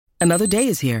Another day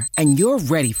is here, and you're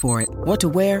ready for it. What to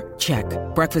wear? Check.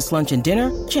 Breakfast, lunch, and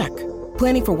dinner? Check.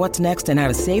 Planning for what's next and how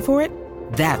to save for it?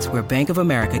 That's where Bank of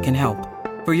America can help.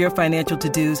 For your financial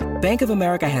to-dos, Bank of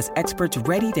America has experts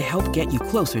ready to help get you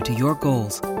closer to your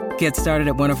goals. Get started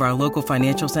at one of our local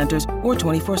financial centers or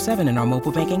 24/7 in our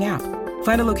mobile banking app.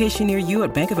 Find a location near you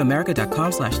at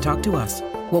bankofamerica.com/talktous.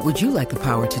 What would you like the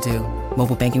power to do?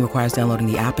 Mobile banking requires downloading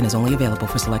the app and is only available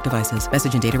for select devices.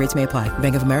 Message and data rates may apply.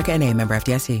 Bank of America N.A., member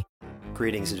FDIC.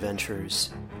 Greetings, adventurers.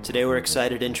 Today we're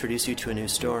excited to introduce you to a new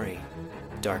story,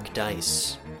 Dark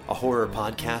Dice, a horror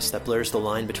podcast that blurs the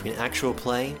line between actual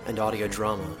play and audio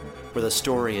drama, where the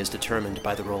story is determined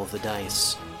by the roll of the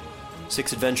dice.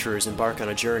 6 adventurers embark on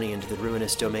a journey into the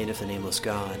ruinous domain of the Nameless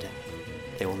God.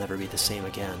 They will never be the same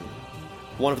again.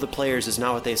 One of the players is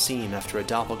not what they seem after a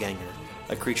doppelganger,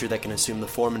 a creature that can assume the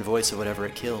form and voice of whatever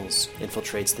it kills,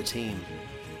 infiltrates the team.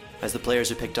 As the players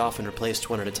are picked off and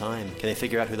replaced one at a time, can they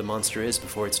figure out who the monster is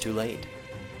before it's too late?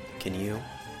 Can you?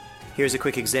 Here's a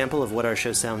quick example of what our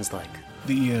show sounds like.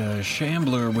 The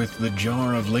shambler with the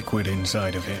jar of liquid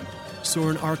inside of him.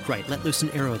 Soren Arkwright let loose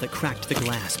an arrow that cracked the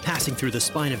glass, passing through the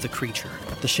spine of the creature.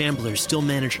 The shambler still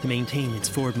managed to maintain its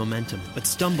forward momentum, but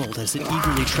stumbled as it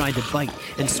eagerly tried to bite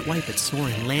and swipe at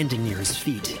Soren, landing near his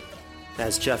feet.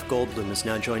 As Jeff Goldblum has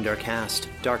now joined our cast,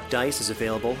 Dark Dice is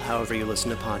available however you listen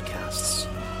to podcasts.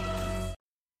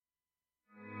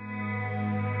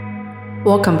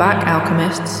 Welcome back,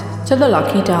 alchemists, to The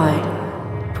Lucky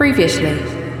Die. Previously,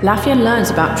 Laffian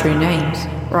learns about true names,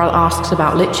 Ral asks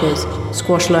about liches,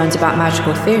 Squash learns about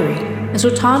magical theory, and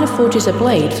Sultana forges a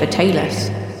blade for Talus.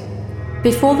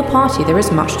 Before the party there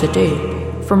is much to do,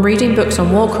 from reading books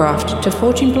on Warcraft to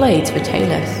forging blades for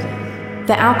Talus.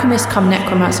 The alchemist come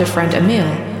necromancer friend Emil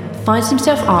finds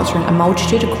himself answering a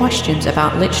multitude of questions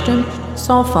about lichdom,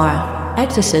 soulfire,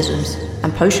 exorcisms,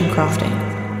 and potion crafting.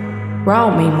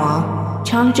 Ral, meanwhile,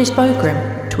 challenges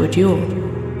Bogrim to a duel.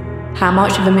 How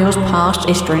much of Emil's past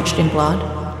is drenched in blood?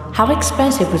 How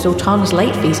expensive would Sultana's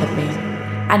late fees have been?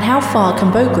 And how far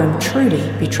can Bogrim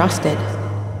truly be trusted?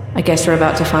 I guess we're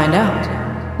about to find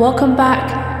out. Welcome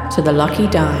back to The Lucky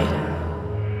Die.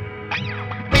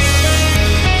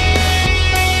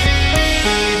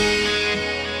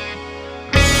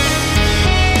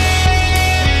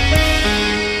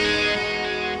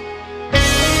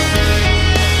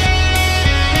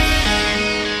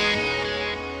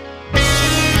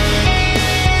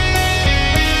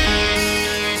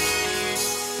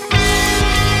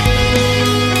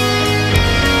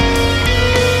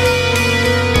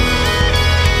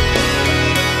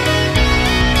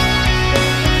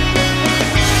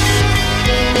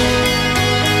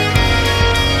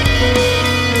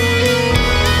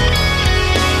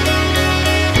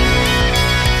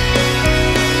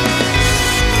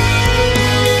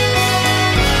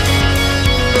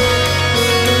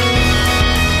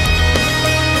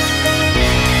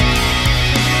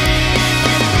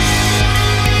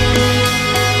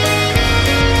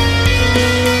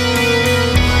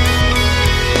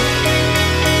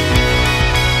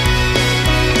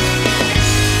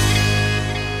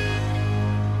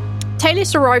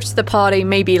 Talus arrived to the party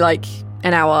maybe like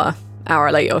an hour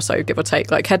later or so, give or take.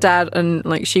 Like her dad and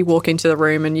like she walk into the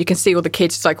room and you can see all the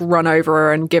kids like run over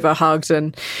her and give her hugs,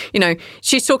 and you know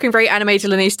she's talking very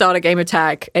animated and they start a game of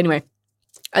tag. Anyway,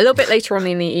 a little bit later on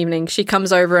in the evening, she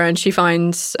comes over and she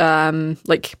finds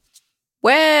like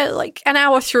where like an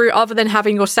hour through, other than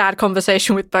having your sad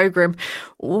conversation with Bogrim,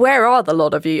 where are the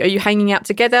lot of you? Are you hanging out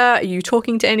together? Are you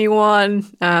talking to anyone?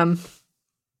 I'm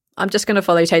just going to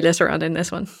follow Talus around in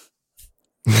this one.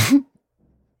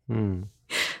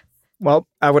 Well,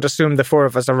 I would assume the 4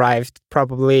 of us arrived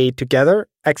probably together,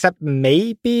 except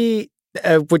maybe,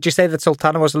 would you say that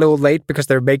Sultana was a little late because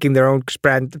they're making their own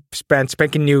brand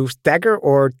spanking new dagger,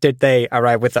 or did they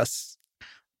arrive with us?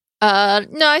 No,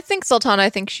 I think Sultana, I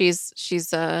think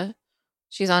she's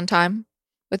on time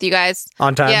with you guys.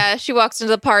 On time? Yeah, she walks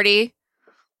into the party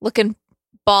looking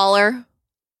baller.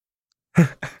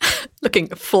 Looking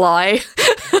fly.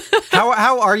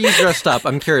 How are you dressed up?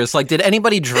 I'm curious. Like, did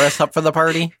anybody dress up for the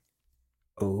party?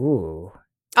 Ooh.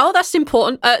 Oh, that's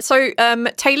important. So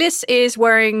Talus is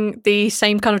wearing the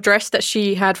same kind of dress that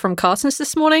she had from Carson's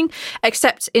this morning,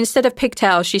 except instead of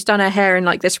pigtails, she's done her hair in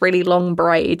like this really long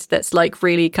braid that's like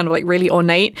really kind of like really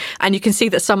ornate. And you can see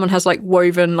that someone has like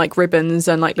woven like ribbons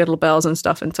and like little bells and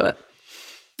stuff into it.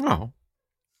 Oh.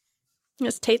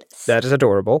 It's Talus. That is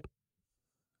adorable.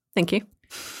 Thank you.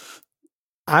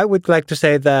 I would like to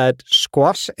say that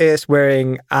Squash is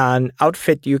wearing an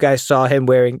outfit you guys saw him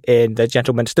wearing in the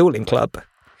Gentleman's Dueling Club.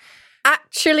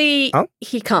 Actually,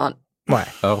 he can't.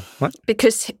 Why? Oh. What?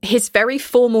 Because his very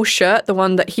formal shirt, the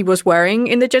one that he was wearing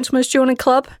in the Gentleman's Journey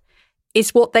Club,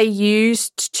 is what they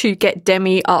used to get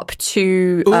Demi up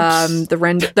to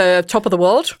the top of the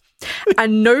world.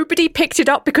 And nobody picked it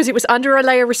up because it was under a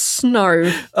layer of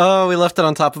snow. Oh, we left it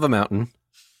on top of a mountain.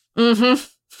 Mm-hmm.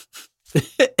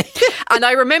 And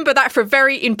I remember that for a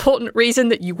very important reason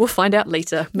that you will find out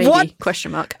later. Maybe? What?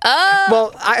 Question mark.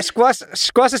 Well,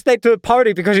 Squash stayed to the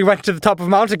party because he went to the top of a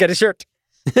mountain to get a shirt.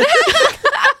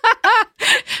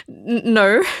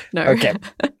 No. Okay.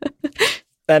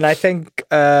 And I think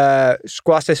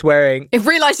Squash is wearing... It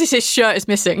realizes his shirt is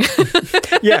missing.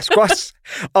 Yeah, Squash...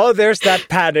 Oh, there's that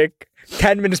panic.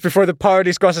 10 minutes before the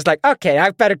party, Squash is like, okay,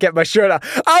 I better get my shirt on.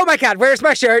 Oh my god, where's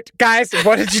my shirt? Guys,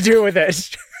 what did you do with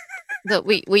it?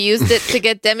 We used it to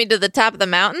get Demi to the top of the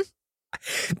mountain?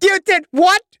 You did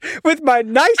what? With my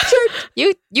nice shirt?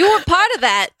 You were part of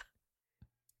that.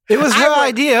 It was her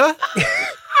idea.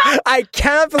 I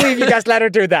can't believe you guys let her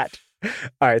do that.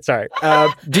 All right, sorry.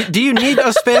 Do you need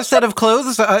a spare set of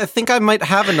clothes? I think I might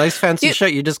have a nice fancy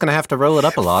shirt. You're just going to have to roll it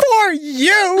up a lot. For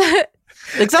you?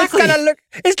 Exactly.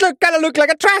 It's gonna look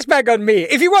like a trash bag on me.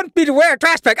 If you want me to wear a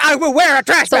trash bag, I will wear a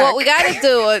trash bag. So what we gotta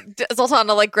do,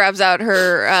 Sultana grabs out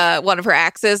her one of her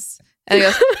axes and he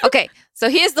goes, okay, so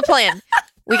here's the plan.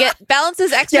 We get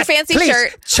Balance's extra fancy please,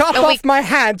 shirt. Chop off my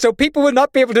hand so people will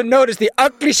not be able to notice the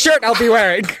ugly shirt I'll be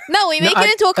wearing. No, we make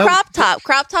it into a crop top.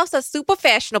 Crop tops are super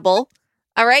fashionable.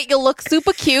 All right, you'll look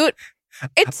super cute.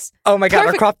 It's oh my god,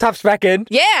 perfect. our crop top's back in.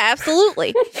 Yeah,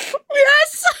 absolutely.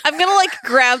 Yes, I'm gonna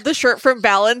grab the shirt from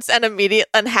Balance and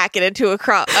hack it into a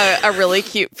really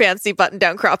cute fancy button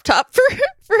down crop top for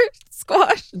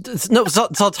Squash. No,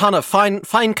 Sultana,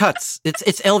 fine cuts.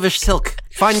 It's elvish silk.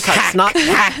 Fine cuts, not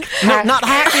hack. No, not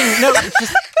hacking. No,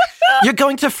 you're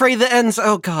going to fray the ends.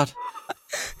 Oh god.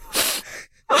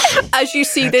 As you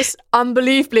see this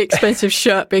unbelievably expensive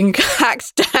shirt being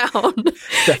hacked down,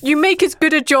 you make as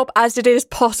good a job as it is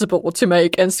possible to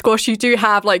make. And Squash, you do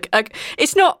have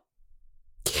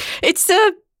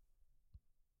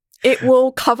it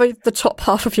will cover the top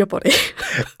half of your body.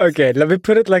 Okay, let me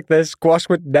put it like this. Squash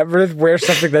would never wear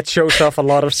something that shows off a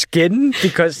lot of skin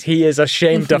because he is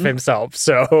ashamed of himself.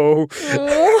 So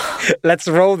let's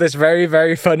roll this very,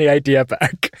 very funny idea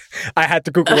back. I had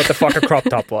to Google what the fuck a crop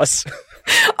top was.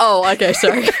 Oh, okay,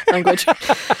 sorry. Language.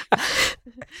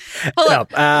 Hold on.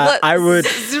 I would...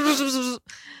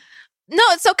 No,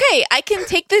 it's okay. I can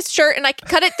take this shirt and I can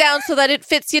cut it down so that it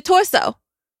fits your torso.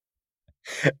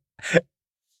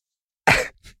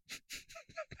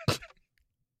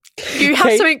 You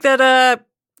have something that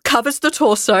covers the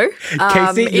torso.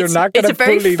 Casey, you're not going to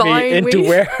bully me into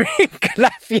wearing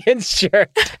Lafian's shirt.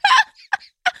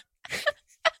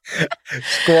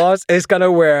 Squash is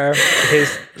gonna wear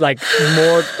his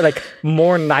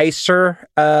more nicer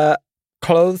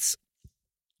clothes,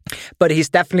 but he's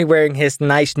definitely wearing his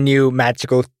nice new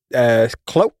magical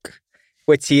cloak,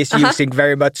 which he is using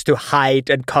very much to hide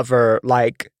and cover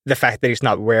the fact that he's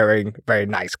not wearing very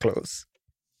nice clothes.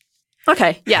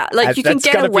 Okay, yeah, you can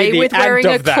get away with wearing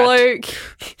a cloak.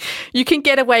 You can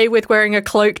get away with wearing a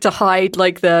cloak to hide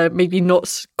the maybe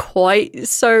not quite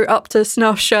so up to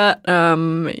snuff shirt.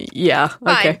 Yeah,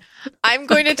 fine. Okay. I'm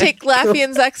going to take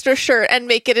Lafian's extra shirt and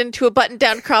make it into a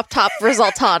button-down crop top for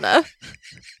Sultana.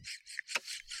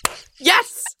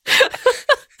 Yes.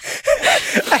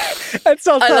 And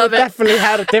Sultana definitely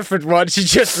had a different one. She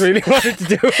just really wanted to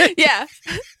do it. Yeah.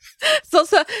 So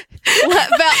Squash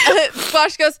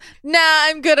goes, nah,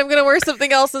 I'm good. I'm going to wear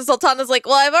something else. And Sultana's like,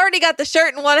 well, I've already got the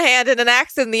shirt in one hand and an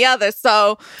axe in the other,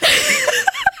 so...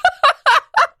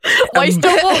 Why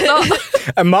still won't not?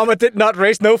 And Mama did not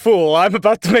raise no fool. I'm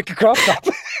about to make a crop top.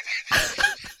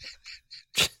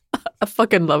 I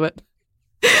fucking love it.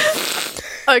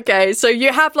 Okay, so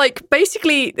you have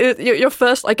basically your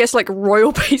first, I guess,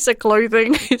 royal piece of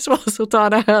clothing is what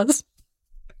Sultana has.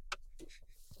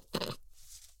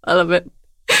 I love it.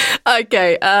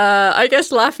 Okay, I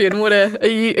guess Lafian, are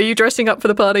you dressing up for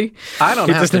the party? I don't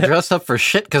have to dress up for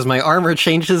shit because my armor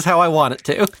changes how I want it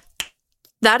to.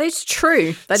 That is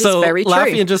true. That is very true.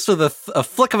 Lafian, just with a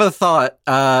flick of a thought,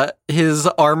 his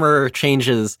armor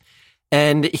changes,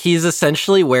 and he's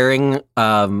essentially wearing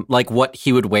what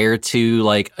he would wear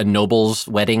to a noble's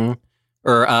wedding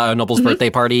or a noble's birthday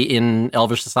party in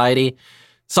Elvish society.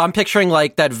 So I'm picturing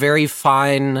that very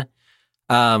fine.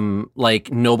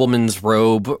 Nobleman's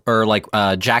robe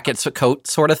or jacket coat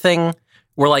sort of thing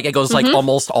where it goes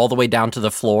almost all the way down to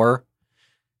the floor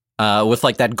with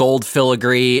that gold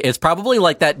filigree. It's probably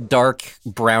that dark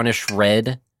brownish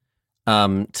red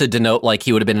to denote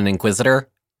he would have been an inquisitor.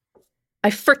 I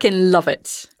freaking love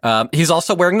it. He's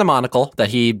also wearing the monocle that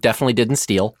he definitely didn't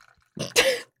steal.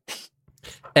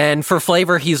 And for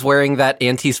flavor, he's wearing that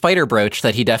anti-spider brooch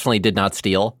that he definitely did not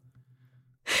steal.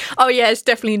 Oh yeah, it's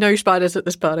definitely no spiders at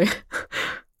this party.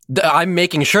 I'm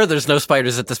making sure there's no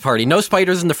spiders at this party. No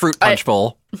spiders in the fruit punch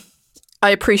bowl. I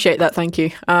appreciate that, thank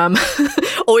you.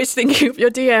 Always thinking of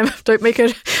your DM. Don't make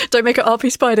it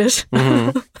RP spiders.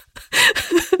 Mm-hmm.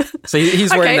 So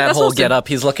he's wearing that whole getup.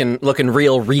 He's looking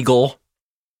real regal,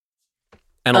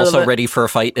 and also ready for a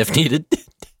fight if needed.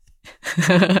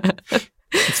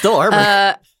 It's still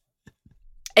armor.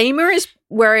 Ama is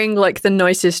wearing like the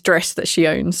nicest dress that she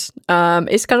owns.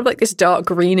 It's kind of like this dark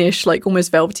greenish, like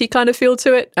almost velvety kind of feel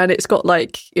to it, and it's got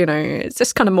like, you know, it's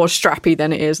just kind of more strappy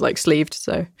than it is like sleeved.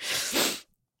 So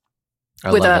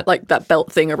with like that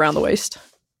belt thing around the waist.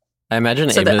 I imagine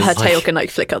so Ama's that her tail like, can like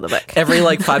flick out the back. Every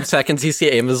like 5 seconds, you see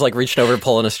Ama's like reaching over,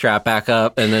 pulling a strap back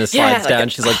up, and then it slides down.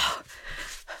 She's like,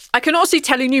 I can honestly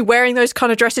telling you, wearing those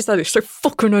kind of dresses that are so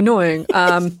fucking annoying.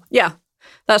 Yeah,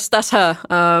 that's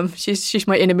her. She's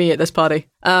my enemy at this party.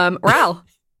 Ral.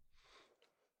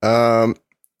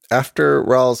 After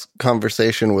Ral's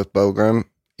conversation with Bogrim,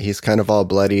 he's kind of all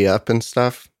bloody up and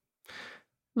stuff.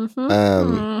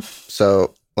 Mm-hmm.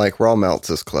 So like Ral melts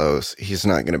his clothes. He's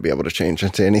not going to be able to change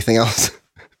into anything else.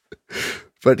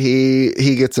 But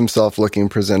he gets himself looking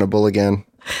presentable again,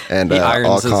 and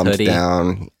all calms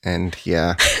down. And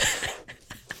yeah,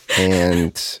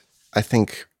 and I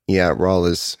think Ral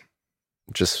is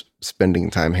just spending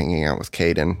time hanging out with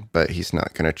Caden, but he's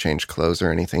not going to change clothes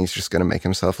or anything. He's just going to make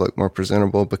himself look more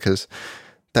presentable, because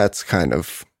that's kind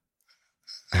of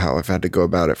how I've had to go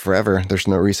about it forever. There's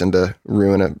no reason to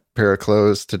ruin a pair of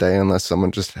clothes today unless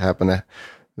someone just happened to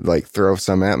like throw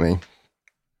some at me.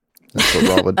 That's what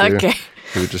Ral would do. Okay.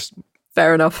 He would just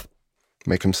fair enough.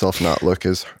 Make himself not look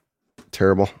as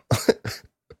terrible.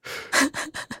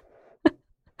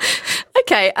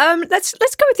 Okay, let's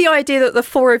go with the idea that the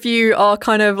four of you are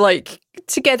kind of like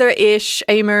together-ish.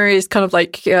 Ama is kind of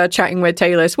like chatting with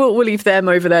Taylor. So we'll leave them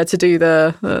over there to do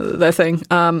their thing.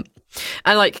 And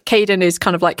like Caden is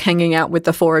kind of like hanging out with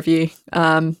the four of you.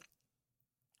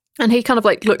 And he kind of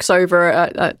like looks over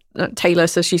at Taylor,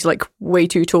 so she's like way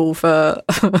too tall for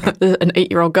an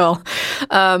 8-year-old girl.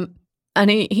 And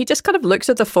he just kind of looks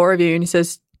at the four of you and he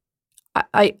says,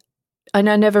 I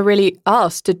never really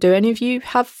asked, do any of you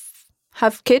have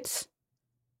kids?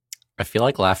 I feel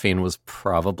like Laughing was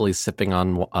probably sipping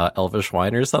on Elvish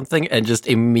wine or something and just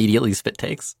immediately spit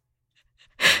takes.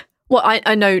 Well,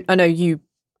 I know you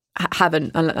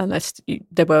haven't, unless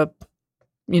there were,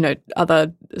 you know,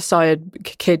 other side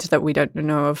kids that we don't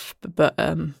know of, but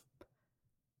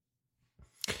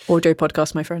audio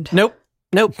podcast, my friend. Nope,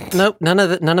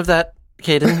 none of that,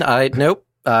 Caden.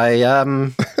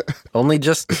 I only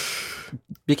just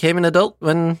became an adult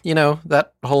when, you know,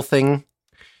 that whole thing,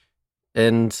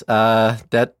 and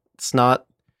that's not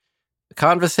a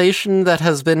conversation that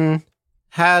has been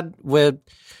had with.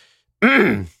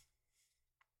 Nope,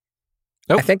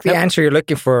 I think the answer you're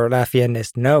looking for, Lafayette,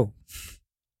 is no.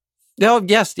 No,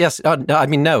 yes. No, I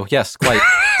mean, no, yes, quite.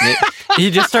 He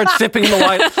just starts sipping the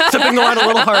wine a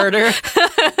little harder.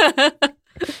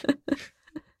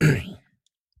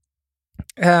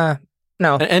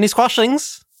 No. Any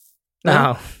squashings?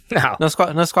 No. No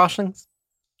squashings?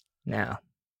 No.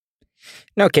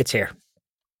 No kids here.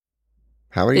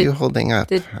 How are you holding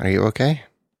up? Are you okay?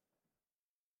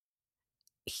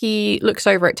 He looks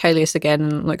over at Talius again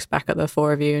and looks back at the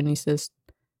four of you and he says,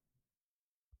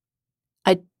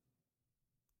 I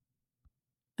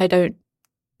don't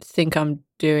think I'm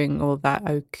doing all that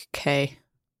okay.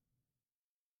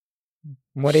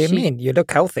 What do you mean? You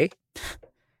look healthy.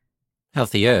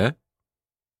 Healthier?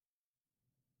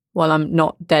 Well, I'm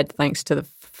not dead thanks to the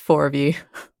four of you.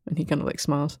 And he kind of like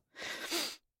smiles.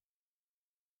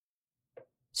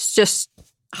 It's just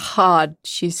hard.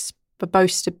 She's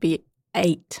supposed to be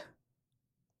 8.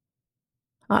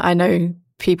 I know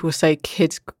people say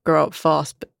kids grow up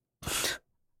fast, but...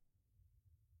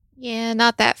 Yeah,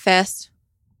 not that fast.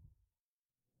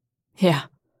 Yeah.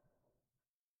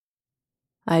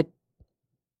 I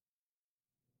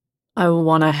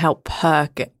want to help her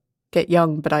get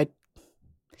young, but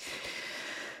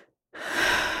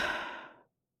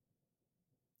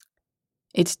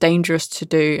it's dangerous to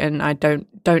do, and I don't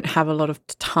have a lot of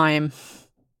time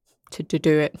to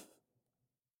do it.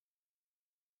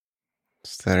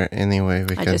 Is there any way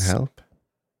we can help?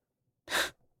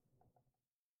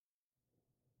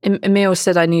 Emil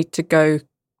said I need to go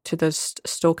to the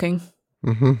stalking.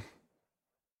 Mm-hmm.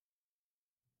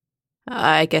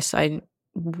 I guess I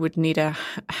would need a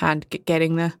hand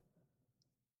getting there.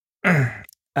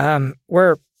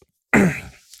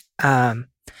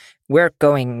 We're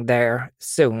going there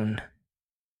soon.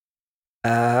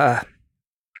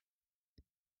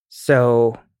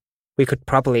 So we could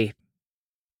probably...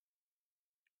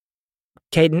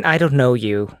 Caden, I don't know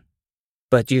you,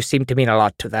 but you seem to mean a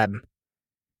lot to them.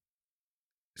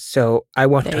 So I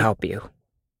want to help you.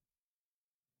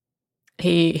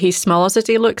 He smiles as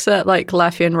he looks at like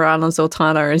Laffian, Ran, and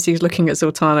Zoltana. As he's looking at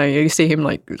Zoltana, you see him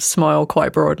like smile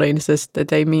quite broadly and says that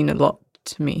they mean a lot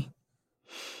to me.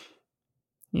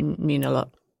 You mean a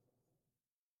lot.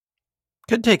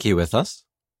 Could take you with us.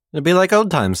 It'd be like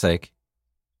old time's sake.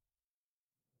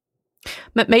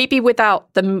 But maybe without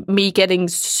me getting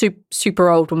super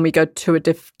old when we go to a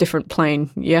different plane,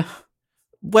 yeah?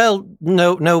 Well,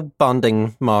 no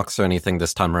bonding marks or anything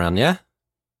this time around, yeah?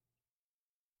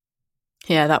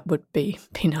 Yeah, that would be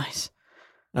nice.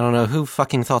 I don't know who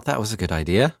fucking thought that was a good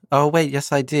idea. Oh, wait,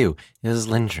 yes, I do. It was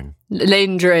Lindgren.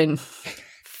 Lindgren.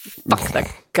 Fuck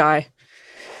that guy.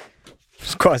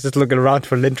 Squaz is looking around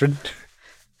for Lindgren.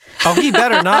 Oh, he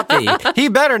better not be. He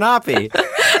better not be.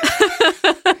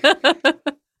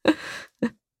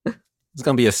 It's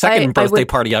going to be a second birthday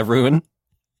party I ruin.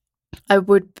 I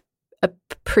would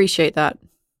appreciate that.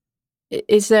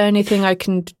 Is there anything I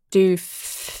can do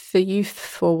for you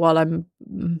for while I'm...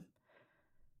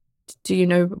 Do you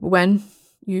know when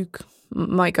you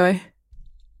might go?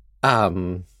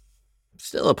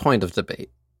 Still a point of debate.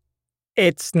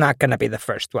 It's not going to be the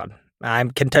first one. I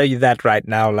can tell you that right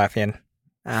now, Laffian.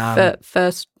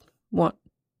 First, what?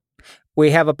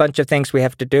 We have a bunch of things we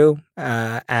have to do,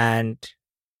 and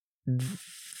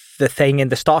the thing in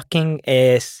the stocking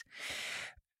is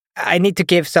I need to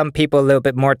give some people a little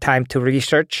bit more time to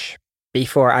research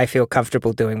before I feel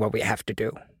comfortable doing what we have to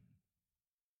do.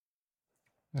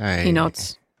 He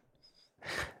nods.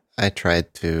 I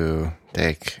tried to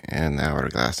take an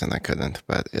hourglass and I couldn't,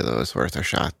 but it was worth a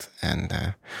shot.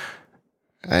 And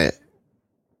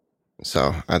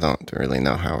so I don't really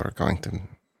know how we're going to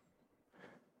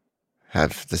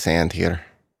have the sand here.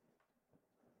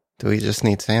 Do we just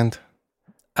need sand?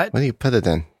 What do you put it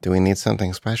in? Do we need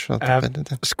something special to put it in?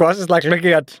 Squaz is like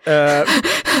looking at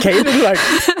Caden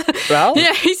like, well?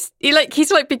 Yeah, he's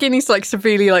beginning to like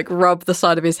severely like rub the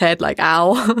side of his head like,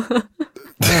 ow.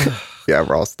 Yeah,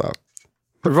 Rawl stop.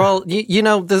 Rawl, you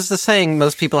know, there's the saying,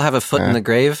 most people have a foot in the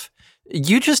grave.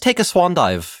 You just take a swan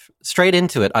dive straight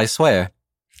into it, I swear.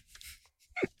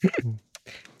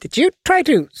 Did you try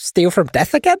to steal from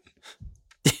death again?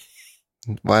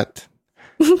 What?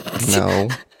 No.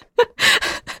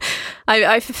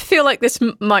 I feel like this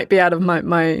might be out of my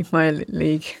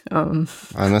league. I'm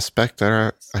a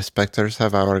spectre. Spectres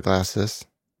have hourglasses.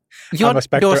 You're a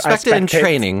spectre in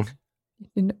training.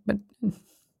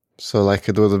 So, like,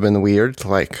 it would have been weird.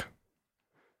 Like,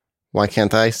 why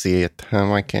can't I see it?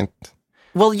 Why can't...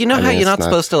 Well, you know how you're not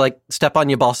supposed to, like, step on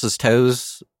your boss's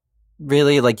toes?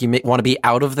 Really? Like, you want to be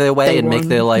out of their way and make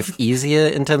their life easier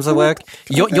in terms of work?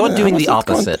 You're doing the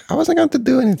opposite. I wasn't going to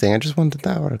do anything. I just wanted the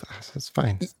hourglass. It's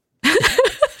fine.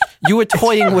 You were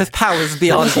toying with powers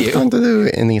beyond you. I wasn't going to do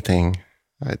anything.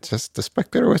 I just the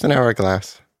spectre with an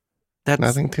hourglass. That's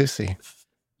nothing to see.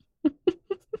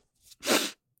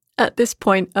 At this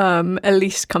point,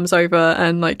 Elise comes over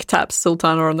and like taps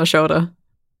Sultana on the shoulder.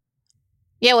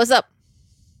 Yeah, what's up?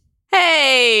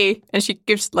 Hey! And she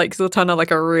gives like Sultana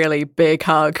like a really big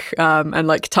hug. And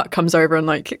like Tuck comes over and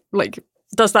like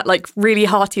does that like really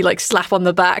hearty like slap on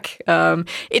the back.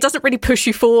 It doesn't really push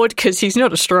you forward because he's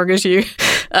not as strong as you.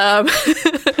 Roll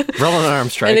an arm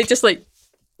strike. And it just like,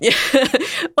 yeah.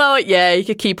 Well, yeah, you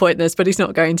could key point this, but he's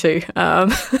not going to.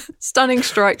 Stunning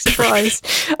strike, surprise.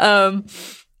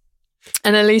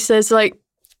 And Elise says, like,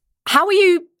 how are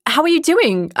you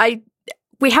doing?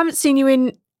 We haven't seen you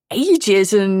in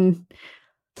ages and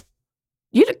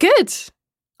you look good.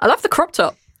 I love the crop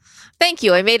top. Thank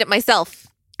you. I made it myself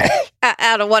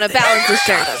out of one of Balance's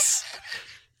shirts.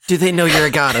 Do they know you're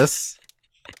a goddess?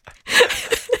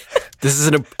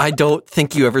 I don't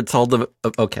think you ever told them.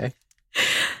 Okay.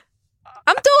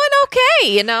 I'm doing okay,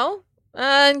 you know.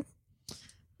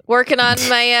 Working on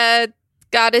my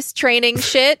goddess training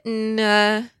shit and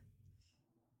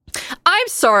I'm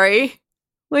sorry.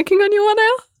 Working on you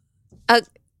now?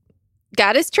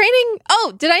 Goddess training?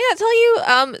 Oh, did I not tell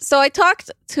you? So I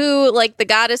talked to like the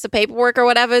goddess of paperwork or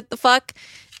whatever the fuck,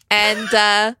 and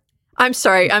I'm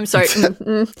sorry. And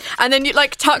then you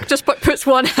like Tuck just puts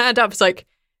one hand up. It's like,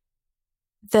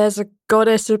 there's a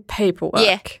goddess of paperwork.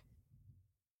 Yeah.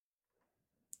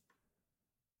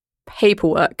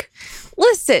 Paperwork.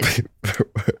 Listen.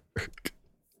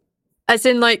 As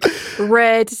in like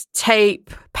red tape,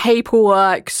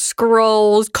 paperwork,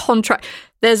 scrolls, contract.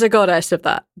 There's a goddess of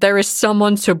that. There is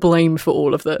someone to blame for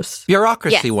all of this.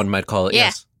 Bureaucracy, one might call it,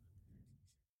 yes.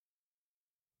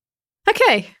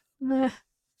 Okay.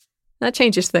 That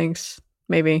changes things,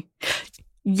 maybe.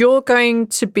 You're going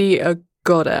to be a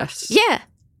goddess. Yeah.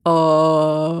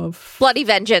 Of bloody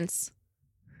vengeance.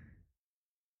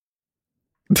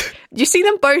 You see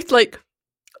them both, like,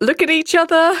 look at each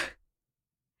other.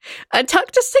 And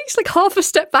Tuck just takes, like, half a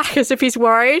step back as if he's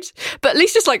worried. But at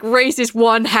least just, like, raises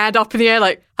one hand up in the air,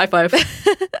 like, high five.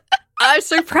 I'm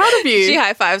so proud of you. She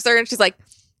high fives her and she's like,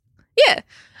 yeah.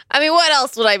 I mean, what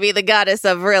else would I be the goddess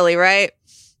of, really, right?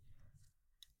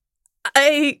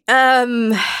 I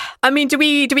mean, do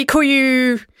we call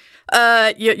you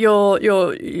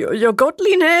your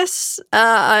godliness?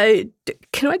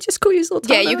 Can I just call you Zoltana?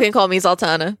 Yeah, you can call me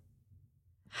Zoltana.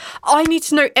 I need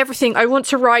to know everything. I want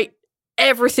to write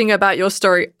everything about your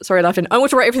story. Sorry, laughing. I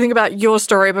want to write everything about your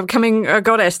story about becoming a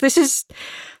goddess. This is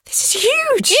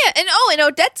huge. Yeah, and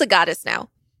Odette's a goddess now.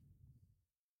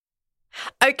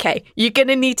 Okay, you're going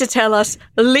to need to tell us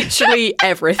literally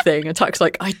everything. And Tuck's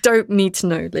like, I don't need to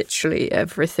know literally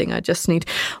everything. I just need,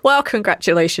 well,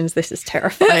 congratulations. This is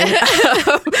terrifying.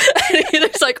 And he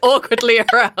looks like awkwardly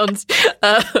around.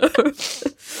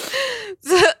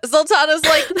 Zoltana's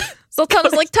like,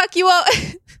 Tuck, you out.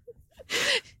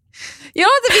 You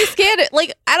don't have to be scared.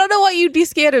 Like, I don't know why you'd be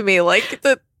scared of me. Like,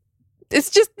 it's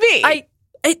just me. I'm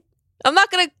not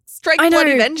going to strike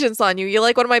bloody vengeance on you. You're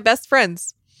like one of my best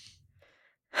friends.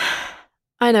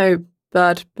 I know,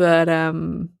 but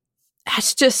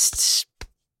that's just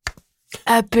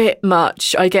a bit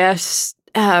much, I guess.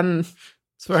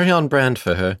 It's very on brand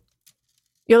for her.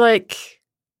 You're like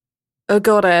a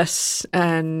goddess,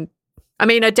 and I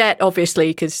mean Odette,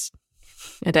 obviously, because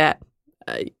Odette.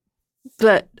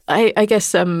 But I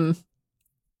guess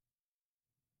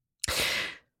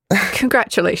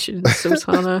congratulations,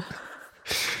 Sultana.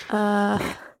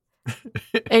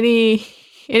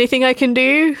 Anything I can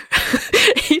do?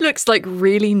 He looks like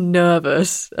really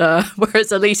nervous,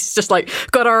 whereas Elise is just like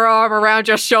got her arm around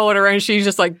your shoulder and she's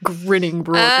just like grinning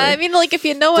broadly. I mean, like, if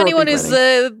you know anyone who's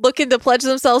looking to pledge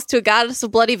themselves to a goddess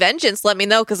of bloody vengeance, let me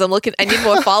know, because I need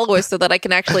more followers so that I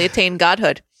can actually attain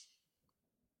godhood.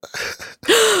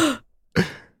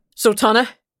 Sultana,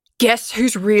 guess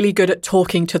who's really good at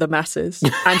talking to the masses?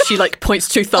 And she like points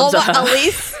two thumbs at her.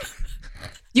 Elise,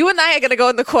 you and I are going to go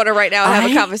in the corner right now and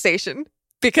have a conversation.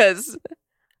 Because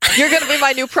you're going to be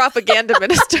my new propaganda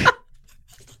minister.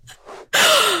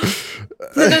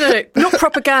 No, not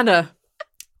propaganda.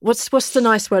 What's the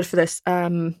nice word for this?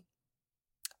 I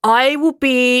will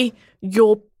be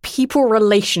your people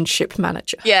relationship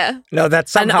manager. Yeah. No,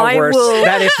 that's somehow worse.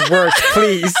 That is worse,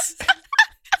 please.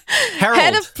 Harold.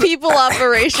 Head of people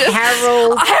operations.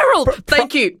 Harold.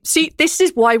 Thank you. See, this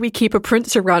is why we keep a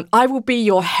prince around. I will be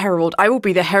your herald. I will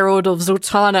be the herald of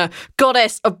Zoltana,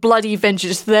 goddess of bloody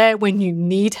vengeance, there when you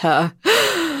need her.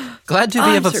 Glad to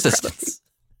be of assistance.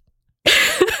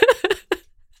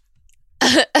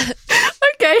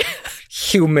 Okay.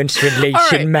 Humans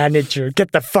relation manager.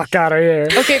 Get the fuck out of here.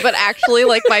 Okay, but actually,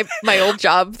 like my old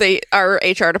job, our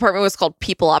HR department was called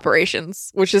people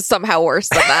operations, which is somehow worse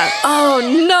than that. Oh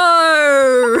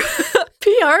no,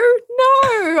 PO,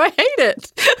 no, I hate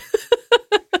it.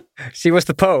 She was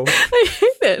the Poe.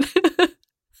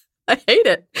 I hate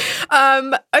it.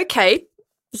 Okay,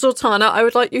 Zoltana, I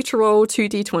would like you to roll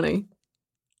 2d20.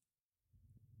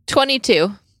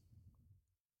 22.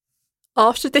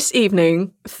 After this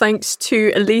evening, thanks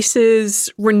to Elise's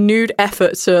renewed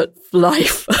efforts at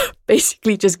life,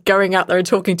 basically just going out there and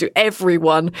talking to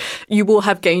everyone, you will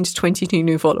have gained 22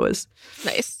 new followers.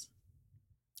 Nice.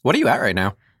 What are you at right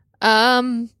now?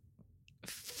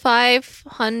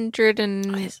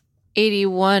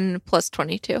 581 plus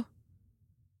 22.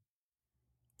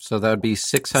 So that would be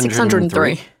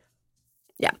 603.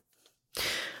 Yeah.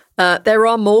 There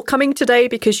are more coming today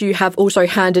because you have also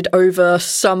handed over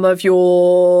some of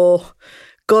your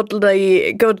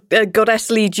goddessly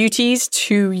duties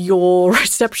to your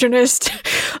receptionist.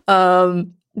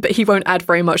 But he won't add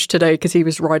very much today because he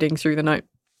was riding through the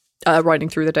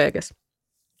day, I guess.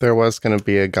 There was going to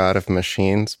be a god of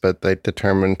machines, but they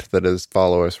determined that his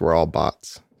followers were all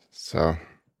bots. So,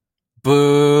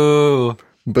 boo.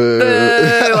 Boo. Boo,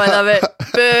 I love it.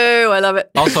 Boo, I love it.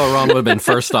 Also, Ron would have been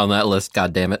first on that list,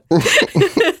 God damn it.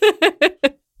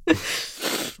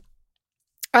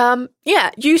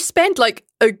 Yeah, you spend like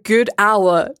a good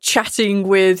hour chatting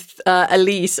with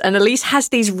Elise, and Elise has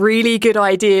these really good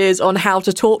ideas on how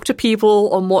to talk to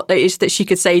people, on what it is that she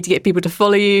could say to get people to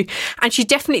follow you. And she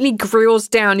definitely grills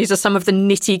down into some of the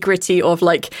nitty gritty of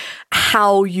like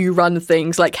how you run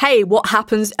things. Like, hey, what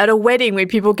happens at a wedding when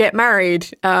people get married?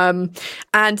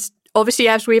 And obviously,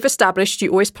 as we've established, you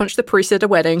always punch the priest at a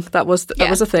wedding. That was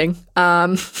a thing.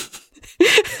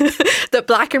 that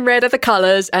black and red are the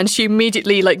colours, and she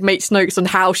immediately like makes notes on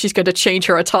how she's going to change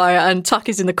her attire, and Tuck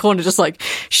is in the corner just like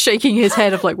shaking his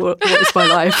head of like, what has my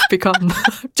life become?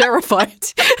 Terrified.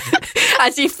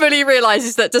 As he fully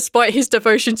realises that despite his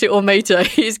devotion to Ormeta,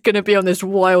 he's going to be on this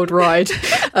wild ride.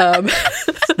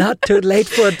 It's not too late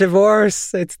for a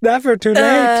divorce. It's never too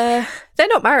late. They're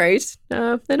not married.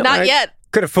 They're not married. yet.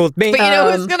 Could have fooled me. But you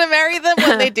know who's going to marry them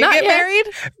when they do get married?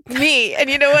 Me. And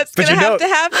you know what's going to have to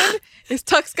happen? Is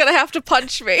Tuck's going to have to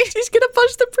punch me. He's going to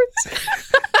punch the prince.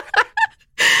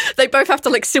 They both have to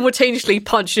like simultaneously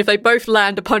punch. If they both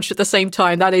land a punch at the same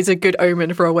time, that is a good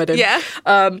omen for a wedding. Yeah.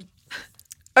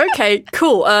 Okay,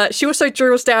 cool. She also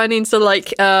drills down into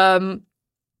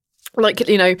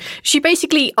she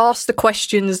basically asks the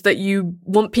questions that you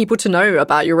want people to know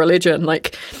about your religion.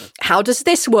 Like, how does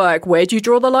this work? Where do you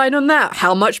draw the line on that?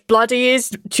 How much bloody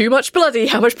is too much bloody?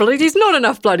 How much bloody is not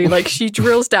enough bloody? Like, she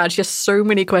drills down. She has so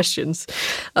many questions.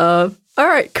 All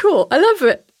right, cool. I love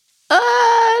it.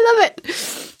 I love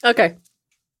it. Okay.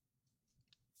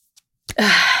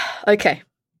 Okay.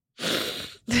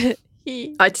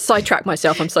 I sidetracked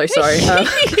myself. I'm so sorry.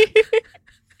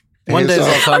 One day,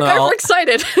 Zoltana, I'm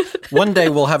excited. One day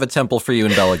we'll have a temple for you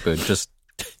in Belagbud. Just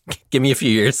give me a few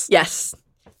years. Yes,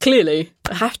 clearly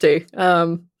I have to.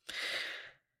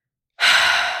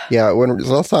 Yeah, when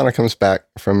Zoltana comes back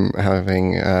from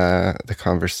having the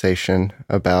conversation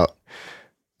about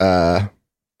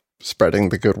spreading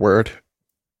the good word,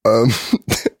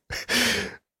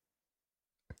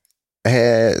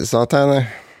 hey, Zoltana.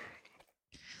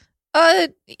 Yeah,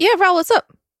 Raul, what's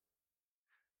up?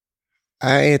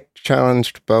 I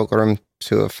challenged Bogram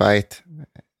to a fight,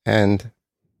 and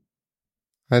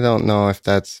I don't know if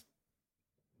that's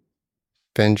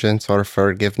vengeance or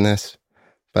forgiveness,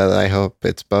 but I hope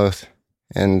it's both,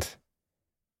 and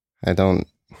I don't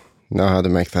know how to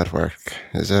make that work.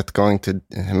 Is that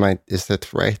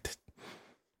right?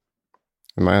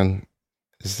 Am I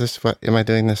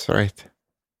doing this right?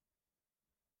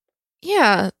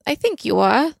 Yeah, I think you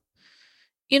are.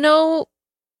 You know,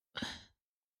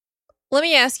 let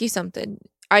me ask you something.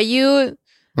 How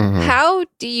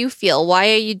do you feel?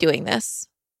 Why are you doing this?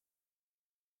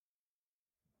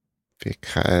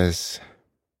 Because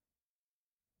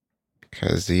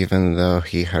even though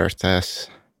he hurt us,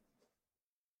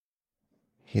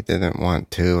 he didn't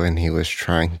want to, and he was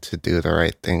trying to do the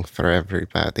right thing for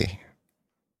everybody.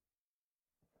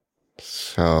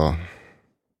 So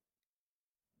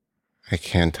I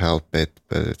can't help it,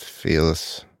 but it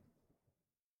feels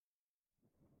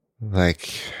like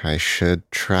I should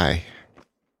try.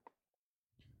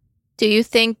 Do you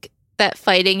think that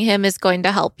fighting him is going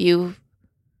to help you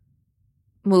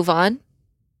move on?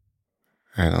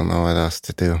 I don't know what else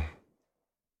to do.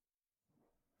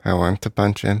 I want to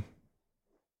punch him,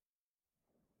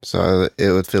 so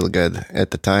it would feel good at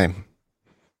the time.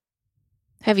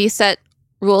 Have you set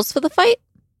rules for the fight?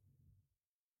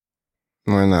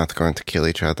 We're not going to kill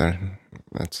each other.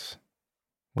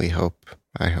 I hope.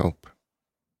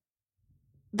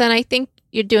 Then I think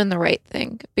you're doing the right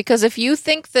thing. Because if you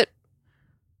feel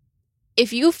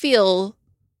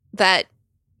that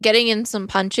getting in some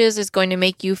punches is going to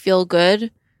make you feel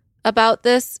good about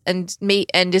this and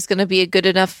is going to be a good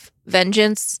enough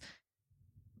vengeance,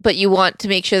 but you want to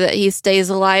make sure that he stays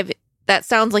alive, that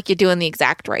sounds like you're doing the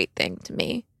exact right thing to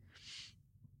me.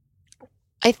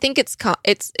 I think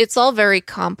it's all very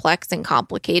complex and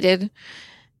complicated,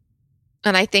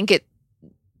 and I think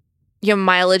your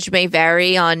mileage may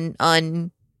vary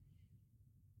on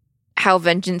how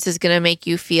vengeance is going to make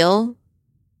you feel.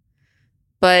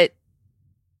 But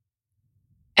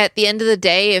at the end of the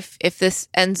day, if this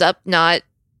ends up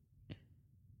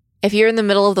if you're in the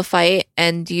middle of the fight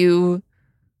and you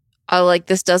are like,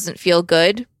 this doesn't feel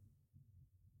good,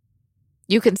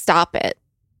 you can stop it.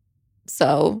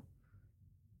 So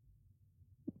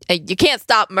you can't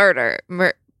stop murder,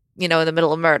 in the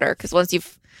middle of murder, because once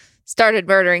you've started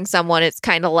murdering someone, it's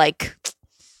kind of like,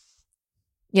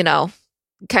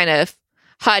 kind of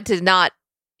hard to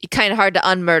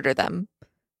unmurder them.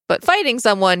 But fighting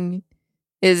someone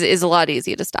is a lot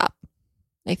easier to stop,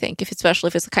 I think, especially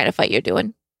if it's the kind of fight you're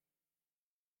doing.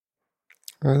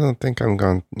 I don't think I'm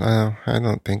going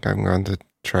to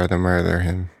try to murder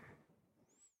him.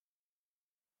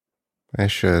 I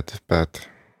should, but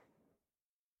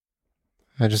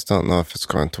I just don't know if it's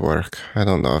going to work. I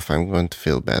don't know if I'm going to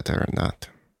feel better or not.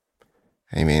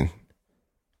 I mean,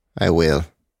 I will.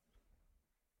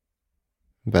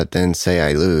 But then say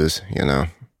I lose, am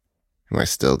I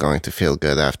still going to feel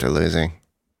good after losing?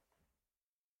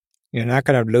 You're not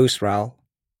going to lose, Raul.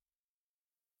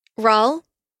 Raul,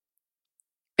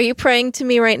 Are you praying to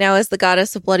me right now as the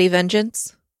goddess of bloody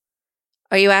vengeance?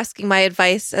 Are you asking my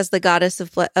advice as the goddess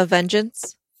of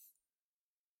vengeance?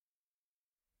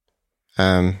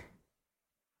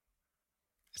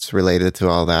 It's related to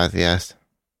all that, yes.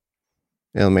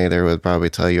 Ilmater would probably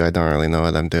tell you I don't really know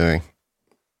what I'm doing.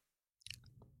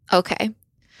 Okay.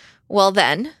 Well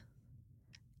then,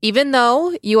 even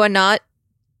though you are not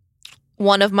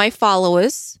one of my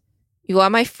followers, you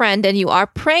are my friend and you are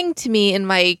praying to me in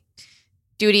my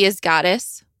duty as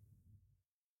goddess.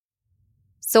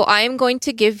 So I am going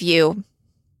to give you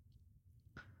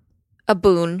a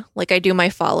boon, like I do my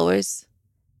followers,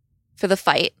 for the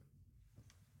fight.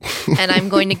 And I'm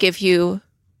going to give you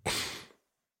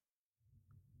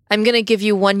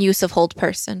one use of hold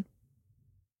person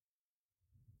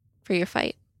for your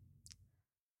fight.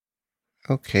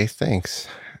 Okay, thanks.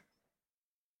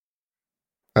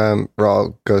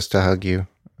 Rawl goes to hug you.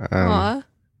 Aw.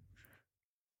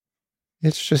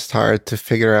 It's just hard to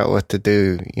figure out what to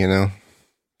do,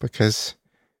 because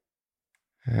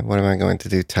what am I going to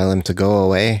do? Tell him to go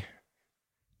away?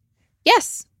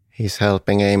 Yes. He's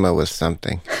helping Ama with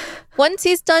something. Once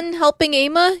he's done helping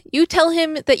Ama, you tell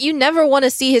him that you never want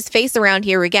to see his face around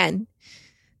here again.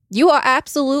 You are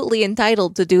absolutely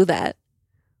entitled to do that.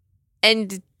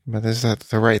 And But is that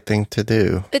the right thing to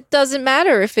do? it doesn't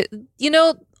matter if it,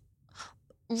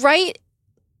 right?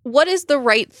 What is the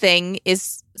right thing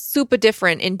is super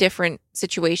different in different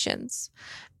situations.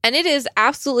 And it is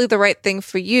absolutely the right thing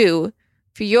for you,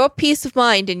 for your peace of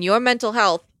mind and your mental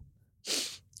health,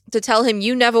 to tell him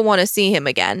you never want to see him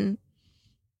again.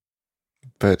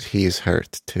 But he's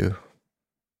hurt too.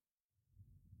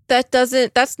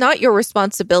 That's not your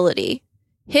responsibility.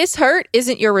 His hurt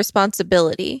isn't your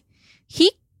responsibility.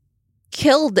 He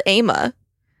killed Ama,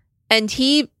 and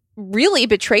he really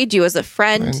betrayed you as a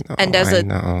friend and as a...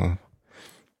 know.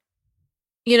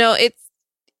 It's...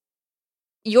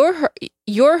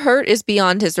 Your hurt is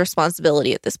beyond his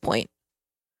responsibility at this point.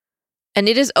 And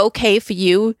it is okay for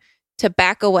you to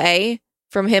back away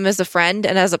from him as a friend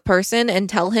and as a person and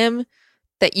tell him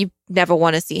that you never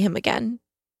want to see him again.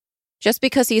 Just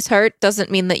because he's hurt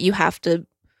doesn't mean that you have to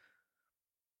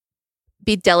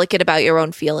be delicate about your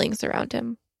own feelings around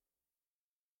him.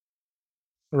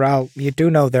 Raul, you do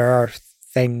know there are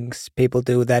things people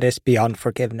do that is beyond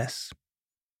forgiveness.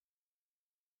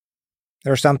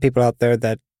 There are some people out there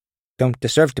that don't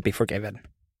deserve to be forgiven.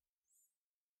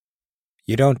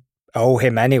 You don't owe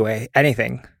him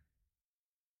anything.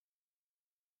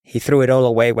 He threw it all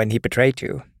away when he betrayed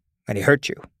you, when he hurt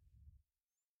you.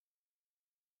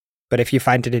 But if you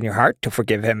find it in your heart to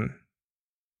forgive him,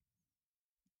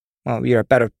 well, you're a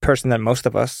better person than most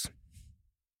of us.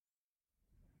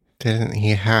 Didn't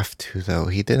he have to, though?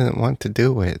 He didn't want to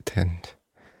do it, and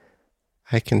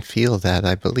I can feel that.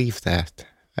 I believe that.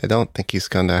 I don't think he's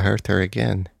going to hurt her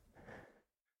again.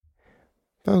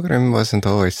 Bogrim wasn't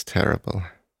always terrible.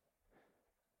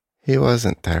 He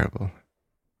wasn't terrible.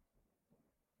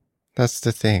 That's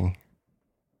the thing.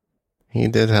 He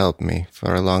did help me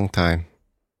for a long time.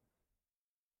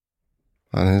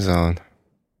 On his own.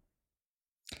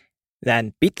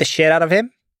 Then beat the shit out of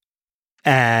him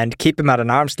and keep him at an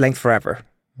arm's length forever.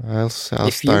 I'll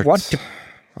start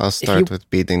with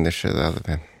beating the shit out of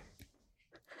him.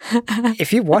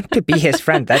 If you want to be his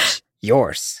friend, that's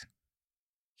yours.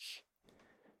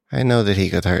 I know that he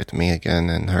could hurt me again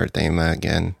and hurt Ama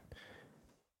again.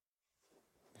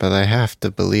 But I have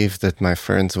to believe that my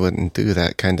friends wouldn't do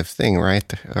that kind of thing,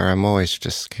 right? Or I'm always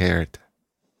just scared.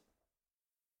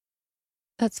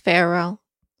 That's fair, Raul.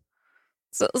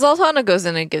 So Zoltana goes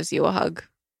in and gives you a hug.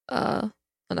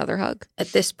 Another hug.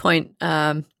 At this point,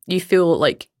 you feel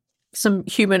like some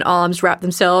human arms wrap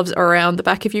themselves around the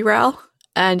back of you, Raul.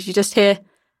 And you just hear,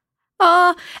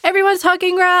 "Oh, everyone's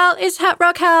hugging Raul. It's hug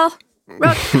Raul.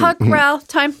 Hug Raul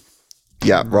time."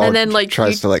 Yeah, Raul and then,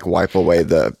 tries to wipe away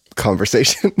the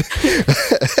conversation.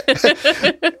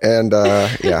 And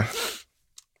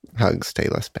hugs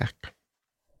Taylor's back.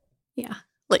 Yeah.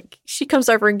 She comes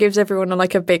over and gives everyone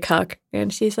a big hug.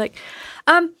 And she's like,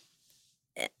 hi.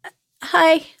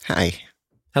 Hi.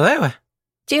 Hello.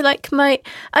 Do you like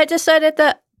I decided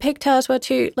that pigtails were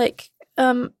too,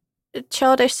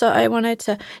 childish, so I wanted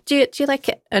to... Do you like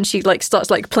it? And she, starts,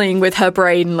 playing with her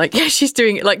brain. She's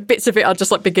doing it, bits of it are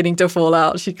just, beginning to fall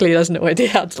out. She clearly has no idea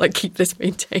how to, keep this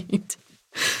maintained.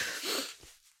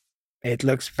 It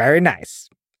looks very nice.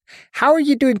 How are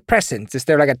you doing presents? Is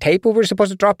there, a table we're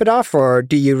supposed to drop it off, or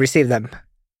do you receive them?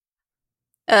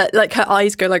 Her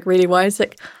eyes go, really wide. It's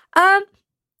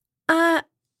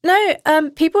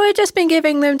People have just been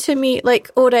giving them to me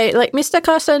like all day. Like Mr.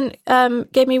 Carson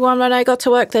gave me one when I got to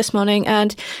work this morning,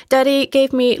 and Daddy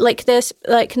gave me like this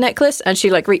like necklace, and she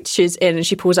like reaches in and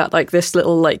she pulls out like this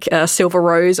little like silver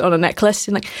rose on a necklace,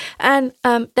 and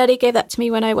Daddy gave that to me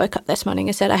when I woke up this morning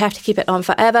and said I have to keep it on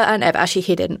forever and ever. Actually,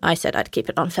 he didn't. I said I'd keep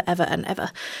it on forever and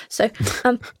ever. So,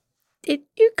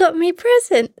 you got me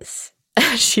presents.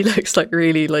 She looks like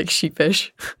really like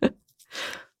sheepish.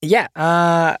 Yeah.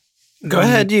 Go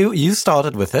ahead. You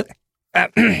started with it.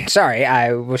 Sorry,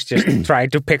 I was just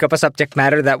trying to pick up a subject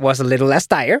matter that was a little less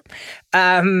dire. Me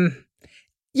and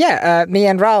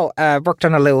Raul worked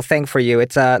on a little thing for you.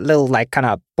 It's a little like kind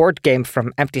of board game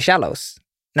from Empty Shallows.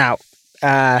 Now,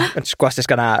 Squash is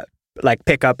gonna like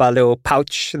pick up a little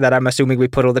pouch that I'm assuming we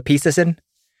put all the pieces in.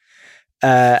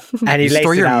 And he lays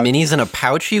store it your out. minis in a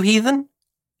pouch, you heathen?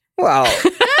 Well,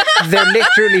 they're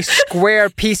literally square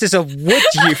pieces of wood,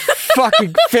 you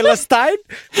fucking Philistine.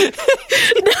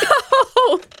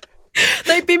 No!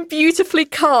 They've been beautifully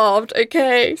carved,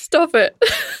 okay? Stop it.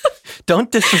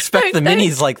 Don't disrespect the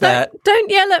minis like that. Don't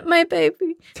yell at my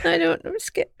baby. I don't know.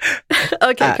 Skip.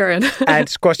 Okay, Karen. And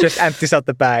Squash just empties out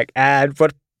the bag. And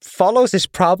what follows is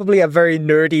probably a very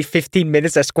nerdy 15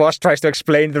 minutes as Squash tries to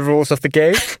explain the rules of the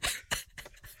game.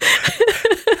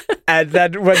 And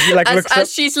then when he looks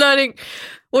as she's learning,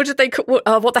 what did they call?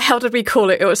 What the hell did we call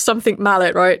it? It was something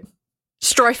mallet, right?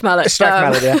 Strifemallet.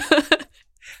 Strifemallet,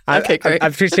 yeah. Okay, great.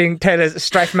 I'm featuring Taylor's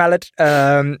Strifemallet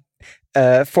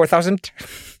 4,000.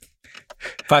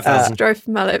 5,000.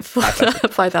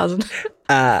 Strifemallet 5,000.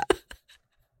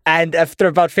 And after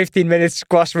about 15 minutes,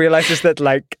 Squash realizes that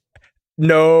like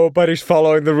nobody's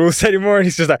following the rules anymore, and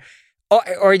he's just like,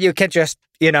 or you can just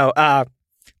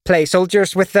play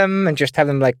soldiers with them and just have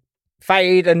them like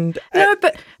fight and no,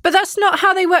 but that's not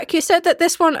how they work. You said that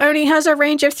this one only has a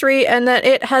range of 3 and that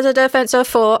it has a defense of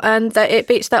 4 and that it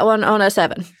beats that one on a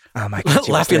 7. Oh my god!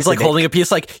 Lafian's like holding a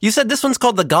piece. Like, you said this one's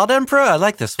called the God Emperor. I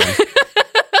like this one.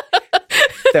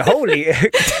 The holy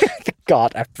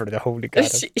God Emperor, the holy God.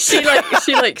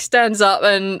 She like stands up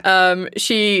and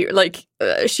she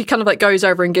kind of like goes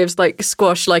over and gives like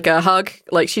Squash like a hug.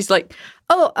 Like she's like,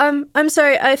 oh, I'm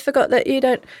sorry, I forgot that you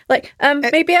don't like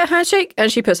maybe a handshake,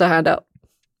 and she puts her hand out.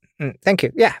 Thank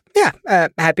you. Yeah.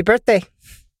 Happy birthday.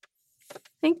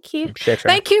 Thank you. Shit,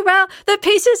 Thank you, Ral. The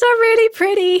pieces are really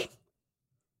pretty.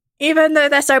 Even though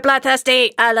they're so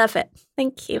bloodthirsty, I love it.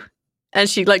 Thank you. And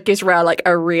she like gives Ral like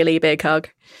a really big hug.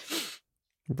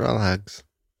 Brawl hugs.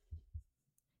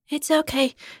 It's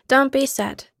okay. Don't be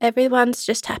sad. Everyone's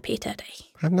just happy today.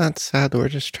 I'm not sad. We're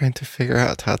just trying to figure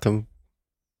out how to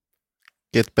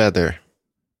get better.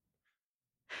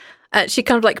 She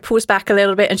kind of like pulls back a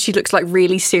little bit and she looks like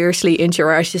really seriously into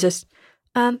your eyes. She says,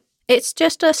 it's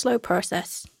just a slow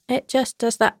process. It just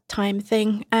does that time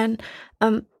thing. And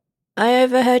I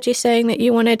overheard you saying that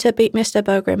you wanted to beat Mr.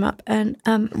 Bogrim up. And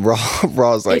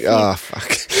Raw's like,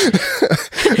 fuck.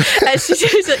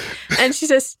 and she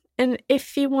says, and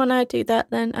if you want to do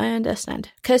that, then I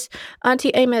understand. Because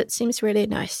Auntie Amos seems really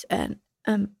nice. And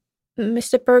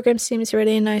Mr. Bogrim seems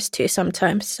really nice too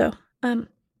sometimes. So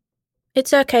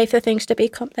it's okay for things to be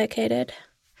complicated.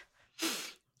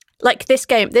 Like this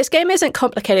game isn't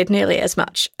complicated nearly as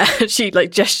much. She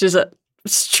like gestures at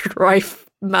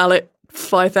Strifemallet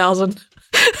 5,000.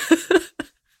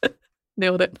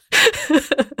 Nailed it.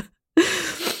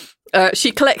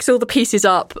 She collects all the pieces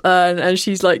up and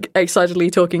she's like excitedly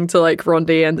talking to like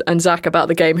Rondi and Zach about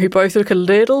the game, who both look a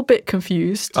little bit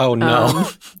confused. Oh no.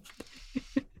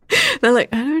 They're like,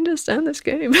 I don't understand this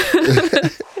game.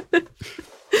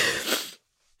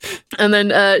 And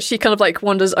then she kind of like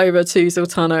wanders over to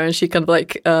Zoltana and she kind of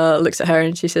like looks at her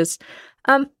and she says,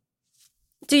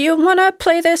 do you want to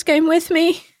play this game with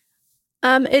me?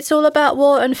 It's all about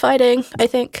war and fighting, I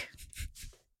think.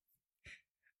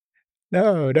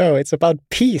 No, it's about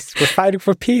peace. We're fighting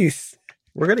for peace.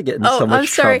 We're gonna get in so much I'm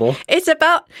sorry. trouble. It's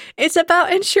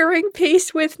about ensuring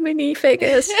peace with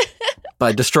minifigures.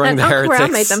 By destroying the Uncle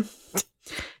Ram heretics. made them.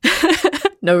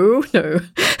 No.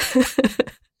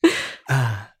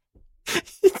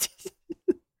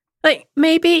 Like,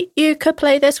 maybe you could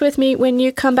play this with me when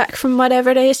you come back from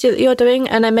whatever it is that you're doing,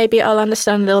 and then maybe I'll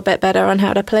understand a little bit better on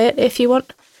how to play it if you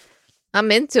want.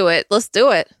 I'm into it. Let's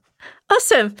do it.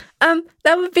 Awesome.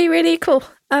 That would be really cool.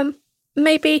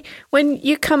 Maybe when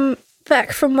you come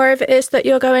back from wherever it is that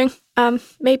you're going,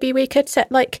 maybe we could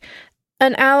set like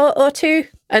an hour or 2.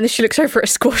 And then she looks over at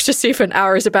Squash to see if an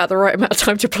hour is about the right amount of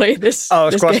time to play this. Oh,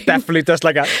 this Squash game. definitely does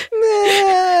like a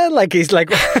like he's like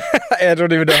I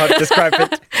don't even know how to describe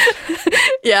it.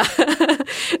 Yeah.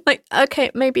 Like,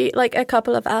 okay, maybe like a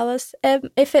couple of hours.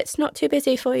 If it's not too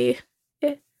busy for you.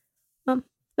 Yeah.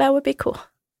 that would be cool.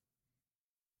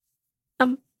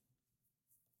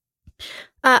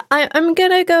 I'm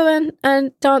gonna go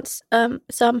and dance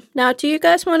some now. Do you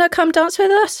guys want to come dance with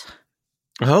us?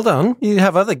 Hold on. You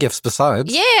have other gifts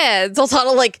besides. Yeah,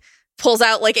 Zoltana like pulls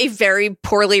out like a very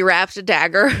poorly wrapped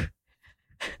dagger.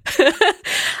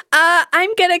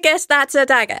 I'm gonna guess that's a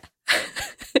dagger.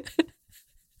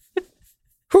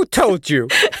 Who told you?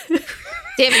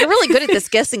 Damn, you're really good at this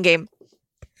guessing game.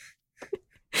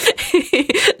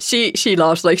 She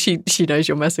laughs like she knows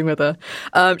you're messing with her.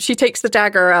 She takes the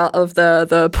dagger out of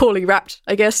the poorly wrapped,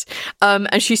 I guess,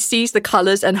 and she sees the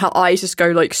colours and her eyes just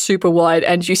go like super wide,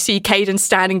 and you see Caden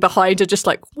standing behind her just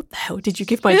like, what the hell did you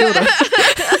give my daughter?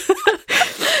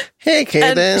 Hey,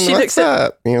 Caden, what's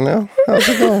up? You know, how's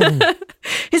it going?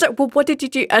 He's like, well, what did you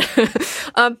do?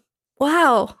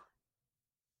 Wow.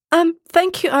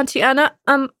 Thank you, Auntie Anna.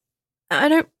 I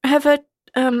don't have a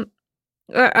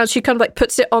and she kind of like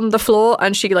puts it on the floor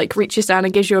and she like reaches down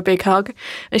and gives you a big hug.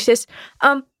 And she says,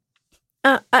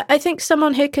 I think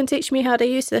someone here can teach me how to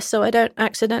use this so I don't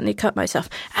accidentally cut myself.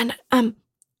 And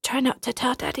try not to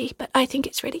tell Daddy, but I think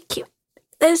it's really cute.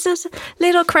 There's this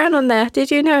little crown on there.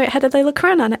 Did you know it had a little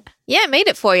crown on it? Yeah, I made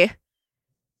it for you.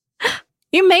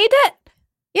 You made it?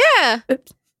 Yeah.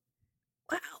 Oops.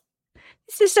 Wow.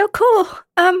 This is so cool.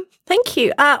 Thank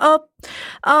you.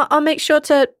 I'll make sure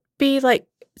to be like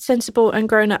sensible and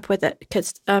grown up with it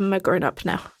because I'm a grown up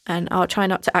now, and I'll try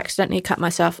not to accidentally cut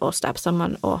myself or stab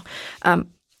someone or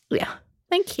yeah.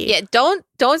 Thank you. Yeah, don't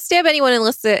stab anyone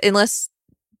unless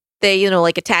they, you know,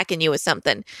 like attacking you with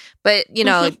something. But, you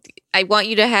know, I want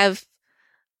you to have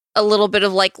a little bit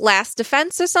of like last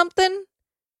defense or something.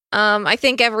 I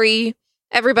think everybody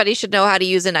should know how to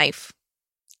use a knife.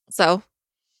 So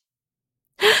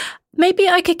maybe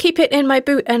I could keep it in my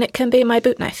boot and it can be my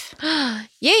boot knife.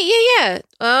 Yeah.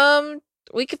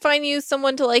 We could find you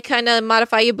someone to like kind of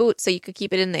modify your boot so you could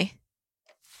keep it in there.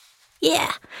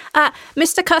 Yeah.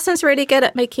 Mr. Carson's really good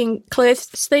at making clothes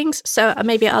things, so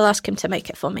maybe I'll ask him to make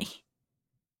it for me.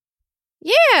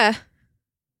 Yeah.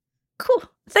 Cool.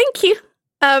 Thank you.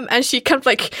 And she kind of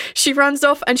like, she runs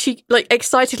off and she like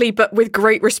excitedly, but with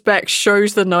great respect,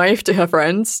 shows the knife to her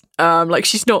friends. Like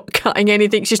she's not cutting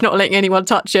anything. She's not letting anyone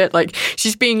touch it. Like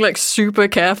she's being like super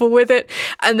careful with it.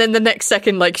 And then the next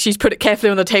second, like she's put it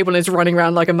carefully on the table and is running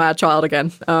around like a mad child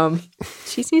again.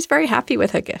 She seems very happy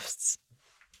with her gifts.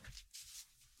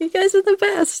 You guys are the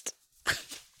best.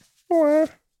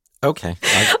 Okay.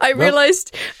 I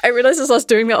realized as I was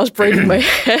doing that, I was braiding my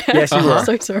hair. Yes, you were. I'm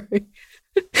so sorry.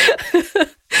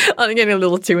 I'm getting a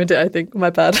little too into it, I think. My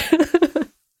bad.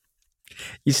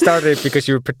 You started because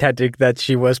you were pretending that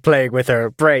she was playing with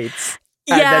her braids.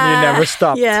 And then you never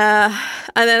stopped. Yeah.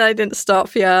 And then I didn't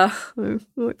stop. Yeah. I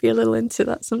might be a little into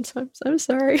that sometimes. I'm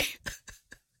sorry.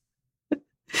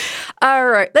 All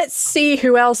right. Let's see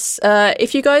who else.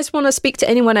 If you guys want to speak to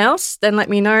anyone else, then let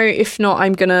me know. If not,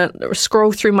 I'm going to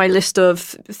scroll through my list of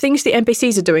things the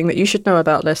NPCs are doing that you should know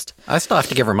about list. I still have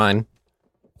to give her mine.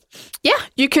 Yeah,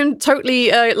 you can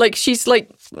totally, like, she's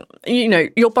like, you know,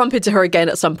 you'll bump into her again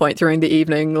at some point during the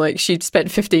evening. Like, she'd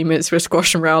spent 15 minutes with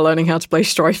Squash and Rail learning how to play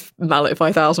Strifemallet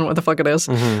 5000, what the fuck it is.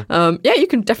 Mm-hmm. Yeah, you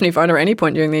can definitely find her at any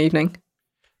point during the evening.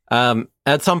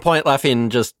 At some point, Laffian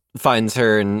just finds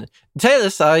her and, Taylor,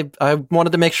 I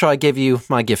wanted to make sure I gave you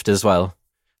my gift as well.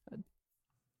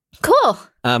 Cool.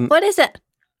 What is it?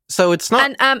 So it's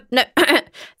not... And, no,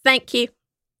 thank you.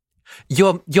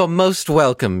 You're most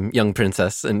welcome, young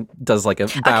princess, and does like a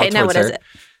bow okay, now towards what her.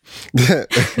 Is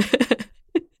it?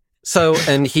 So,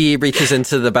 and he reaches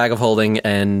into the bag of holding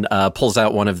and pulls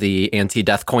out one of the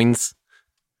anti-death coins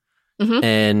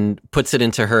and puts it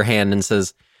into her hand and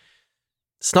says,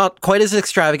 "It's not quite as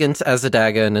extravagant as a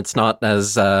dagger, and it's not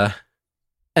as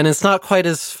quite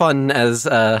as fun as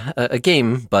a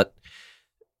game, but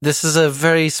this is a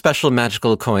very special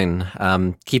magical coin.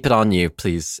 Keep it on you,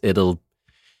 please. It'll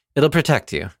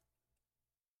protect you."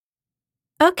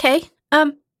 Okay.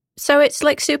 So it's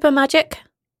like super magic?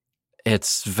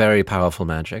 It's very powerful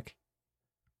magic.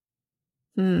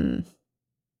 And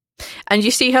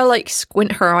you see her like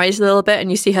squint her eyes a little bit,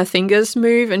 and you see her fingers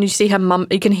move, and you see her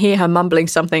you can hear her mumbling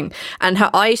something, and her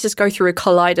eyes just go through a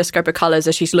kaleidoscope of colors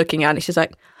as she's looking at it. She's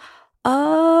like,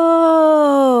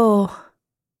 "Oh,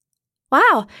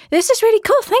 wow, this is really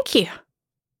cool. Thank you."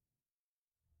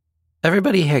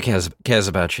 Everybody here cares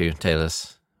about you,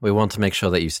 Talus. We want to make sure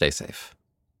that you stay safe.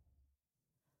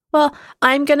 Well,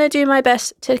 I'm gonna do my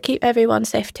best to keep everyone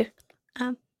safe too.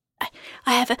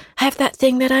 I have that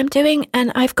thing that I'm doing,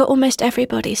 and I've got almost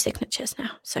everybody's signatures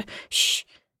now. So, shh.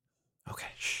 Okay,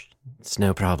 shh. It's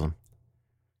no problem.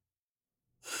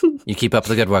 You keep up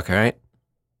the good work, all right?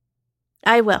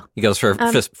 I will. He goes for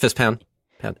a fist pound.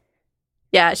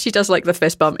 Yeah, she does like the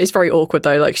fist bump. It's very awkward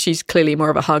though. Like she's clearly more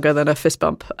of a hugger than a fist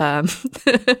bump. I'm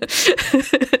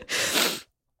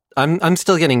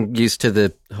still getting used to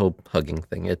the whole hugging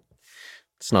thing.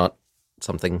 It's not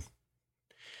something.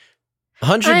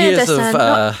 100 years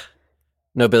of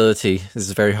nobility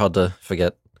is very hard to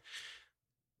forget.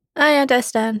 I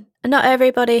understand. Not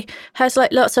everybody has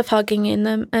like lots of hugging in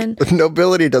them, and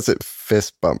Nobility doesn't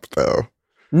fist bump though.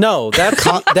 No, that's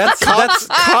cops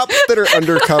that are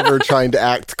undercover trying to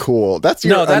act cool. That's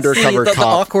your undercover the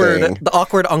cop thing. The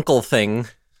awkward uncle thing.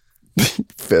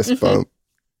 Fist bump.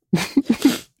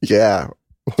 Yeah,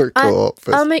 we're cool.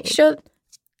 I'll make sure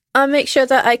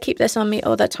that I keep this on me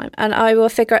all the time, and I will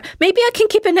figure out. Maybe I can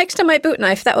keep it next to my boot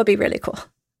knife. That would be really cool.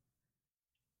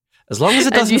 As long as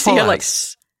it doesn't and you fall see her out. like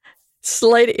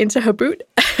slide it into her boot,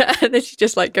 and then she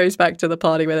just like goes back to the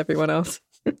party with everyone else.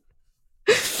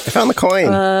 I found the coin.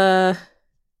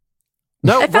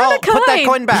 No, Rawl, put that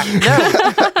coin back. No,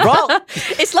 Rawl.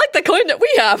 It's like the coin that we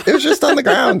have. It was just on the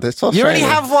ground. It's all You already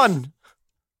shiny. have one.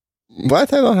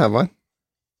 What? I don't have one.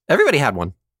 Everybody had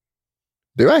one.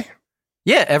 Do I?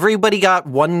 Yeah, everybody got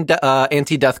one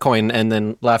anti-death coin, and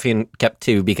then Laffian kept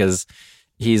 2 because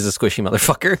he's a squishy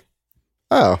motherfucker.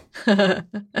 Oh.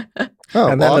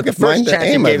 And then I'll the give mine first to chance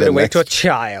you Ama gave it then away next. to a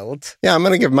child. Yeah, I'm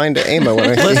going to give mine to Ama when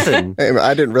I see Listen. Ama.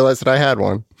 I didn't realize that I had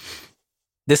one.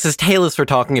 This is Talus we're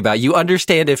talking about. You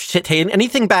understand if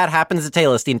anything bad happens to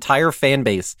Talus, the entire fan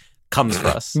base comes for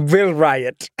us. We'll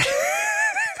riot.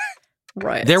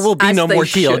 Right. There will be As no they more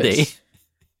should. TLD.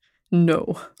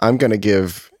 No. I'm going to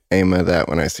give Ama that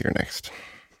when I see her next.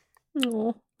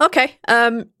 Oh. Okay.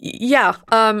 Yeah.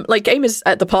 Like Ama's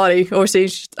at the party, obviously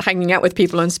she's hanging out with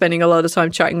people and spending a lot of time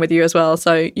chatting with you as well.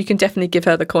 So you can definitely give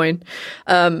her the coin.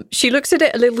 She looks at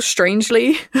it a little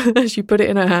strangely as you put it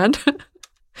in her hand.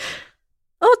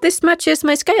 Oh, this matches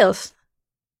my scales.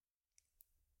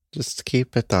 Just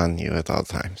keep it on you at all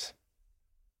times.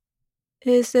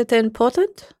 Is it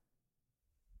important?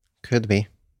 Could be.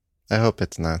 I hope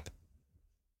it's not.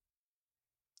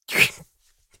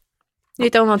 You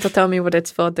don't want to tell me what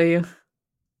it's for, do you?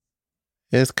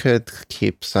 It could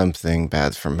keep something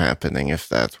bad from happening if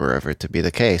that were ever to be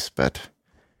the case, but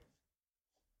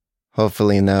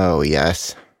hopefully no,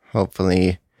 yes.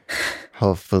 Hopefully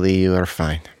you are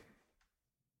fine.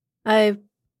 I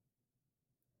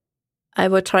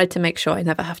will try to make sure I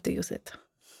never have to use it.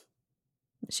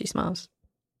 She smiles.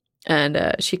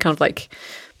 And she kind of like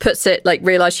puts it, like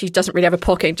realize she doesn't really have a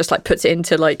pocket and just like puts it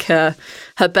into like her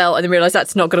belt and then realize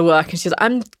that's not going to work. And she's like,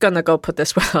 I'm going to go put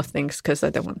this where our things because I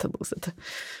don't want to lose it.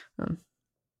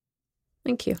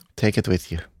 Thank you. Take it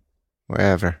with you.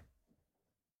 Wherever.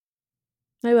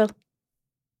 I will.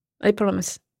 I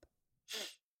promise.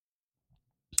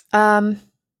 A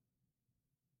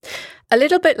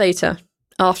little bit later,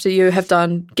 after you have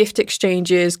done gift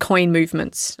exchanges, coin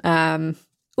movements,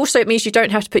 also it means you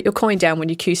don't have to put your coin down when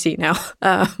you QC now.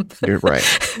 You're right.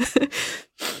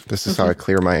 This is how I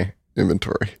clear my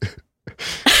inventory.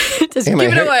 Just give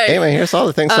it away. Hey, man, here's all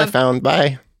the things I found.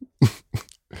 Bye.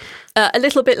 A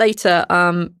little bit later,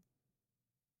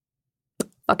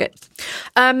 fuck it.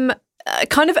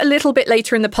 Kind of a little bit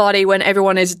later in the party when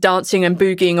everyone is dancing and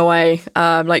boogieing away,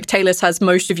 like Talus has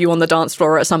most of you on the dance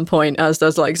floor at some point, as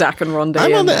does like Zach and Rondi.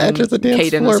 I'm on the edge of the dance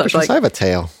Caden floor and such, because like, I have a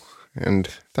tail, and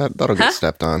that'll get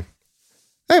stepped on.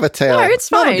 I have a tail. No, it's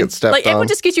That'll fine. get stepped Like everyone on.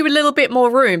 just gives you a little bit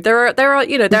more room. There are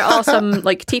you know there are some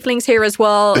like tieflings here as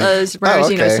well as Oh,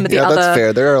 you know some of the yeah, other that's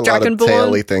fair. There are a lot of Dragonborn.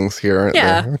 taily things here, aren't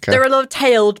Yeah, there? Okay. there are a lot of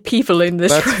tailed people in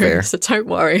this That's room, fair. so don't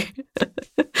worry.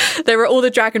 There are all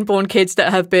the Dragonborn kids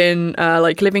that have been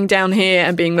like living down here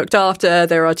and being looked after.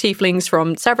 There are tieflings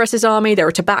from Severus's army. There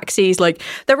are tabaxis. Like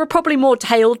there are probably more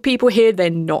tailed people here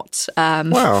than not.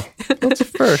 Wow, that's a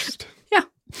first. Yeah,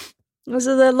 there's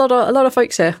a lot of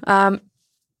folks here.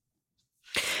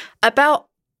 About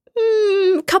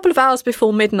a couple of hours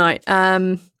before midnight,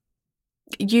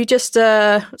 you just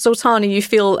Zoltana, you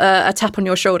feel a tap on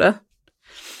your shoulder.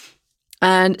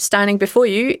 And standing before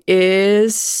you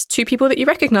is 2 people that you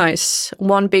recognize,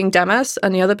 one being Damas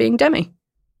and the other being Demi.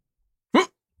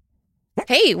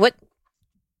 Hey, what?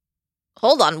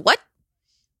 Hold on, what?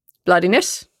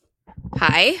 Bloodiness.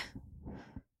 Hi.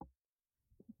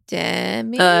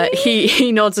 Demi?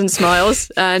 He nods and smiles,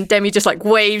 and Demi just like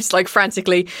waves like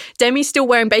frantically. Demi's still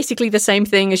wearing basically the same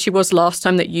thing as she was last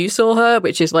time that you saw her,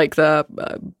 which is like the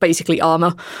basically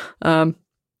armor. And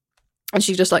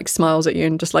she just like smiles at you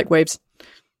and just like waves.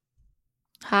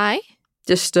 Hi.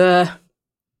 Just thought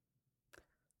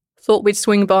we'd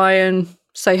swing by and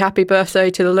say happy birthday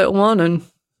to the little one and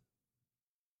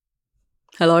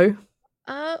hello.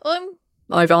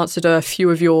 I've answered a few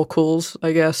of your calls,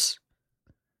 I guess.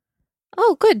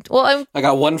 Oh, good. Well, I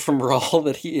got one from Rawl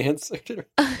that he answered.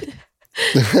 I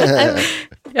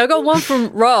got one from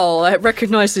Raul. I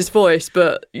recognized his voice,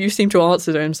 but you seem to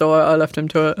answer him, so I left him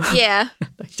to it. Yeah.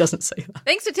 He doesn't say that.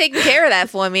 Thanks for taking care of that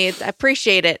for me. I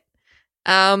appreciate it.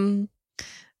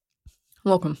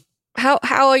 Welcome. How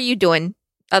are you doing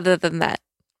other than that?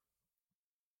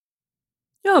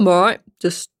 Yeah, I'm all right.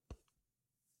 Just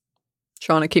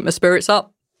trying to keep my spirits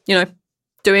up. You know,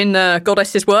 doing the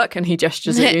goddess's work, and he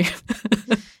gestures at you.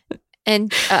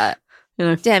 And,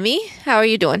 Demi, how are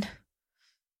you doing?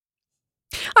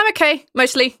 I'm okay,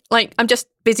 mostly. Like, I'm just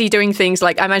busy doing things.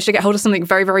 Like, I managed to get hold of something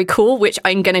very, very cool, which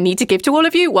I'm going to need to give to all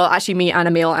of you. Well, actually, me and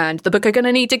Emil and the book are going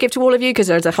to need to give to all of you, because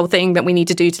there's a whole thing that we need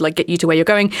to do to, like, get you to where you're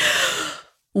going.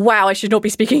 Wow, I should not be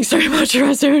speaking so much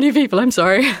around so many people. I'm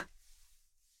sorry.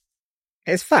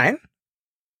 It's fine.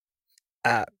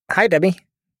 Hi, Debbie.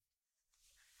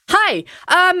 Hi.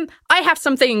 I have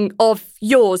something of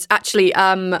yours, actually,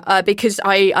 because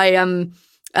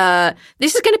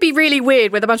this is going to be really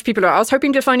weird with a bunch of people. I was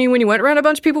hoping to find you when you weren't around a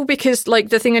bunch of people, because, like,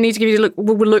 the thing I need to give you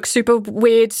will look super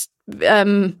weird. Yeah.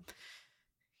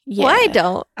 Why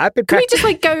don't? Can we just,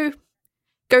 like, go,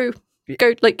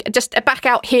 like, just back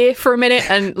out here for a minute?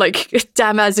 And, like,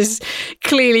 Damaz is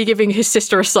clearly giving his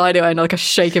sister a side eye and, like, a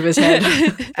shake of his head.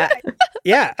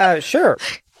 Sure.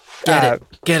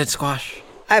 Get it, Squash.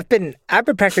 I've been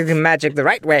practicing magic the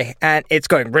right way, and it's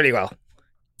going really well.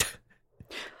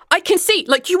 I can see,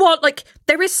 like, you are, like,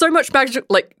 there is so much magic.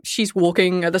 Like, she's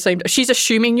walking at the same time. She's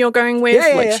assuming you're going with.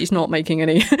 Yeah. She's not making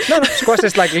any. No, Squash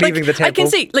is, like, leaving the temple. I can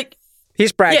see, like.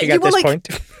 He's bragging at this point.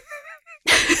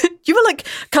 You were, like,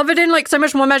 covered in, like, so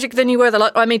much more magic than you were.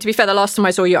 To be fair, the last time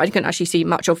I saw you, I couldn't actually see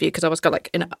much of you because I was, like,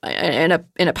 in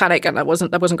a panic, and that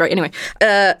wasn't great. Anyway,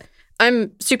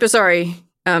 I'm super sorry.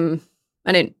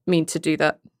 I didn't mean to do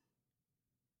that.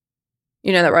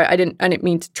 You know that, right? I didn't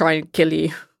mean to try and kill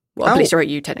you. Well, obliterate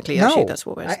you, technically. No, actually, that's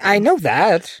what we're saying. I know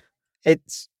that.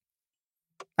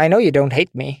 I know you don't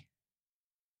hate me.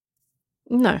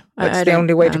 No, That's the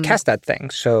only way to cast that thing,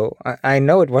 so I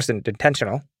know it wasn't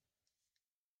intentional.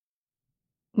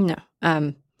 No.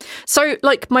 So,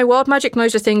 like, my wild magic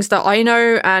knows the things that I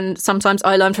know, and sometimes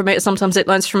I learn from it, sometimes it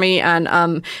learns from me,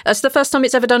 and that's the first time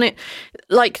it's ever done it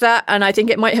like that, and I think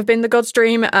it might have been the God's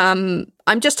Dream. I'm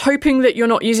just hoping that you're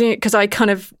not using it because I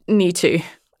kind of need to.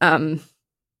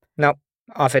 No,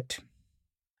 off it.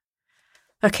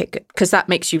 Okay, good, because that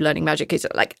makes you learning magic. Is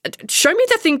like, show me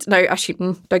the thing. No, actually,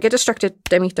 don't get distracted,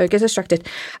 Demi. Don't get distracted.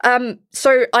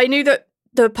 So I knew that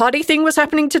the party thing was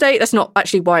happening today. That's not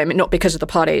actually why. I mean, not because of the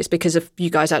party. It's because of you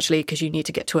guys, actually, because you need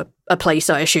to get to a place,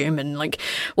 I assume. And, like,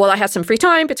 well, I had some free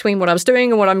time between what I was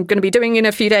doing and what I'm going to be doing in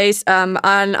a few days. And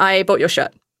I bought your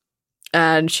shirt.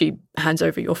 And she hands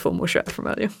over your formal shirt from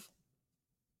earlier.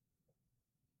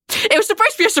 It was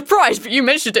supposed to be a surprise, but you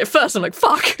mentioned it first. I'm like,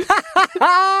 fuck. You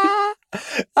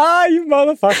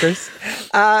motherfuckers.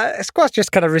 Squash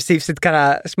just kind of receives it kind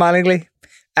of smilingly.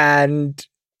 And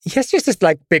he has just this,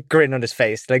 like, big grin on his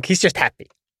face. Like, he's just happy.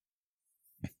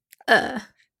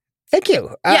 Thank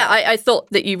you. I thought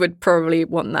that you would probably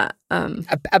want that.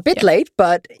 A bit late,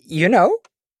 but, you know,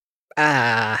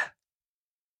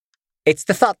 it's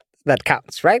the thought that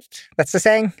counts, right? That's the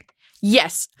saying?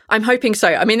 Yes, I'm hoping so.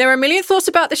 I mean, there are a million thoughts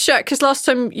about this shirt, because last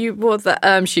time you wore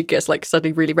that, she gets, like,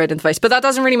 suddenly really red in the face. But that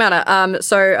doesn't really matter.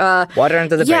 Water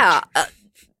under the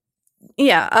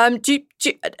bridge.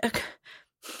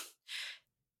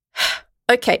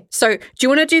 Okay, so do you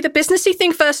want to do the businessy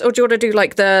thing first, or do you want to do,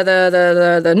 like,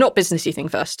 the not businessy thing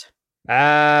first?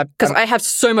 Because I have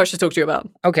so much to talk to you about.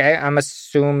 Okay, I'm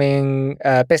assuming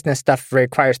business stuff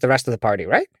requires the rest of the party,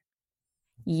 right?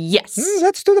 Yes.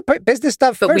 Let's do the business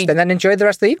stuff first and then enjoy the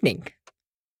rest of the evening.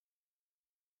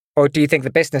 Or do you think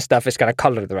the business stuff is going to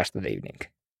color the rest of the evening?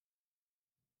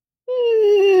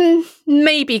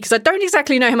 Maybe, because I don't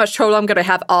exactly know how much troll I'm going to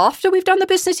have after we've done the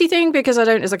businessy thing, because I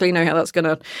don't exactly know how that's going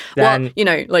to... Well, you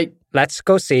know, like... Let's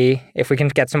go see if we can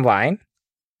get some wine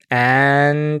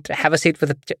and have a seat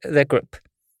with the group.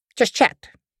 Just chat.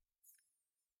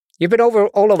 You've been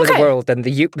all over the world and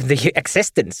the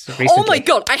existence recently. Oh my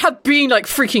god, I have been, like,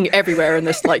 freaking everywhere in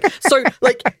this, like, so,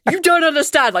 like, you don't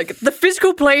understand, like, the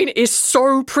physical plane is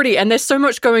so pretty and there's so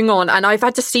much going on, and I've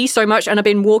had to see so much, and I've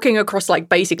been walking across, like,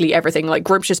 basically everything. Like,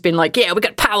 Grimp's just been like, yeah, we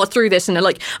got to power through this, and they're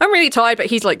like, I'm really tired, but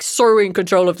he's, like, so in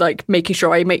control of, like, making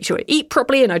sure I eat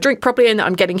properly and I drink properly and that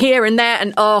I'm getting here and there,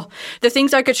 and the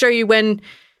things I could show you would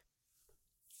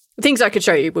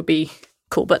be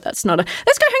cool, but that's not let's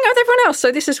go hang out with everyone else,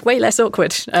 so this is way less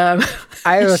awkward. I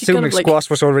was assuming kind of, like, Squash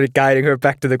was already guiding her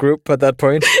back to the group at that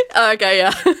point. Okay,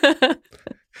 yeah.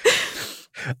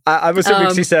 I'm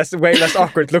assuming she says way less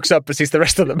awkward, looks up and sees the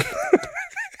rest of them.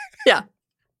 Yeah.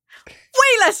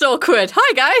 Way less awkward.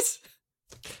 Hi, guys.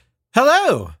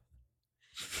 Hello.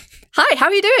 Hi, how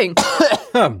are you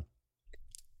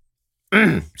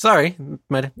doing? Sorry,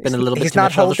 might have been a little bit He's too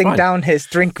much not holding wine. down his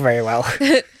drink very well.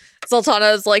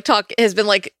 Sultana's like has been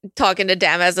like talking to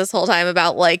Damaz this whole time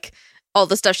about like all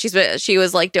the stuff she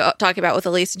was like talking about with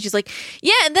Elise, and she's like,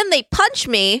 yeah, and then they punch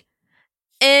me,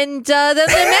 and then they're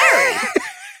married.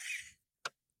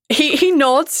 He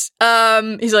nods.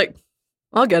 He's like,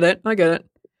 I get it.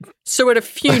 So at a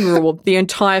funeral, the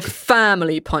entire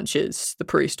family punches the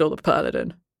priest or the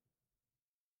paladin.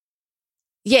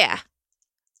 Yeah.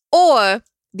 Or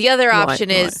the other option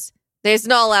is there's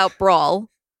an all-out brawl.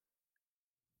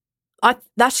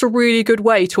 That's a really good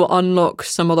way to unlock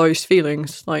some of those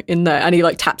feelings, like in there. And he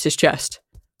like taps his chest.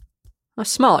 That's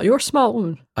smart. You're a smart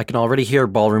woman. I can already hear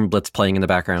Ballroom Blitz playing in the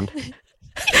background.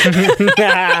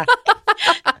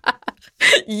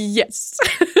 Yes.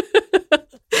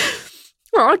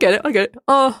 Oh, I get it.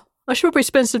 Oh, I should probably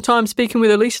spend some time speaking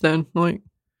with Elise then. Like,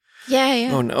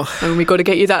 yeah. Oh no. And we got to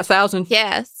get you that 1,000.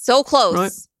 Yeah, so close.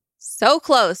 Right. So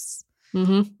close.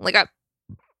 Mm-hmm. Like,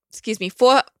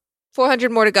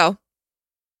 400 more to go.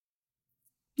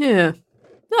 Yeah.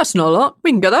 That's not a lot.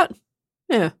 We can get that.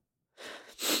 Yeah.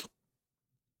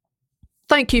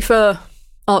 Thank you for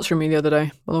answering me the other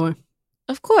day, by the way.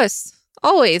 Of course.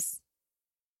 Always.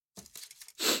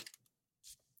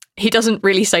 He doesn't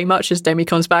really say much as Demi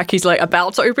comes back. He's like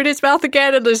about to open his mouth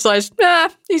again and decides,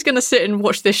 he's going to sit and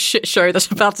watch this shit show that's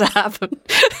about to happen.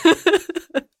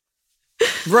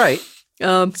 Right.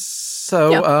 Yeah.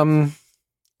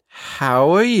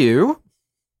 How are you?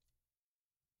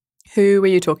 Who are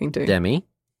you talking to? Demi.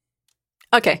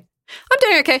 Okay. I'm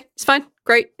doing okay. It's fine.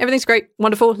 Great. Everything's great.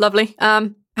 Wonderful. Lovely. How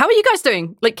are you guys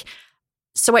doing? Like,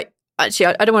 so wait.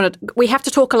 Actually, I don't want to... We have to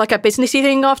talk like a businessy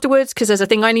thing afterwards because there's a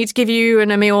thing I need to give you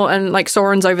and Emil and like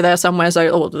Soren's over there somewhere. So,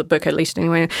 or the book at least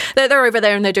anyway. They're over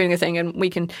there and they're doing a thing and we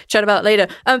can chat about it later.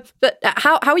 But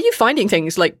how are you finding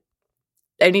things? Like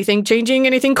anything changing?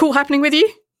 Anything cool happening with you?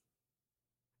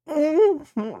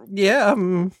 Yeah.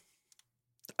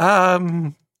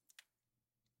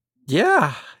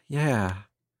 Yeah.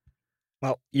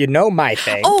 Well, you know my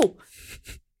thing. Oh!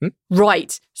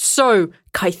 Right. So,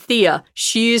 Kythea,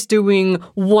 she is doing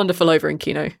wonderful over in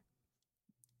Kino.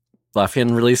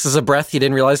 Laffian releases a breath he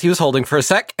didn't realize he was holding for a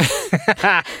sec.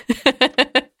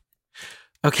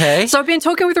 Okay. So I've been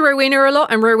talking with Rowena a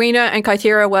lot, and Rowena and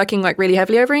Kythea are working like really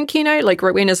heavily over in Kino. Like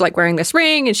Rowena's like wearing this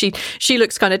ring, and she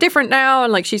looks kind of different now,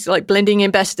 and like she's like blending in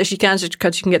best as she can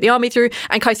because she can get the army through.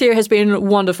 And Kythea has been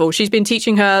wonderful. She's been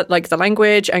teaching her like the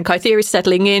language, and Kythea is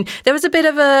settling in. There was a bit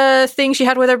of a thing she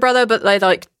had with her brother, but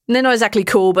they're not exactly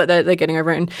cool, but they're getting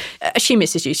over it. And she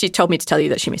misses you. She told me to tell you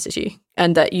that she misses you,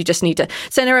 and that you just need to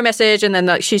send her a message. And then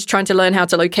like she's trying to learn how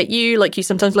to locate you, like you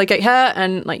sometimes locate her.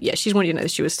 And like she's wanted you to know that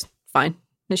she was fine.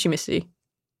 And she misses you.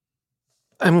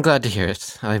 I'm glad to hear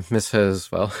it. I miss her as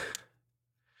well.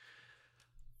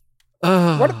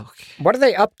 Oh, what are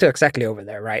they up to exactly over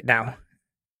there right now?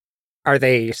 Are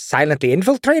they silently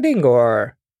infiltrating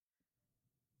or?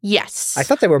 Yes. I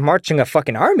thought they were marching a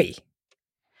fucking army.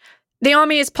 The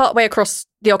army is part way across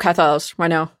the Orcath Isles right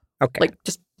now. Okay. Like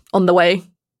just on the way.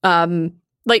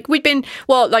 Like we'd been,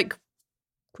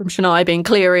 Grimsh and I have been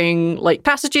clearing like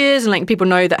passages and letting people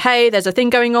know that, hey, there's a thing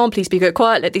going on. Please be good,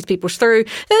 quiet. Let these people through.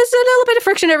 There's a little bit of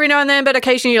friction every now and then, but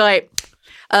occasionally like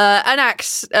an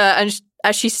axe. And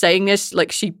as she's saying this,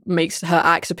 like she makes her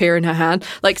axe appear in her hand.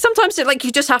 Like sometimes like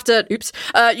you just have to,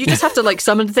 you just have to like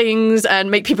summon things and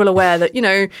make people aware that,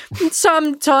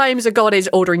 sometimes a god is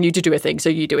ordering you to do a thing. So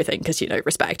you do a thing because,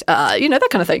 respect, that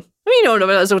kind of thing. I mean, you know,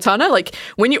 Zoltana, like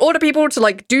when you order people to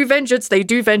like do vengeance, they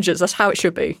do vengeance. That's how it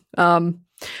should be.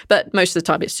 But most of the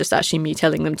time, it's just actually me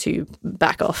telling them to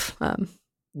back off.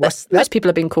 Most people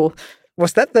have been cool.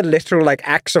 Was that the literal like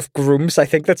axe of grooms? I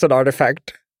think that's an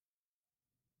artifact.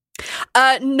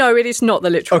 No, it is not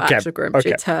the literal axe of grooms. Okay.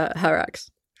 It's her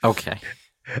axe. Okay.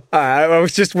 I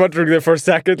was just wondering there for a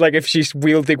second, like if she's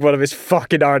wielding one of his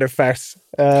fucking artifacts.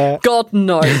 God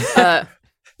no.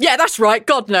 Yeah, that's right.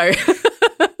 God no.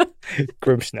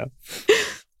 Grooms no.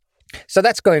 So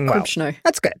that's going well. No.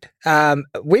 That's good.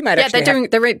 We might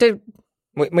actually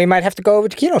we might have to go over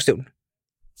to Kino soon.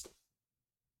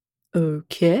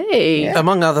 Okay. Yeah.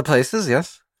 Among other places,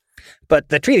 yes. But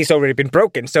the treaty's already been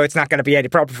broken, so it's not going to be any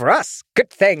problem for us. Good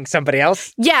thing, somebody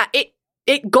else. Yeah,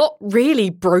 it got really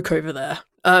broke over there.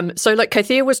 So like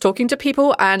Kythea was talking to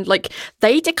people and like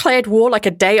they declared war like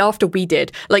a day after we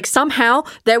did. Like somehow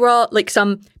there were like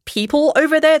some people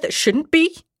over there that shouldn't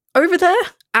be over there.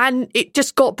 and it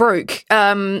just got broke.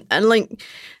 And like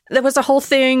there was a whole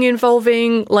thing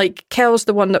involving like Kel's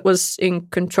the one that was in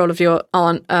control of your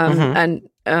aunt, and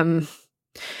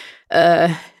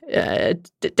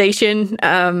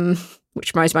Dacian,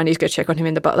 which reminds me, I need to go check on him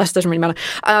in the butt. That doesn't really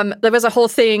matter. There was a whole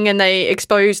thing, and they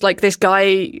exposed like this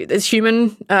guy, this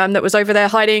human that was over there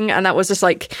hiding, and that was just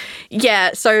like,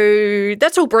 yeah. So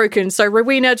that's all broken. So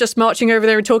Rowena just marching over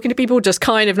there and talking to people, just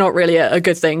kind of not really a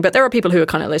good thing. But there are people who are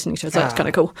kind of listening to it. So that's kind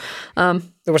of cool.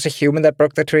 There was a human that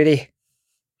broke the treaty.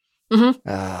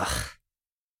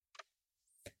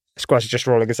 Squash is just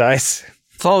rolling his eyes.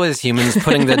 It's always humans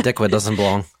putting their dick where it doesn't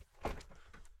belong.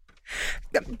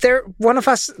 They're one of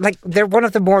us, like, they're one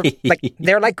of the more, like,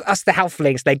 they're like us, the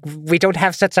halflings. Like, we don't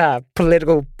have such a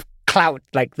political clout.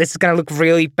 Like, this is going to look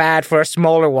really bad for our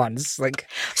smaller ones. Like,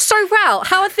 so, Ral,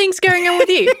 how are things going on with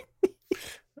you?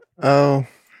 Oh,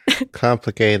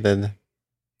 complicated.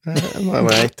 I'm all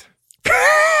right.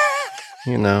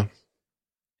 You know.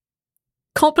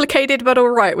 Complicated, but all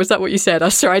right. Was that what you said?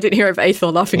 I'm sorry, I didn't hear of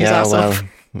Aethel laughing his ass off.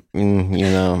 You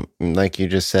know, like you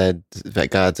just said,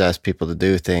 that God's asked people to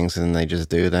do things and they just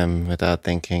do them without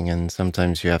thinking. And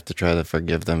sometimes you have to try to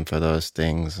forgive them for those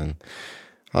things and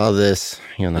all this,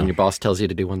 you know. And your boss tells you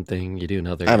to do one thing, you do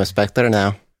another. I'm a Spectre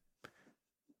now.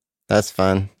 That's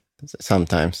fun.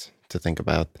 Sometimes to think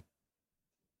about.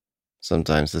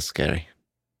 Sometimes it's scary.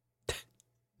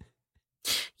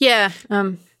 Yeah.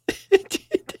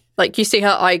 Like you see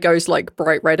her eye goes like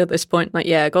bright red at this point. Like,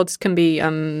 yeah, gods can be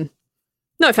no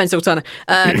offense, Sultana,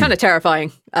 kind of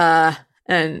terrifying.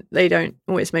 And they don't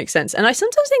always make sense. And I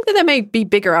sometimes think that they may be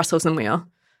bigger assholes than we are.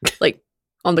 Like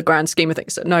on the grand scheme of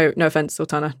things. So no offense,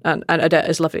 Sultana. And Adette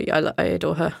is lovely. I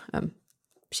adore her.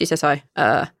 She says hi.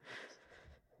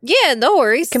 Yeah, no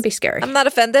worries. It can be scary. I'm not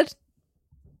offended.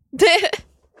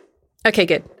 Okay,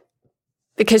 good.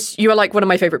 Because you are like one of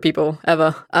my favorite people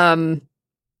ever.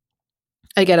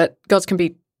 I get it. Gods can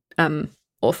be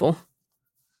awful.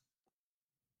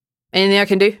 Anything I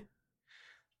can do?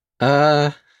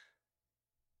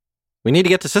 We need to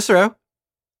get to Cicero.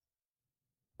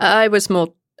 I was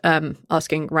more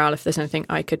asking Raoul if there's anything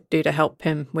I could do to help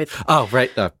him with. Oh,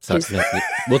 right. Sorry. Yeah.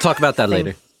 We'll talk about that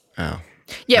later. Oh.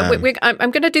 Yeah,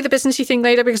 I'm going to do the businessy thing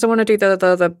later because I want to do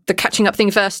the catching up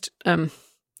thing first.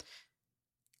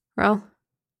 Raoul?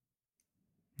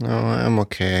 No, I'm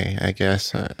okay, I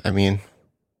guess. I mean,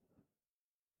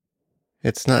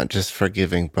 it's not just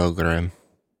forgiving program.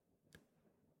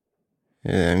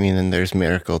 I mean, and there's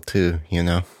Miracle too, you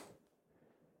know?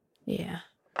 Yeah.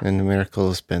 And the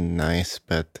Miracle's been nice,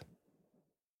 but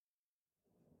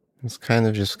it's kind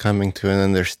of just coming to an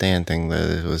understanding that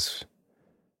it was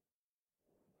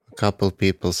a couple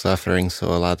people suffering, so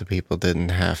a lot of people didn't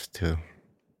have to.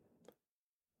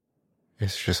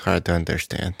 It's just hard to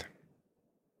understand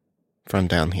from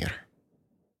down here.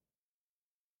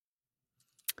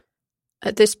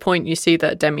 At this point, you see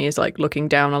that Demi is like looking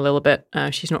down a little bit.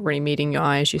 She's not really meeting your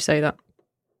eye as you say that.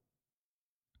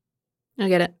 I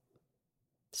get it.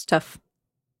 It's tough.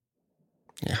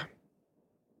 Yeah.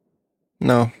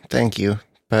 No, thank you,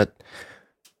 but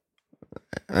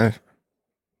I'm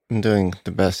doing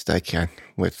the best I can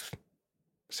with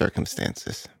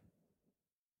circumstances.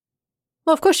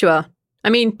 Well, of course you are.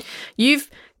 I mean, you've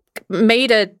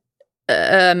made a...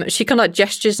 she kind of like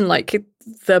gestures and like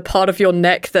the part of your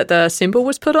neck that the symbol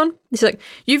was put on. It's like,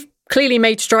 you've clearly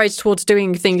made strides towards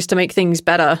doing things to make things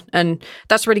better, and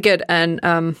that's really good. And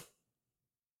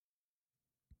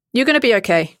you're going to be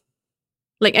okay.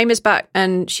 Like, Amy's back,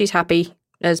 and she's happy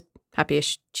as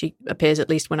she appears, at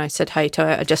least when I said hey to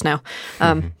her just now.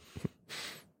 I'm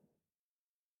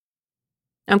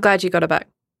glad you got her back.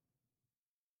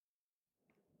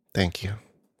 Thank you.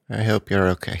 I hope you're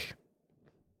okay.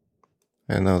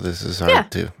 I know this is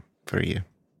hard too for you.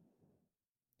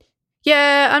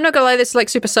 Yeah, I'm not gonna lie, this like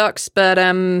super sucks, but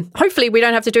hopefully we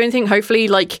don't have to do anything. Hopefully,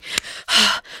 like,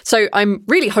 so I'm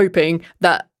really hoping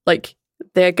that like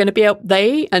they're gonna be able,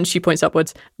 and she points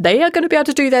upwards, they are gonna be able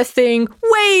to do their thing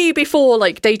way before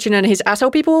like Dacian and his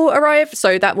asshole people arrive.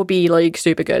 So that will be like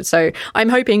super good. So I'm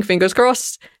hoping, fingers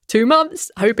crossed, 2 months,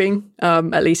 hoping.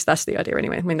 At least that's the idea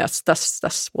anyway. I mean, that's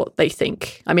what they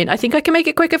think. I mean, I think I can make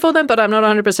it quicker for them, but I'm not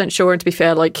 100% sure. And to be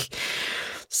fair, like,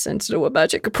 Sentinel with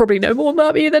Magic could probably know more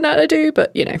about me than I do,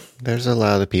 but, you know. There's a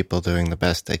lot of people doing the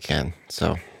best they can,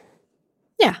 so.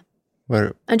 Yeah.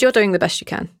 And you're doing the best you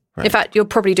can. Right. In fact, you're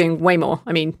probably doing way more.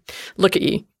 I mean, look at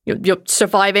you. You're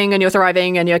surviving and you're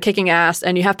thriving and you're kicking ass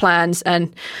and you have plans,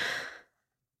 and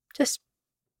just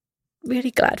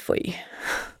really glad for you.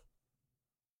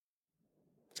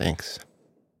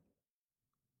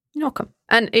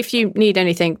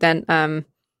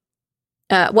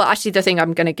 Well, actually, the thing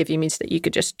I'm going to give you means that you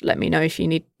could just let me know if you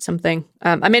need something.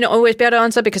 I may not always be able to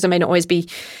answer because I may not always be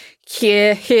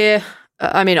here.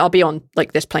 I mean, I'll be on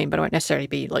like this plane, but I won't necessarily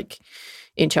be like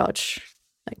in charge.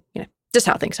 Like, just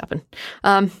how things happen.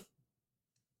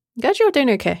 Glad you're doing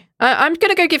okay. I'm going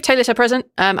to go give Taylor her present.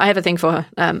 I have a thing for her,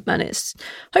 and it's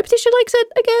hopefully she likes it,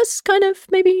 I guess, kind of,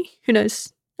 maybe, who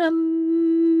knows. Bye.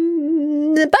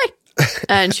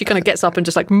 And she kind of gets up and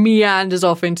just like meanders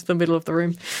off into the middle of the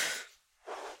room.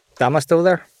 Dama's still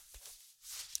there?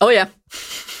 Oh, yeah.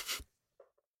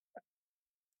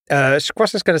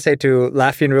 Squash is going to say to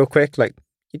Laffian real quick, like,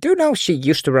 you do know she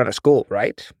used to run a school,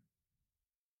 right?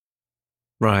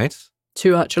 Right.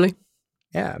 2, actually.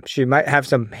 Yeah, she might have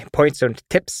some points and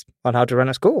tips on how to run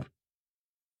a school.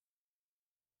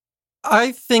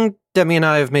 I think Demi and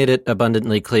I have made it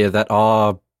abundantly clear that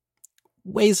our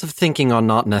ways of thinking are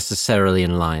not necessarily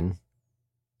in line.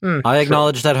 I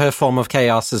acknowledge that her form of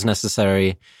chaos is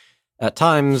necessary at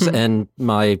times, and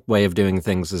my way of doing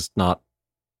things is not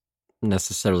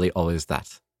necessarily always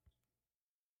that.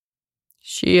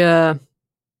 She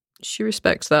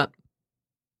respects that.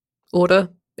 Order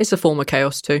is a form of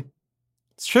chaos too.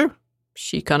 It's true.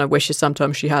 She kind of wishes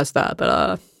sometimes she has that,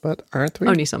 but aren't we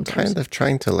only sometimes. Kind of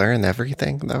trying to learn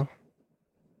everything, though?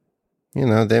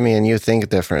 Demi and you think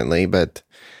differently, but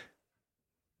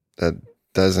that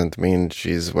doesn't mean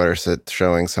she's worse at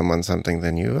showing someone something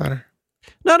than you are.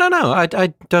 No.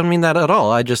 I don't mean that at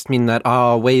all. I just mean that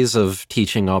our ways of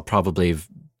teaching are probably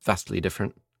vastly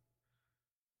different.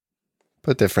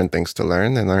 But different things to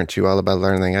learn, and aren't you all about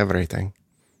learning everything?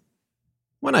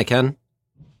 When I can.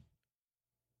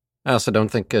 I also don't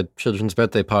think a children's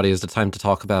birthday party is the time to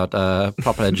talk about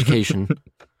proper education.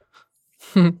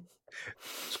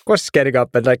 Squash is getting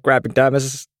up and like grabbing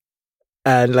Damas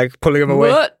and like pulling him away.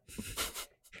 What?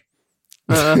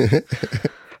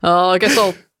 I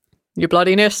guess your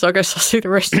bloodiness. I guess I'll see the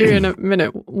rest of you in a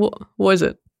minute. What is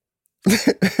it? I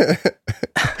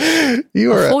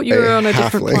thought you were on a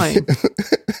different plane.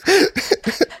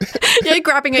 Yeah,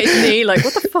 grabbing at his knee, like,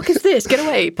 what the fuck is this? Get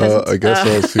away, peasant. I guess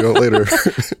I'll see you later.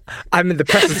 I'm in the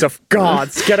presence of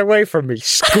gods. Get away from me,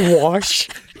 Squash.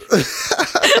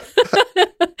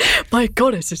 My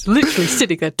goddess is literally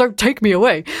sitting there. Don't take me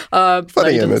away. Funny no,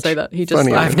 he doesn't image. say that. He just.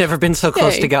 I've never been so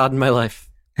close to God in my life.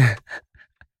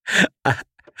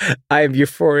 I am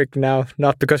euphoric now,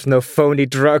 not because of no phony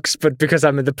drugs, but because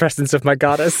I'm in the presence of my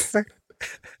goddess. All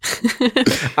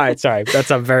right, sorry. That's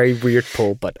a very weird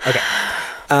pull, but okay.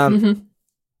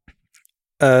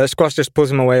 Squash just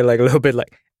pulls him away like a little bit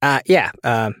like,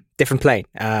 different plane.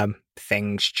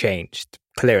 Things changed,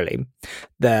 clearly.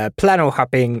 The plano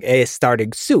hopping is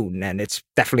starting soon, and it's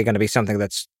definitely going to be something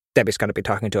that's Debbie's going to be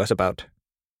talking to us about.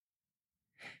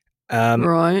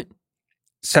 Right.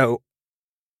 So,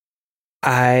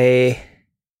 I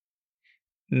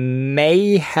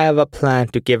may have a plan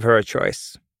to give her a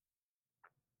choice.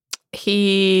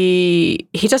 He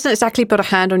doesn't exactly put a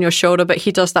hand on your shoulder, but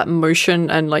he does that motion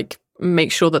and like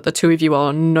make sure that the two of you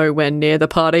are nowhere near the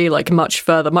party, like much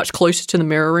further, much closer to the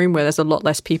mirror room where there's a lot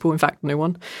less people. In fact, no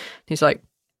one. He's like,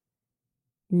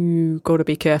 you got to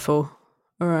be careful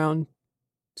around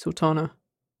Sultana.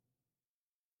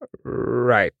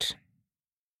 Right.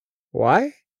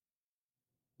 Why?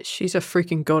 She's a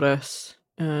freaking goddess,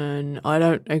 and I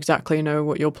don't exactly know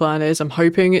what your plan is. I'm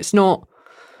hoping it's not.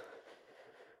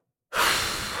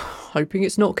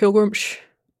 Kilgrimsh.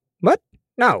 What?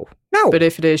 No. But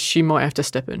if it is, she might have to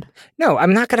step in. No,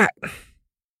 I'm not gonna.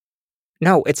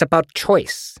 No, it's about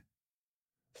choice.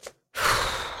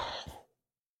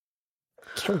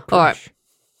 All right.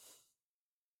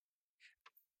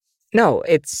 No,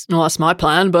 it's. Well, that's my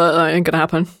plan, but it ain't gonna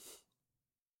happen.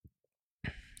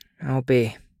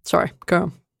 Sorry, go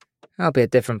on. I'll be a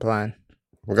different plan.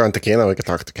 We're going tequila. We can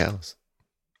talk to cows.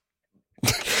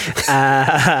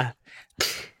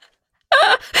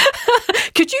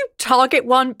 Could you target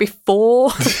one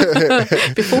before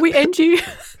we end you?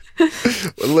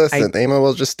 Listen, Emma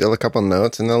will just steal a couple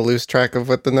notes and they'll lose track of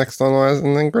what the next one was,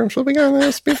 and then Grimsh will be gone and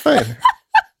it'll be fine.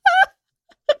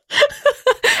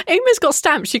 Emma's got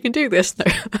stamps. She can do this. No.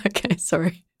 Okay,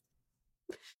 sorry.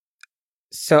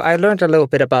 So I learned a little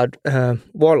bit about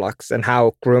warlocks and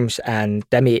how Grooms and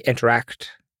Demi interact.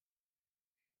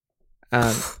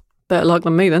 Better luck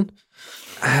than me, then.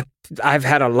 I've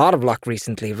had a lot of luck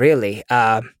recently, really.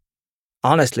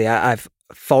 Honestly, I've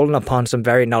fallen upon some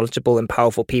very knowledgeable and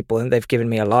powerful people, and they've given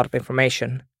me a lot of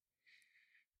information.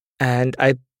 And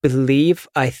I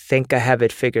think I have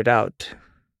it figured out.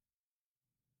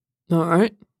 All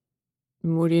right.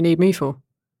 What do you need me for?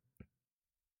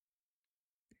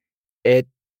 It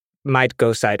might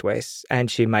go sideways,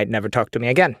 and she might never talk to me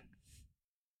again.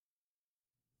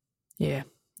 Yeah,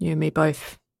 you and me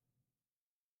both.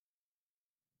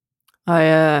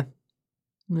 I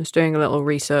was doing a little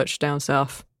research down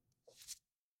south.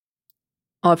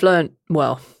 I've learned,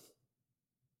 well,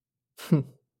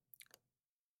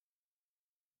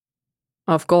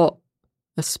 I've got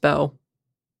a spell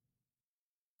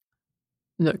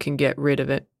that can get rid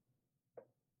of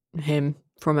him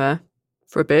from her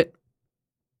for a bit.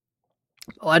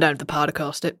 Well, I don't have the power to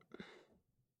cast it.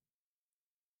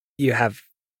 You have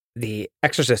the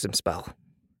exorcism spell.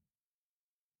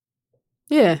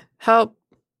 Yeah, how?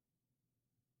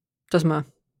 Doesn't matter.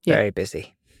 Yeah. Very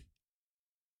busy.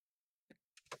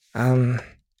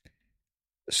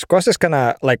 Squash is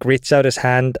gonna like reach out his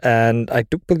hand, and I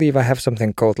do believe I have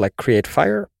something called like create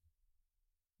fire,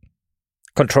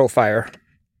 control fire.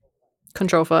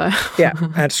 Control fire. Yeah,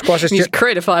 and Squash is just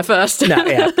create a fire first. No,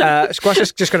 yeah. Squash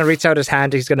is just gonna reach out his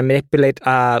hand. He's gonna manipulate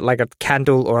like a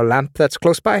candle or a lamp that's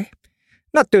close by.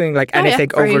 Not doing like anything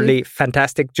overly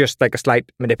fantastic, just like a slight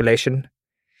manipulation.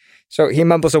 So he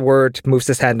mumbles a word, moves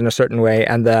his hand in a certain way,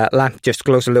 and the lamp just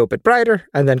glows a little bit brighter,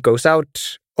 and then goes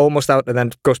out, almost out, and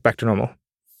then goes back to normal.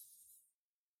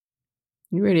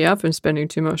 You really have been spending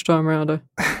too much time around her.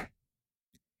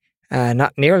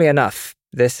 Not nearly enough.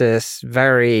 This is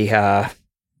very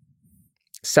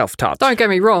self-taught. Don't get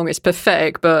me wrong, it's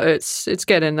pathetic, but it's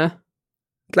getting there.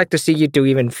 I'd like to see you do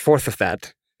even fourth of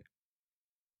that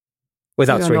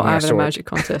without swinging a sword. We are not having a magic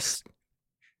contest.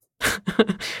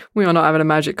 We are not having a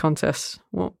magic contest.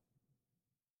 What?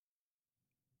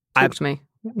 Talk to me.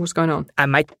 What's going on? I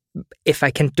might, if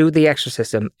I can do the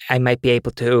exorcism, I might be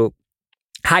able to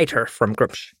hide her from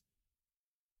Grumsh.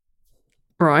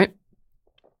 Right.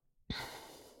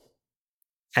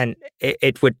 And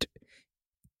it would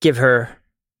give her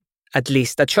at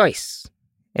least a choice.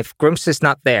 If Grumsh is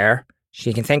not there,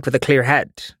 she can think with a clear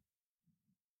head.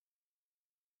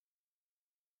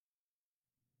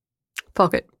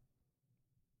 Fuck it.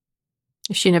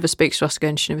 If she never speaks to us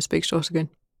again, she never speaks to us again.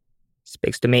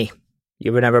 Speaks to me.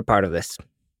 You were never part of this.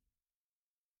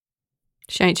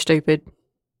 She ain't stupid.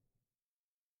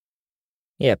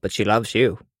 Yeah, but she loves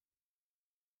you.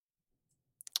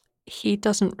 He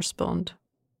doesn't respond.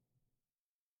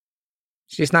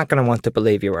 She's not going to want to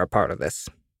believe you are a part of this.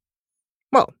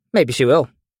 Well, maybe she will.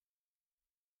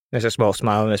 There's a small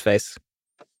smile on his face.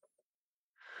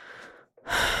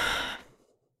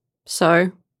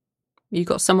 So, you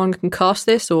got someone who can cast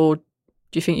this, or do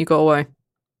you think you got away?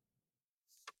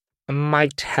 I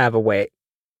might have a way.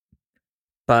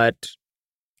 But,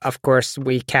 of course,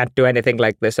 we can't do anything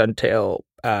like this until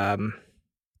our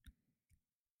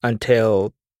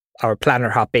planner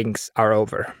hoppings are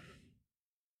over.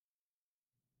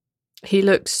 He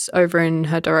looks over in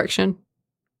her direction,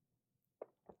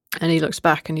 and he looks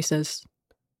back and he says,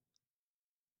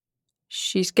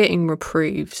 she's getting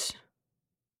reprieves.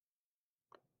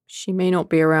 She may not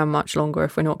be around much longer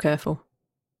if we're not careful.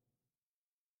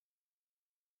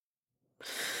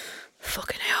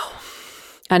 Fucking hell.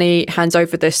 And he hands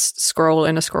over this scroll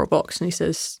in a scroll box and he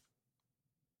says,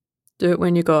 do it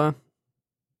when you go.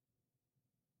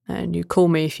 And you call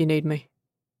me if you need me.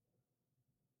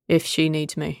 If she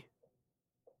needs me.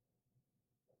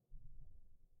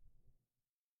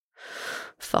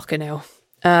 Fucking hell.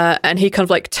 And he kind of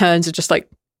like turns and just like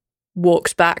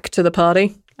walks back to the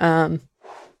party.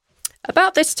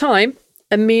 About this time,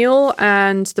 Emil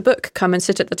and the book come and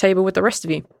sit at the table with the rest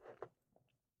of you.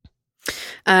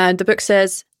 And the book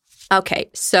says, okay,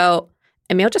 so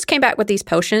Emil just came back with these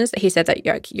potions that he said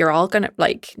that you're all going to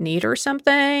like need or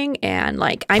something. And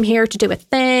like, I'm here to do a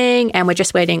thing. And we're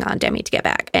just waiting on Demi to get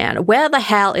back. And where the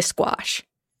hell is Squash?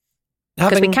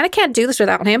 Because we kind of can't do this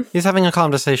without him. He's having a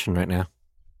conversation right now.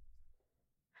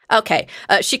 Okay.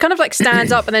 She kind of like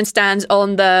stands up and then stands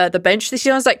on the bench.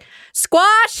 She's like,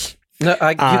 Squash! No,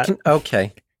 you can.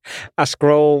 Okay. A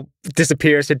scroll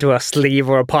disappears into a sleeve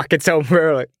or a pocket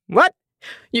somewhere. Like, what?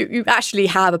 You actually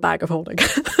have a bag of holding.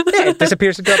 Yeah, it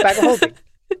disappears into a bag of holding.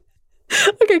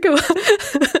 Okay, cool.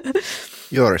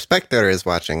 Your specter is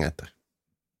watching it.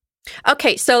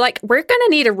 Okay, so like we're gonna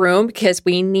need a room because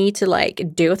we need to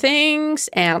like do things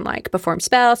and like perform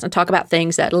spells and talk about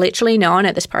things that literally no one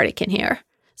at this party can hear.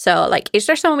 So, like, is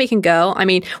there somewhere we can go? I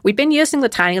mean, we've been using the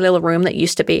tiny little room that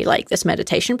used to be, like, this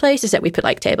meditation place. Is that we put,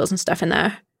 like, tables and stuff in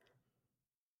there?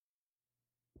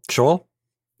 Sure.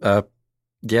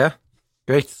 Yeah.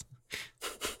 Great.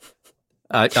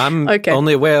 I'm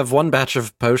only aware of one batch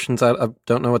of potions. I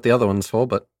don't know what the other one's for,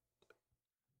 but...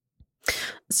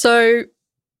 So,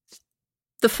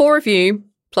 the four of you,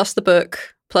 plus the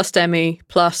book, plus Demi,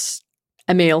 plus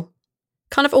Emil,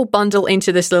 kind of all bundle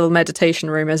into this little meditation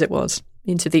room as it was.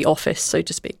 Into the office, so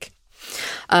to speak.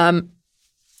 And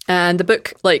And the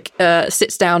book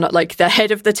sits down at the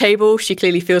head of the table. She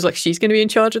clearly feels like she's going to be in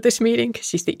charge of this meeting because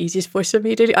she's the easiest voice for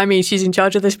me to do. I mean, she's in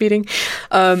charge of this meeting.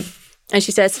 And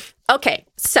she says, okay,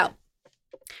 so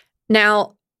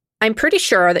now I'm pretty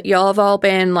sure that y'all have all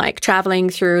been traveling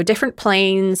through different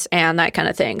planes and that kind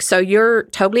of thing. So you're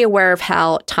totally aware of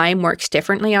how time works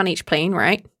differently on each plane,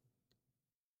 right?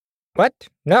 What?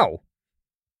 No.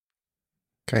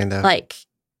 Kind of.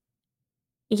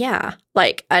 Yeah,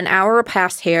 an hour will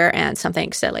pass here and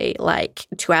something silly,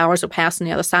 2 hours will pass on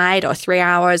the other side, or 3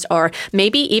 hours, or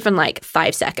maybe even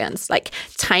 5 seconds.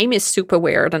 Time is super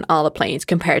weird on all the planes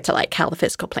compared to how the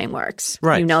physical plane works.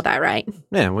 Right. You know that, right?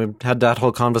 Yeah, we had that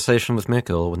whole conversation with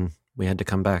Mikkel when we had to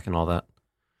come back and all that.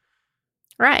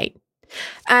 Right.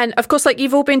 And of course,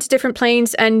 you've all been to different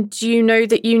planes, and you know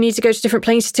that you need to go to different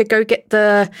planes to go get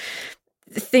the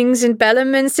things in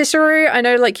Bellum and Cicero. I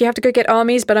know you have to go get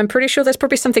armies, but I'm pretty sure there's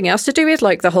probably something else to do with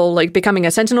the whole becoming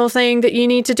a sentinel thing that you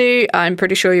need to do. I'm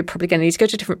pretty sure you're probably going to need to go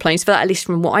to different planes for that. At least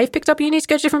from what I've picked up, you need to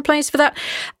go to different planes for that.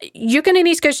 You're going to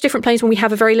need to go to different planes when we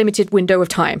have a very limited window of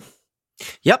time.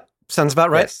 Yep, sounds about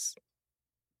right. Yes.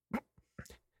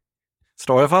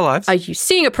 Story of our lives. Are you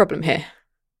seeing a problem here?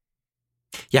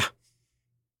 Yeah.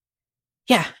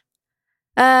 Yeah.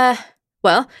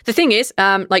 Well, the thing is,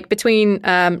 between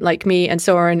me and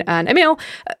Soren and Emil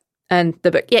and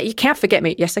the book, you can't forget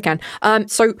me. Yes, I can.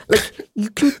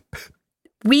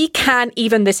 We can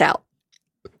even this out,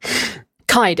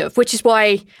 kind of, which is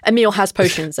why Emil has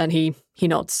potions and he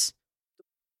nods.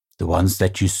 The ones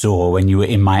that you saw when you were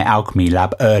in my alchemy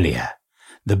lab earlier,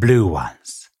 the blue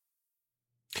ones.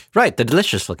 Right, the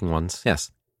delicious-looking ones. Yes.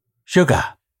 Sugar.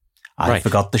 I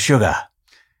forgot the sugar.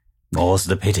 More's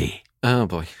the pity. Oh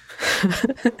boy.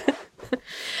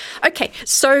 Okay,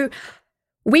 so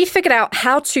we figured out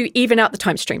how to even out the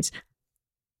time streams.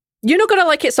 You're not going to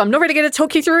like it, so I'm not really going to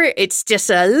talk you through it. It's just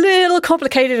a little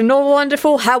complicated and not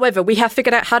wonderful. However, we have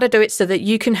figured out how to do it so that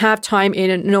you can have time in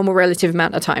a normal relative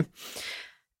amount of time.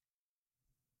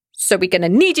 So we're going to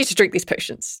need you to drink these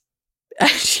potions. And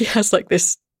she has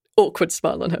this awkward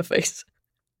smile on her face.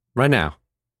 Right now?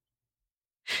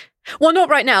 Well, not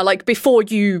right now, before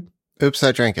you... Oops,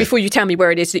 I drank it. Before you tell me where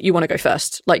it is that you want to go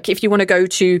first. If you want to go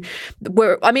to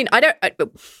where, I mean, I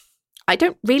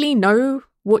don't really know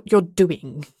what you're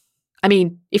doing. I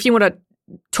mean, if you want to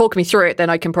talk me through it, then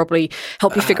I can probably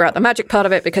help you figure out the magic part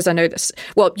of it, because I know this.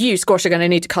 Well, you, Squash, are going to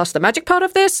need to cast the magic part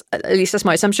of this. At least that's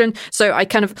my assumption. So I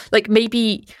kind of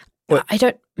maybe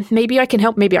maybe I can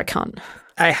help. Maybe I can't.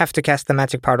 I have to cast the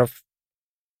magic part of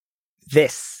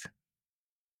this.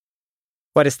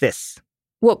 What is this?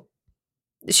 Well,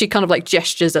 she kind of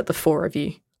gestures at the four of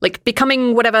you,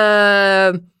 becoming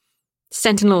whatever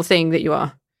sentinel thing that you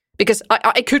are. Because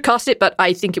I could cast it, but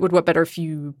I think it would work better if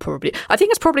you probably... I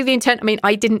think that's probably the intent. I mean,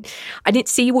 I didn't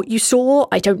see what you saw.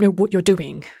 I don't know what you're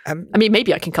doing. I mean,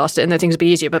 maybe I can cast it and then things will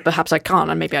be easier, but perhaps I can't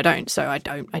and maybe I don't. So I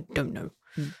don't know.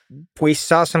 We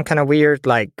saw some kind of weird,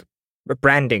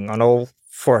 branding on all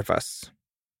four of us.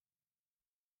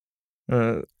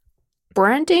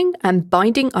 Branding and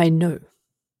binding, I know.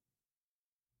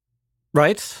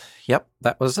 Right. Yep,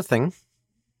 that was a thing.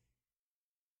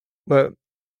 Well,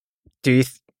 do you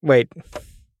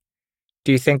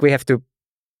think we have to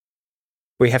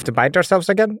bind ourselves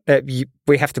again?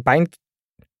 We have to bind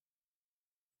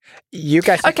you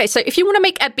guys. Okay, so if you want to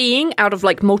make a being out of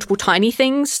multiple tiny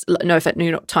things, no, if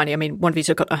you're not tiny, I mean, one of these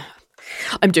have got.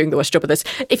 I'm doing the worst job of this.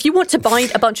 If you want to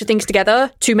bind a bunch of things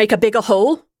together to make a bigger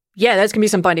whole, yeah, there's gonna be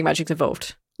some binding magics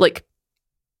involved.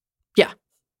 Yeah.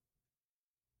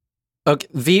 Okay,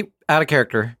 V, out of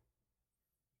character.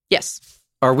 Yes.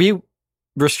 Are we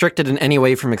restricted in any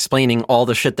way from explaining all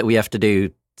the shit that we have to do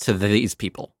to these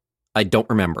people? I don't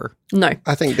remember. No.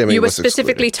 I think Demi you were was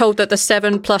specifically excluded. told that the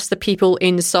 7 plus the people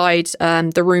inside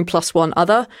the room plus one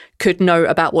other could know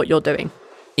about what you're doing.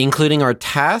 Including our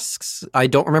tasks? I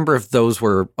don't remember if those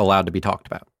were allowed to be talked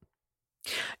about.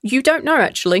 You don't know,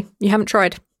 actually. You haven't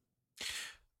tried.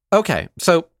 Okay,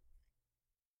 so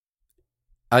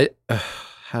where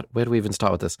do we even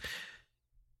start with this?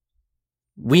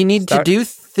 We need to do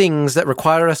things that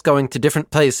require us going to different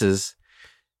places.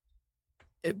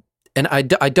 And I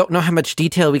don't know how much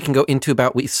detail we can go into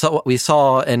about what we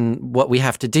saw and what we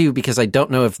have to do, because I don't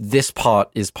know if this part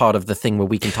is part of the thing where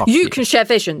we can talk to you. You can share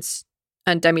visions.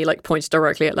 And Demi points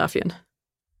directly at Lafian.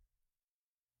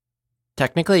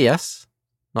 Technically, yes.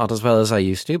 Not as well as I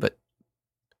used to, but...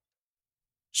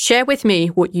 Share with me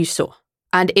what you saw.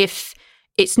 And if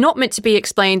it's not meant to be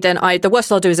explained, then the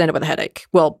worst I'll do is end up with a headache.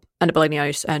 Well, and a bloody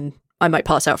nose, and I might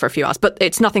pass out for a few hours, but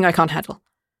it's nothing I can't handle.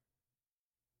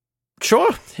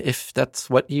 Sure, if that's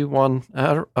what you want.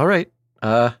 All right.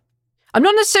 I'm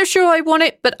not necessarily sure I want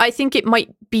it, but I think it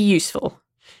might be useful.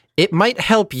 It might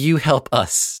help you help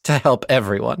us to help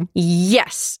everyone.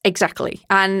 Yes, exactly.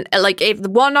 And like, if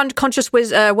one unconscious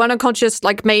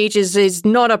like mage is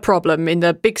not a problem in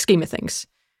the big scheme of things.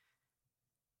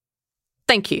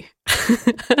 Thank you.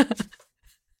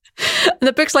 And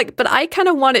the book's like, but I kind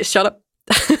of want it. Shut up.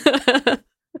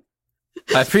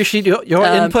 I appreciate your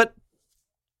input.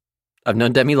 I've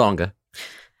known Demi longer.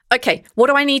 Okay, what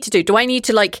do I need to do? Do I need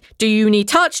to, like, do you need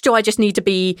touch? Do I just need to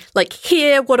be, like,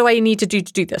 here? What do I need to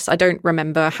do this? I don't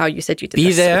remember how you said you did this.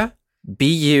 Be there, be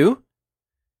you,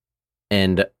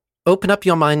 and open up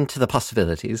your mind to the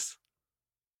possibilities.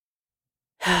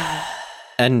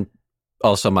 And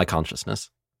also my consciousness.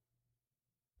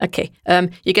 Okay,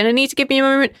 you're going to need to give me a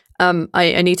moment.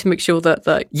 I need to make sure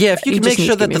that yeah, if you can make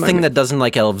sure that the thing that doesn't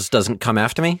like elves doesn't come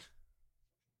after me.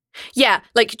 Yeah,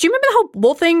 like, do you remember the whole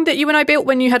wall thing that you and I built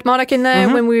when you had Monarch in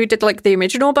there when we did, like, the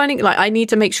original binding? Like, I need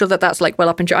to make sure that that's, like, well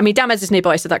up and... I mean, Damaz is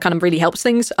nearby, so that kind of really helps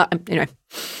things, you know.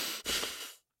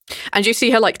 And you see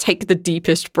her, like, take the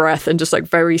deepest breath and just, like,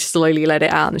 very slowly let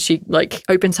it out. And she, like,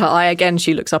 opens her eye again.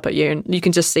 She looks up at you, and you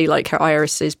can just see, like, her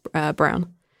iris is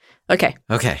brown. Okay.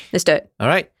 Let's do it. All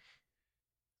right.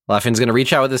 Laffian's going to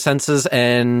reach out with his senses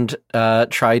and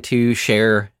try to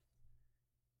share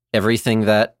everything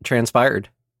that transpired.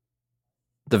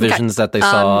 The visions that they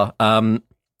saw.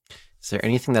 Is there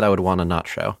anything that I would want to not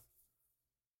show?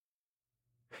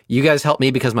 You guys help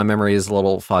me because my memory is a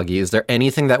little foggy. Is there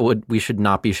anything that we should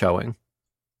not be showing?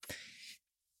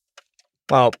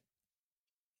 Well,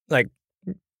 like,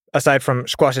 aside from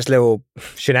Squash's little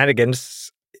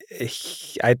shenanigans,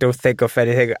 I don't think of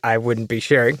anything I wouldn't be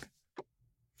sharing.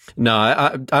 No,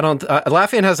 I don't.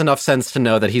 Laffian has enough sense to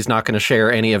know that he's not going to share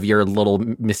any of your little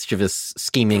mischievous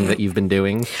scheming that you've been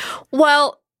doing.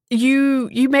 Well,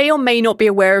 you may or may not be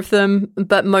aware of them,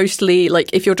 but mostly, like,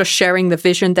 if you're just sharing the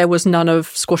vision, there was none of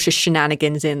Squash's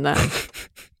shenanigans in there.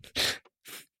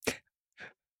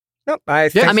 No,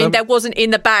 I mean, there wasn't in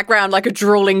the background like a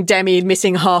drooling Demi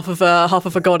missing half of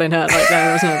a god in her. Like,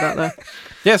 there wasn't that there.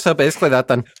 Yeah, so basically that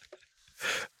then.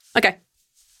 Okay.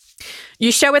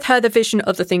 You share with her the vision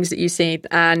of the things that you see,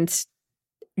 and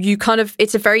you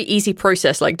it's a very easy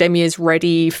process. Like, Demi is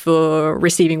ready for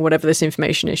receiving whatever this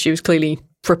information is. She was clearly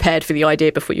prepared for the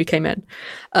idea before you came in.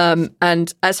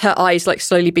 And as her eyes, like,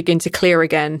 slowly begin to clear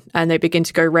again and they begin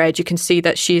to go red, you can see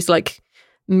that she's, like,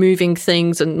 moving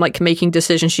things and, like, making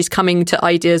decisions. She's coming to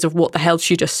ideas of what the hell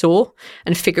she just saw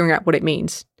and figuring out what it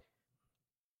means.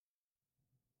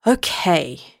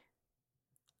 Okay.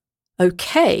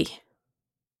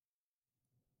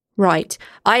 Right.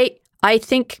 I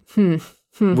think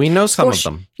we know some of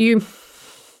them.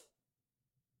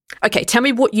 Okay, tell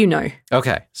me what you know.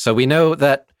 Okay, so we know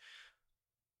that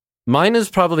mine is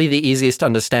probably the easiest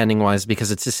understanding-wise because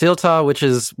it's Isiltar, which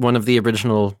is one of the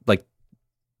original, like,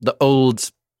 the old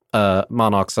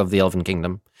monarchs of the Elven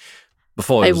Kingdom.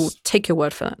 Before I will take your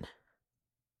word for that.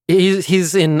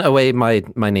 He's in a way my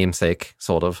namesake,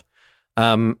 sort of.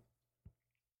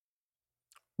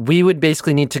 We would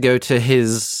basically need to go to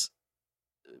his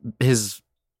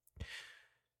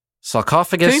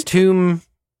sarcophagus tomb.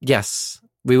 Yes.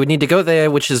 We would need to go there,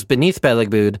 which is beneath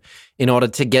Beligbud, in order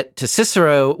to get to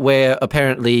Cicero, where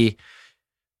apparently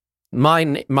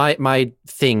my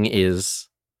thing is.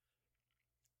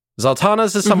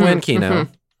 Zaltana's is somewhere in Kino,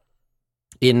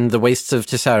 in the wastes of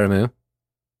Tisaramu.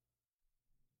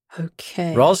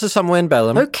 Okay. Rawls is somewhere in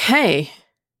Bellum. Okay.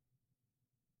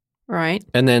 Right.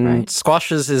 And then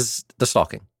Squash's is the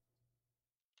stalking.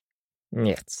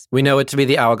 Yes. We know it to be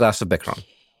the Hourglass of Bikron.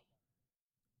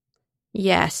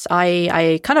 Yes,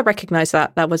 I kind of recognize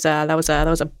that. That was a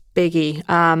biggie.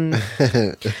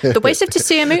 The Waste of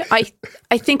Tisaramu,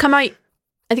 I think I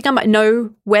might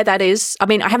know where that is. I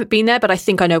mean, I haven't been there, but I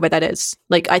think I know where that is.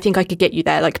 Like, I think I could get you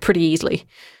there, like, pretty easily.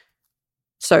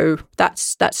 So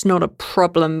that's not a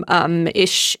problem.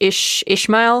 Ishtar,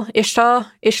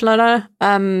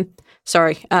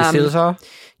 sorry.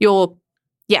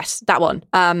 Yes, that one.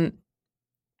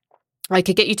 I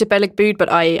could get you to Beligbud, but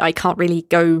I can't really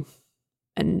go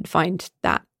and find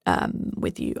that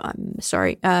with you. I'm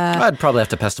sorry. I'd probably have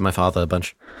to pester my father a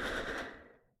bunch.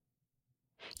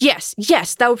 Yes,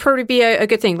 that would probably be a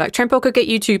good thing. Like, Trempo could get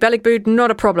you to Beligbud,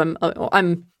 not a problem.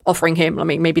 I'm offering him. I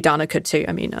mean, maybe Dana could too.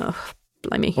 I mean,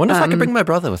 blame me. I wonder if I could bring my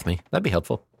brother with me. That'd be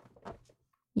helpful.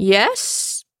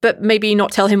 Yes, but maybe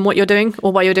not tell him what you're doing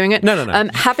or why you're doing it. No.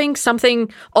 Having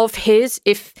something of his,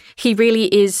 if he really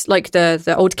is, like,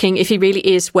 the old king, if he really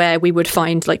is where we would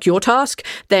find, like, your task,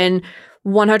 then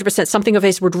 100% something of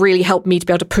this would really help me to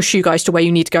be able to push you guys to where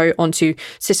you need to go onto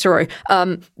Cicero.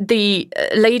 The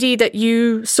lady that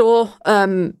you saw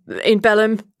in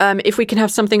Bellum, if we can have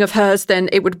something of hers, then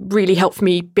it would really help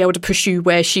me be able to push you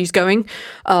where she's going.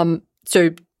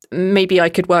 So maybe I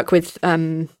could work with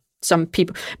some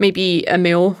people, maybe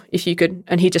Emil, if you could.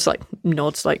 And he just like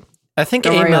nods like, I think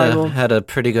don't worry, Emma had a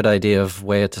pretty good idea of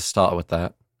where to start with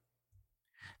that.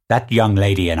 That young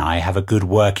lady and I have a good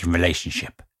working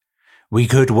relationship. We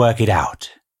could work it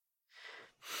out.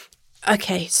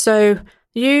 Okay, so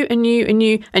you and you and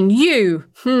you and you.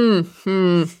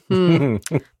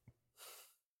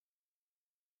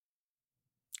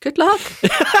 Good luck.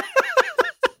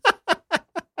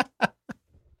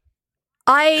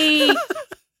 I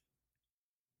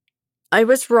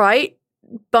was right.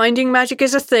 Binding magic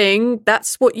is a thing.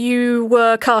 That's what you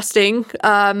were casting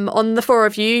on the four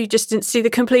of you. You just didn't see the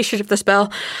completion of the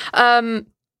spell.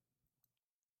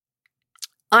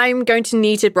 I'm going to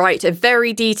need to write a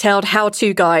very detailed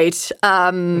how-to guide.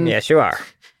 Yes, you are.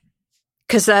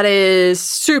 Because that is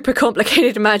super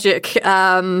complicated magic.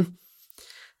 And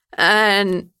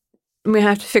we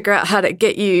have to figure out how to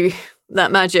get you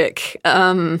that magic.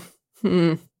 Well,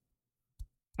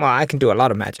 I can do a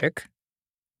lot of magic.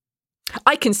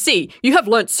 I can see. You have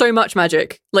learnt so much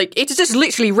magic. Like, it's just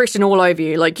literally written all over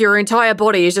you. Like, your entire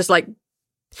body is just like...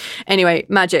 Anyway,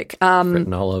 magic.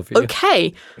 Written all over you.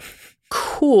 Okay.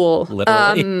 Cool.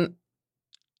 Literally.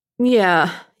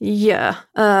 Yeah.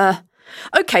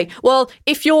 Okay, well,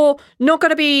 if you're not going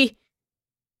to be...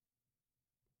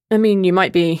 I mean, you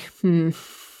might be...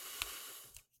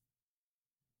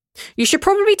 You should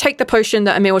probably take the potion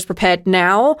that Emil was prepared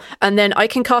now, and then I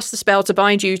can cast the spell to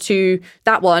bind you to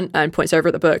that one, and points over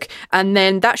at the book, and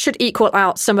then that should equal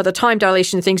out some of the time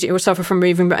dilation things that you will suffer from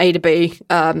moving from A to B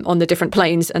on the different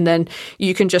planes, and then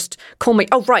you can just call me.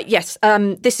 Oh, right, yes.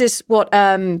 This is what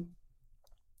our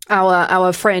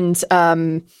friend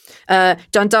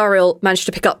Dandariel managed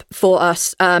to pick up for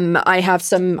us. I have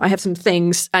some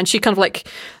things, and she kind of like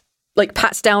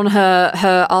pats down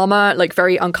her armor, like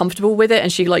very uncomfortable with it,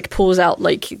 and she like pulls out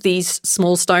like these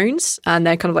small stones, and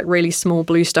they're kind of like really small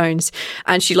blue stones,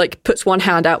 and she like puts one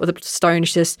hand out with a stone, and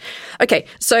she says, okay,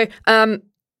 so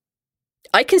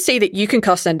I can see that you can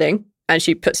cast sending, and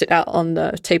she puts it out on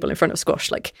the table in front of Squash.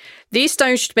 Like, these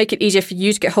stones should make it easier for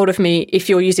you to get hold of me if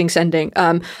you're using sending.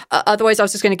 Otherwise, I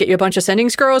was just going to get you a bunch of sending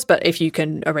scrolls, but if you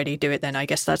can already do it, then I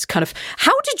guess that's kind of...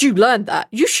 How did you learn that?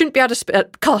 You shouldn't be able to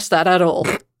cast that at all.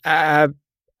 I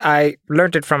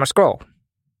learned it from a scroll.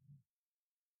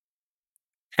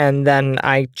 And then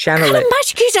I channel it. What kind of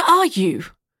magic user are you?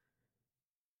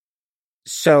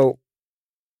 So,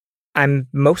 I'm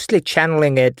mostly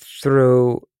channeling it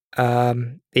through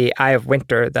the Eye of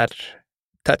Winter that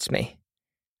touched me.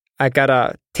 I got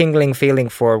a tingling feeling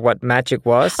for what magic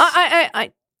was.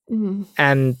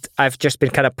 And I've just been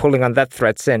kind of pulling on that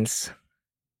thread since.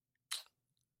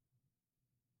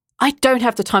 I don't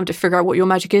have the time to figure out what your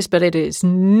magic is, but it is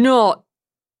not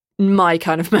my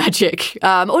kind of magic.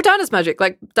 Or Dana's magic.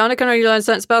 Like, Dana can only learn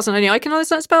certain spells, and only I can learn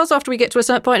certain spells after we get to a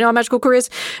certain point in our magical careers.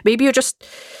 Maybe you're just...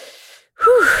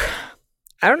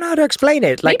 I don't know how to explain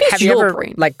it. Like, Maybe have you ever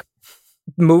like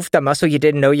moved a muscle you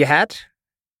didn't know you had?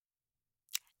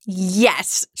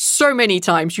 Yes, so many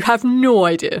times. You have no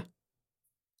idea.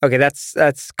 Okay,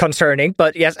 that's concerning,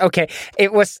 but yes, okay.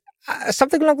 It was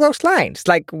something along those lines.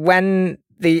 Like, when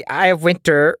the Eye of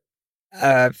Winter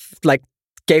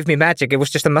gave me magic, it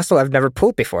was just a muscle I've never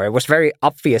pulled before. It was very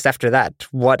obvious after that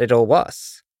what it all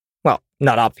was. Well,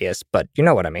 not obvious, but you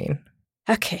know what I mean.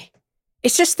 Okay.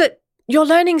 It's just that you're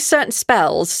learning certain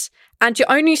spells, and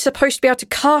you're only supposed to be able to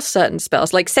cast certain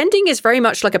spells. Like, sending is very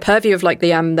much like a purview of like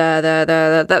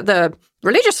the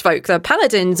religious folk, the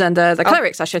paladins and the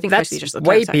clerics. Actually, I think that's mostly just the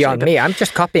way clerics, beyond me. I'm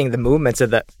just copying the movements of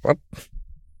the.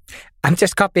 I'm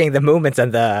just copying the movements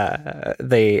and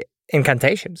the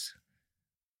incantations.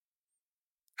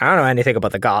 I don't know anything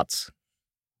about the gods.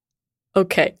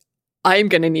 Okay, I'm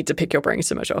going to need to pick your brain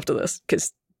so much after this,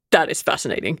 because that is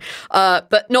fascinating.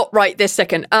 But not right this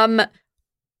second.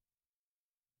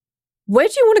 Where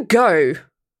do you want to go?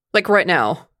 Like, right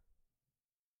now?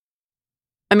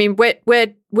 I mean, where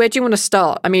do you want to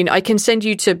start? I mean, I can send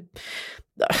you to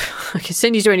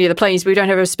any of the planes, but we don't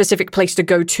have a specific place to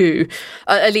go to.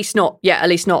 At least not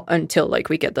until like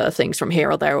we get the things from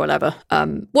here or there or whatever.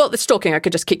 Well, the stalking, I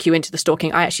could just kick you into the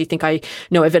stalking. I actually think I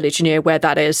know a village near where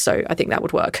that is, so I think that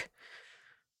would work.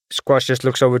 Squash just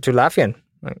looks over to Lafian.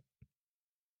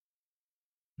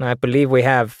 I believe we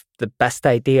have the best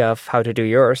idea of how to do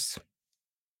yours.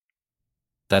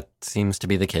 That seems to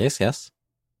be the case, yes.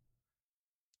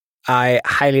 I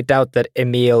highly doubt that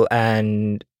Emil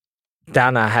and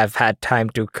Dana have had time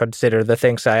to consider the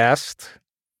things I asked?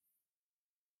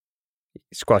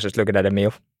 Squash is looking at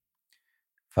Emil.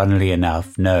 Funnily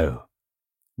enough, no,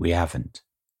 we haven't.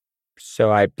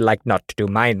 So I'd like not to do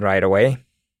mine right away.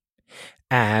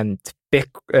 And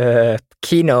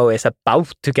Kino is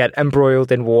about to get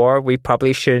embroiled in war. We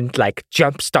probably shouldn't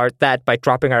jumpstart that by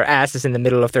dropping our asses in the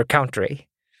middle of their country.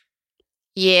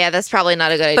 Yeah, that's probably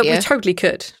not a good But idea. we totally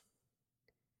could.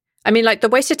 I mean, the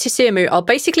wastes of Tisiamu are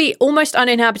basically almost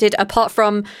uninhabited apart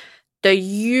from the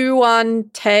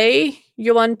UNT,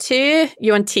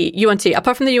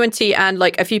 apart from the UNT and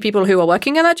a few people who are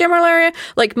working in that general area.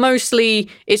 Mostly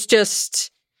it's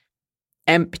just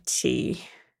empty.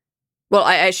 Well,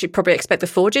 I actually probably expect the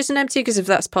forge isn't empty, because if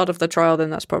that's part of the trial, then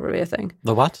that's probably a thing.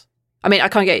 The what? I mean, I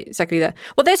can't get exactly there.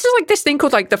 Well, there's just this thing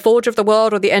called the Forge of the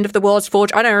World or the End of the World's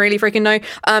Forge. I don't really freaking know.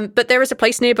 But there is a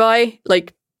place nearby.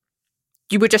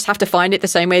 You would just have to find it the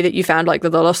same way that you found the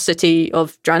lost city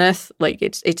of Draneth.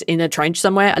 It's in a trench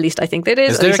somewhere. At least I think that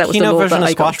is. Is there at least a that was the Kino law version that of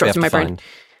I got Squash we have dropped in to my brain. find?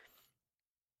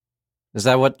 Is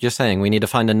that what you're saying? We need to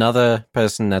find another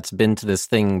person that's been to this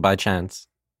thing by chance.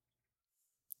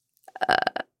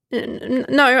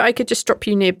 No, I could just drop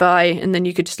you nearby, and then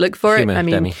you could just look for Humor, it. I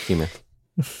mean, Demi, humor.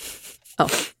 Oh,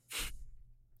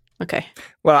 okay.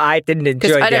 Well, I didn't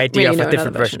enjoy I the don't idea really of a know different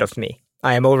another version of me.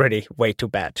 I am already way too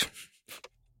bad.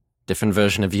 Different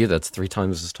version of you that's 3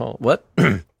 times as tall. What?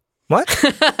 What?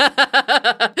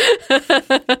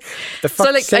 The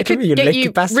fuck I could you get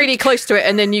you bastard? really close to it,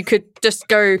 and then you could just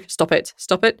go, stop it.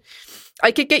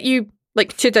 I could get you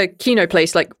to the Kino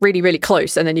place, really, really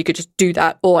close, and then you could just do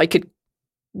that, or I could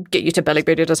get you to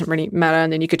Belligbid, it doesn't really matter,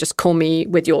 and then you could just call me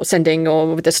with your sending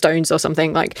or with the stones or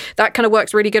something. That kind of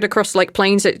works really good across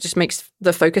planes. It just makes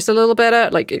the focus a little better,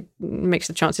 it makes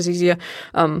the chances easier.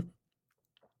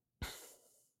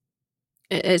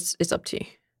 It's up to you.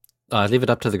 Leave it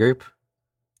up to the group.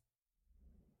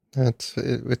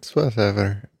 It's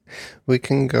whatever. We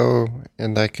can go,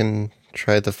 and I can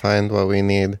try to find what we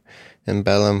need in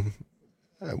Bellum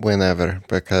whenever,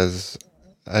 because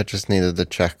I just needed to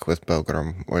check with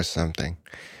Bogrum or something.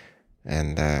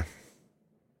 And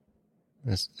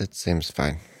it seems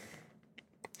fine.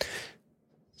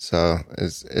 So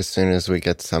as soon as we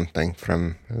get something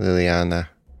from Liliana,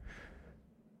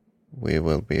 we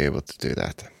will be able to do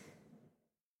that.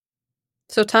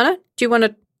 So, Tana, do you want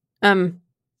to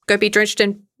go be drenched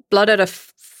in blood at a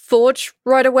forge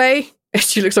right away?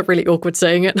 She looks really awkward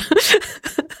saying it.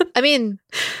 I mean,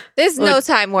 there's no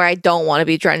time where I don't want to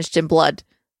be drenched in blood.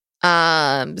 But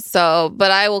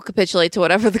I will capitulate to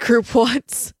whatever the group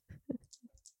wants.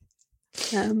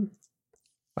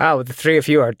 Wow, the three of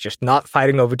you are just not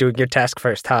fighting over doing your task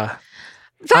first, huh?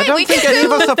 Fine, I don't think any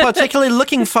of us are particularly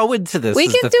looking forward to this. We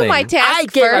can do my task I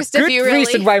gave first a good if you really.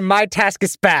 reason why my task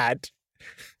is bad.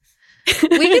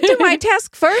 We can do my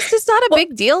task first. It's not a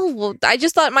big deal. Well, I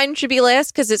just thought mine should be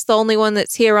last because it's the only one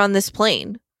that's here on this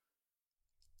plane.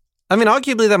 I mean,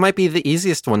 arguably that might be the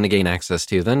easiest one to gain access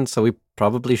to then, so we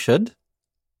probably should.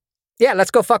 Yeah, let's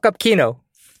go fuck up Kino.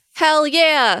 Hell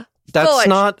yeah. That's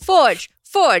not... Forge.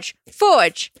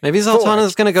 Maybe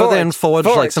Zoltana's going to go there and forge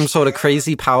some sort of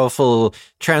crazy powerful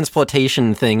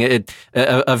transportation thing.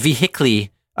 A vehicle,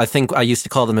 I think I used to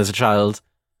call them as a child.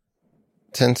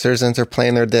 Tensors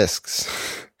interplanar discs.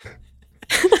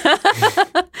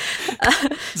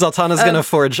 Zoltana's going to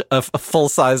forge a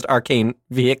full-sized arcane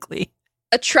vehicle.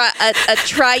 A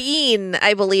triene,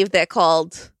 I believe they're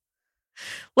called.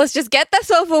 Let's just get this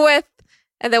over with,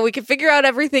 and then we can figure out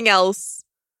everything else.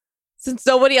 Since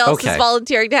nobody else is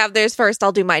volunteering to have theirs first,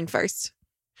 I'll do mine first.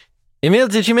 Emil,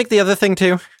 did you make the other thing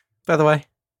too, by the way?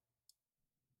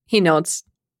 He nods.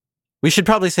 We should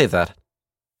probably save that.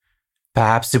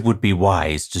 Perhaps it would be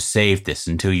wise to save this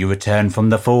until you return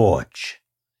from the forge.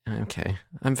 Okay.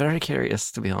 I'm very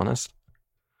curious, to be honest.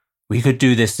 We could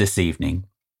do this evening.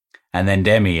 And then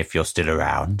Demi, if you're still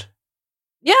around.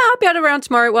 Yeah, I'll be out around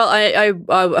tomorrow. Well,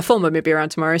 a former may be around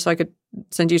tomorrow, so I could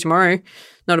send you tomorrow.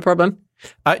 Not a problem.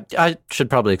 I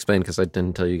should probably explain because I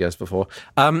didn't tell you guys before.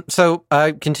 So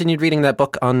I continued reading that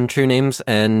book on true names,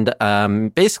 and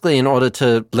basically in order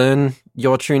to learn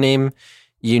your true name,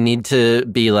 you need to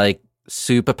be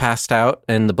super passed out,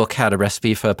 and the book had a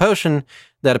recipe for a potion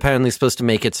that apparently is supposed to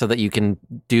make it so that you can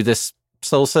do this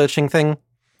soul-searching thing.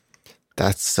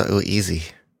 That's so easy.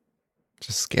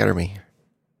 Just scare me.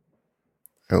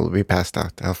 I will be passed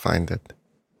out. I'll find it.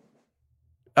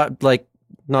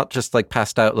 Not just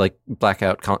passed out,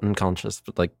 blackout, unconscious,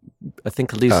 but I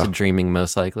think lucid dreaming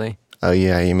most likely. Oh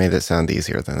yeah, you made it sound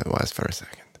easier than it was for a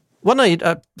second. Well, no,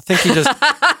 I think you just...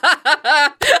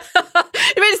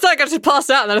 You made it's like I just pass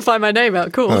out and then I find my name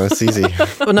out. Cool. Oh, it's easy.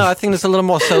 Well, no, I think there's a little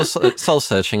more soul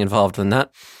searching involved than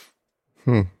that.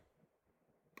 Hmm.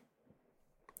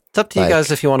 It's up to you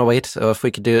guys if you want to wait, or if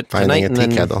we could do it tonight and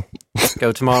then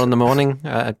go tomorrow in the morning.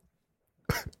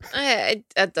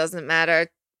 It doesn't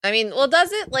matter. I mean, well,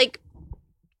 does it? Like,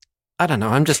 I don't know.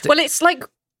 I'm just. Well, it's like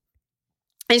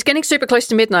it's getting super close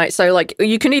to midnight, so like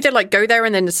you can either like go there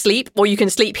and then sleep, or you can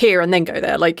sleep here and then go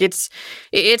there. Like it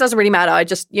doesn't really matter. I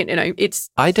just it's.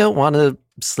 I don't want to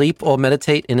sleep or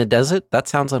meditate in a desert. That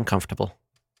sounds uncomfortable.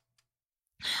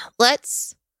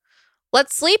 Let's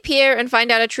sleep here and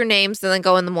find out our true names, and then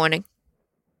go in the morning.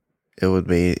 It would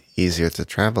be easier to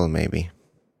travel, maybe.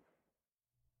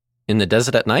 In the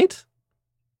desert at night?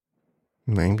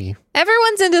 Maybe.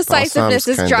 Everyone's indecisiveness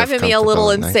is driving me a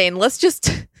little insane. Let's just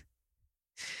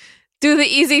do the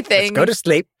easy thing. Let's go to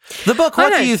sleep. The book,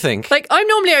 what do you think? Like, I'm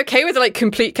normally okay with like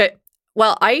complete.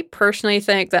 Well, I personally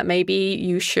think that maybe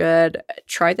you should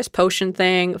try this potion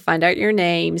thing, find out your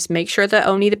names, make sure that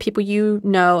only the people you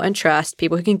know and trust,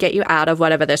 people who can get you out of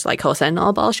whatever this like whole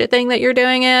sentinel bullshit thing that you're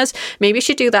doing is. Maybe you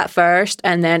should do that first,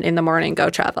 and then in the morning go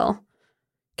travel.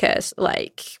 Because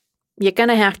like you're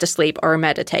gonna have to sleep or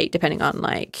meditate depending on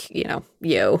like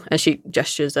you. And she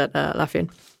gestures at Lafayette.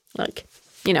 Like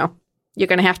you're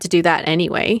gonna have to do that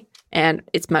anyway. And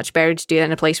it's much better to do that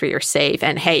in a place where you're safe.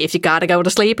 And hey, if you gotta go to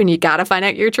sleep and you gotta find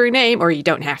out your true name, or you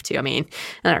don't have to, I mean, it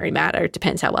doesn't really matter. It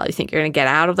depends how well you think you're gonna get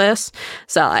out of this.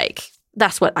 So, like,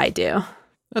 that's what I do.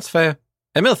 That's fair.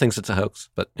 Emil thinks it's a hoax,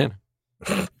 but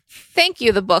Thank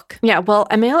you, the book. Yeah, well,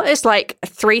 Emil is like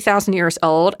 3,000 years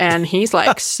old, and he's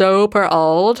like super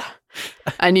old.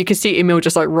 And you can see Emil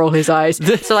just like roll his eyes.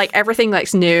 So, like, everything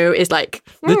that's new is like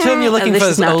the term you're looking for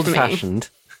is old fashioned.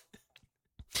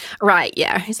 Right,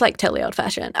 yeah. He's like totally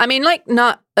old-fashioned. I mean, like,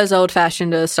 not as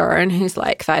old-fashioned as Soren, who's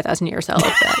like 5,000 years old,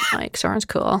 but like, Soren's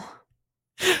cool.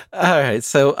 All right,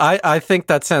 so I think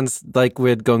that sounds like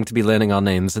we're going to be learning our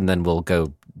names, and then we'll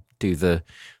go do the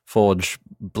forge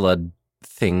blood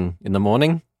thing in the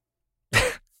morning.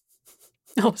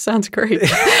 Oh, sounds great.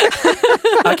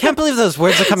 I can't believe those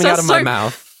words are coming out of my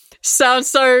mouth. Sounds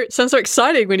so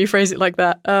exciting when you phrase it like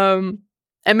that.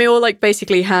 Emil like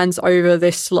basically hands over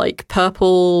this like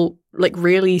purple, like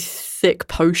really thick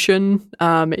potion.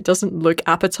 It doesn't look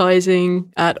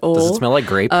appetizing at all. Does it smell like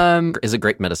grape? Is it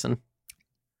grape medicine?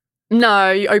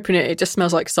 No, you open it, it just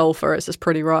smells like sulfur. It's just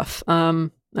pretty rough.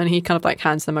 And he kind of like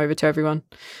hands them over to everyone.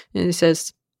 And he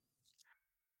says,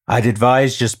 I'd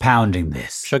advise just pounding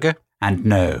this. Sugar? And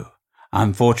no,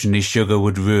 unfortunately sugar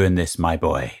would ruin this, my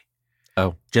boy.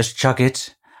 Oh. Just chug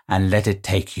it and let it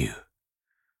take you.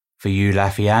 For you,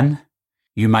 Lafian,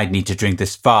 you might need to drink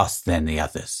this faster than the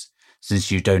others, since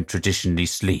you don't traditionally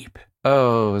sleep.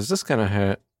 Oh, is this gonna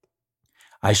hurt?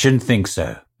 I shouldn't think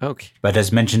so. Okay. But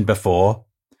as mentioned before,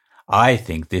 I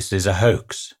think this is a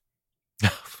hoax.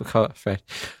 Right.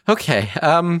 Okay,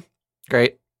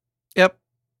 great. Yep.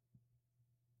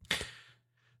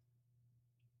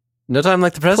 No time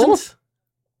like the present?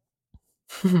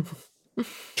 Cool.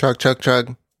 Chug, chug,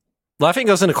 chug. Laughing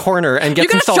goes in a corner and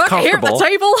gets himself comfortable. Here at the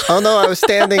table? Oh no, I was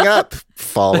standing up.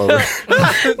 Fall over.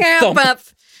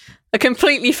 A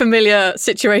completely familiar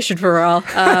situation for Ral.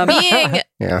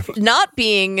 Not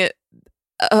being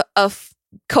a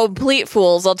complete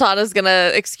fool, Zoltana's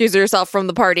gonna excuse herself from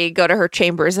the party, go to her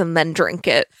chambers, and then drink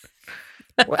it.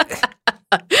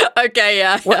 Okay,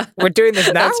 yeah. We're doing this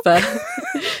now? That's fair.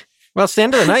 Well, it's the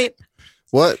end of the night.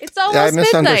 What? It's almost I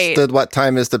misunderstood midnight. what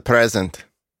time is the present.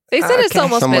 They said it's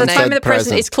almost Someone midnight. The time of the present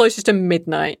present. is closest to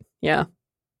midnight. Yeah.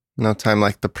 No time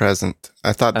like the present.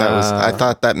 I thought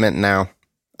that meant now.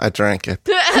 I drank it.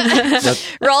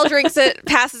 Rawl drinks it,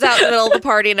 passes out in the middle of the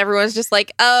party, and everyone's just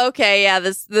like, "Oh, okay, yeah,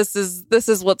 this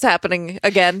is what's happening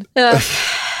again."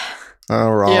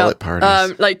 We're all at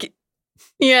parties.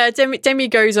 Demi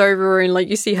goes over and like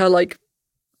you see her like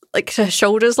her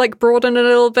shoulders like broaden a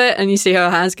little bit, and you see her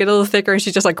hands get a little thicker, and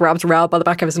she just like grabs Raoul by the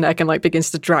back of his neck and like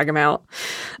begins to drag him out.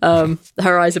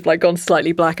 Her eyes have like gone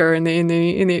slightly blacker in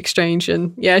the exchange,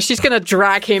 and yeah, she's gonna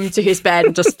drag him to his bed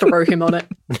and just throw him on it.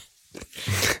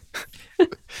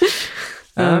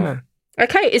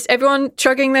 Okay, is everyone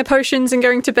chugging their potions and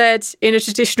going to bed in a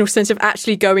traditional sense of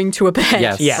actually going to a bed?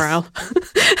 Yes. Raoul?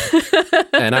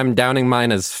 And I'm downing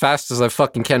mine as fast as I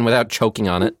fucking can without choking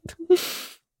on it.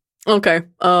 Okay.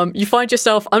 You find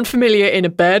yourself unfamiliar in a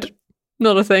bed.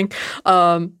 Not a thing.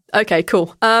 Okay,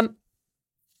 cool.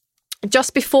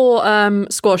 Just before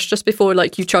Squash, just before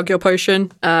like you chug your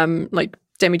potion, like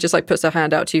Demi just like puts her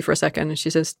hand out to you for a second and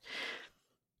she says,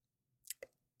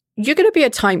 "You're gonna be a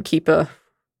timekeeper.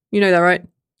 You know that, right?"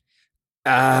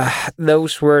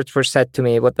 Those words were said to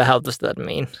me. What the hell does that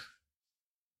mean?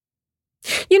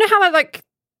 You know how like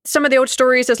some of the old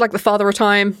stories, there's like the father of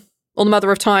time, or the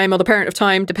mother of time, or the parent of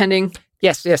time, depending.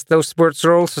 Yes, those words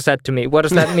are also said to me. What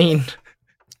does that mean?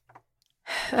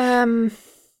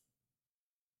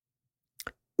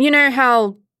 You know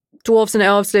how dwarves and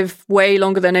elves live way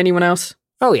longer than anyone else?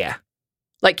 Oh, yeah.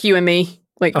 Like you and me.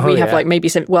 Like we have like maybe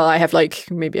some, well, I have like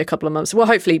maybe a couple of months. Well,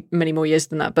 hopefully many more years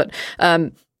than that. But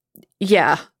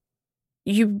yeah,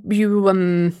 you'll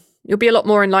be a lot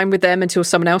more in line with them until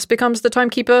someone else becomes the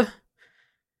timekeeper.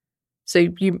 So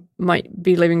you might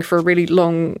be living for a really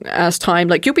long ass time.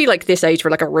 Like you'll be like this age for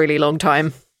like a really long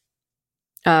time.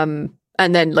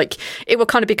 And then like it will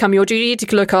kind of become your duty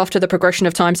to look after the progression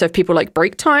of time. So if people like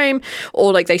break time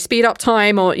or like they speed up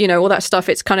time or, you know, all that stuff,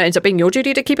 it's kind of ends up being your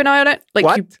duty to keep an eye on it. Like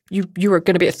what? you are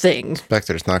going to be a thing.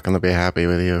 Spectre's not going to be happy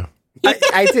with you.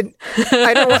 I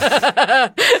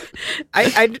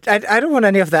don't want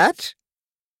any of that.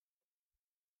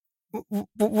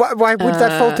 Why would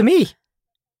that fall to me?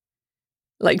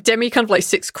 Like Demi kind of like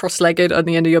sits cross-legged on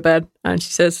the end of your bed and she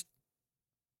says,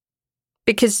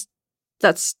 because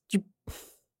that's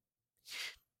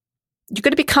you're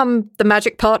going to become the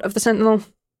magic part of the Sentinel,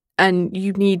 and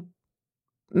you need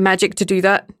magic to do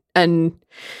that. And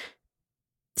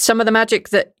some of the magic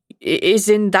that is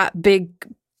in that big,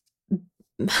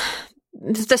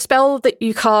 the spell that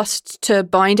you cast to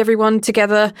bind everyone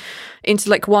together into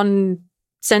like one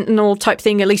Sentinel type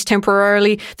thing, at least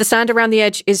temporarily. The sand around the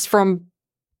edge is from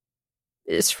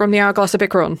the Hourglass of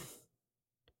Bicron.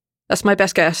 That's my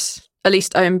best guess. At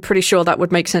least I'm pretty sure that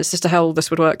would make sense as to how all this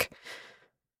would work.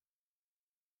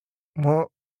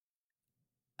 Well,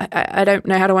 I don't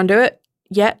know how to undo it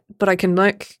yet, but I can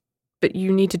look. But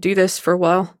you need to do this for a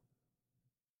while.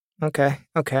 Okay.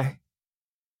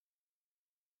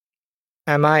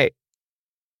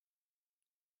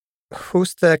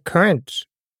 Who's the current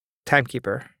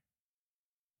timekeeper?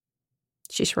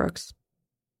 She shrugs.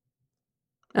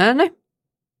 I don't know.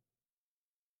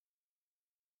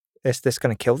 Is this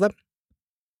going to kill them?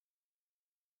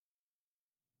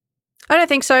 I don't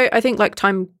think so. I think like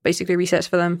time basically resets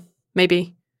for them.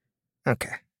 Maybe.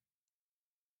 Okay.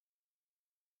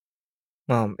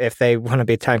 Well, if they want to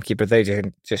be a timekeeper, they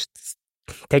can just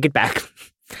take it back.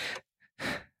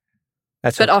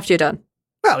 But after you're done.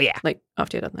 Well, yeah. Like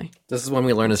after you're done, though. This is when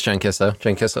we learn his Jankisso.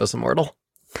 Jankisso is immortal.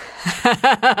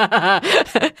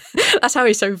 That's how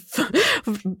he's so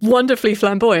wonderfully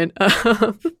flamboyant.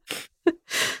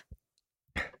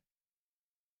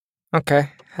 Okay.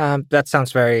 That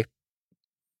sounds very...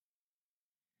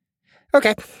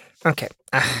 Okay.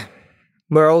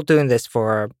 We're all doing this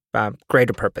for a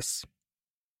greater purpose.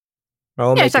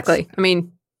 Yeah, exactly. I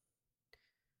mean...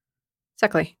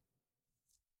 Exactly.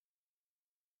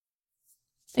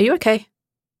 Are you okay?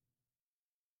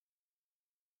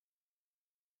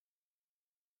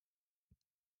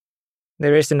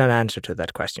 There isn't an answer to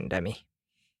that question, Demi.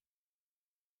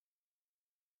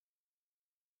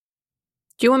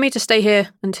 Do you want me to stay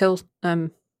here until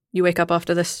you wake up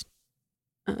after this?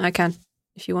 I can,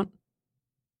 if you want.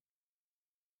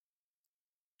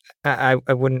 I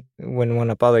wouldn't want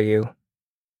to bother you.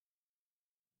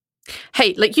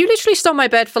 Hey, like you literally stole my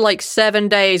bed for like 7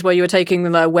 days while you were taking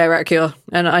the wear-out cure,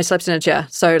 and I slept in a chair.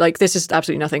 So like this is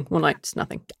absolutely nothing. One night, it's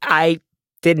nothing. I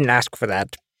didn't ask for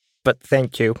that, but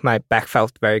thank you. My back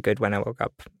felt very good when I woke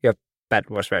up. Your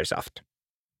bed was very soft.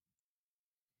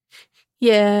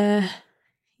 Yeah.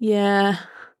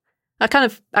 I kind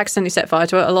of accidentally set fire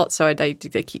to it a lot, so they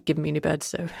keep giving me new beds,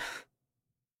 so...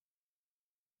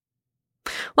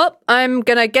 Well, I'm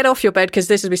going to get off your bed, because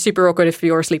this would be super awkward if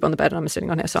you're asleep on the bed and I'm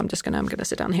sitting on here, so I'm going to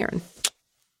sit down here and...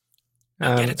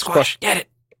 Get it, Squash. Get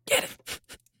it.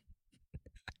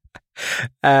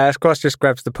 Squash just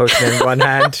grabs the potion in one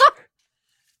hand.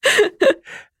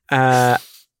 And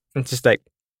just like...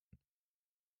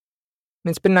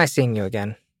 It's been nice seeing you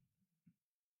again.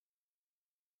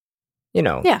 You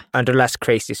know, under less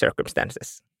crazy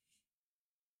circumstances.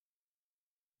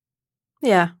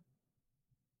 Yeah.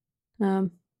 Oh,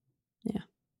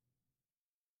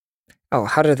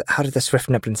 how did the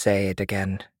Strifemallet say it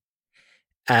again?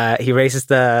 He raises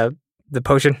the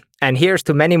potion, and here's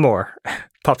to many more.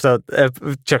 Pops out,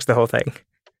 chucks the whole thing.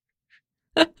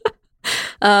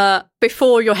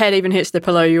 Before your head even hits the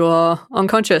pillow, you are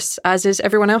unconscious, as is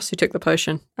everyone else who took the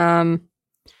potion.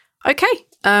 Okay.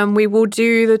 We will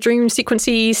do the dream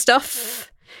sequency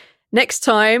stuff next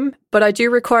time, but I do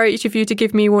require each of you to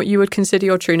give me what you would consider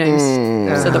your true names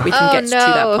so that we can get to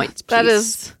that point, please. That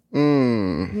is...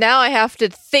 Now I have to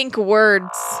think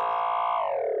words.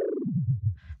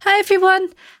 Hi, everyone.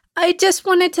 I just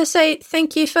wanted to say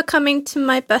thank you for coming to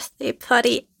my birthday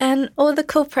party and all the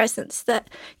cool presents that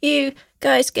you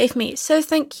guys gave me. So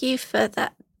thank you for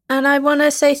that. And I want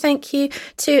to say thank you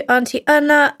to Auntie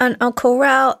Anna and Uncle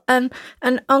Raoul and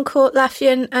Uncle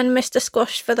Laffian and Mr.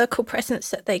 Squash for the cool presents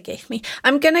that they gave me.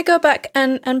 I'm going to go back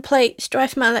and play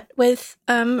Strifemallet with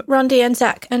Rondi and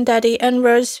Zach and Daddy and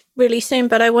Rose really soon,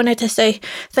 but I wanted to say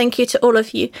thank you to all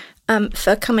of you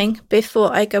for coming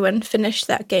before I go and finish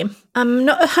that game. I'm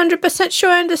not 100% sure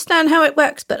I understand how it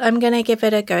works, but I'm going to give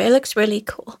it a go. It looks really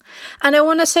cool. And I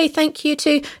want to say thank you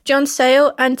to John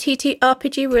Sale and TT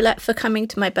RPG Roulette for coming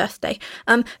to my birthday.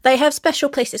 They have special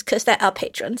places because they're our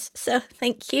patrons, so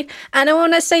thank you. And I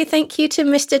want to say thank you to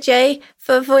Mr. J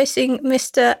for voicing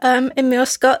Mr. Emil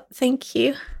Scott. Thank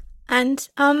you. And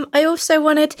I also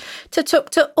wanted to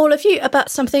talk to all of you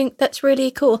about something that's really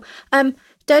cool.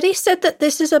 Daddy said that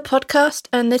this is a podcast,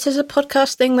 and this is a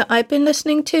podcast thing that I've been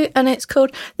listening to, and it's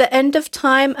called The End of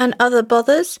Time and Other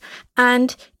Bothers,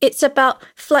 and it's about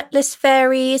flightless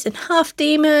fairies and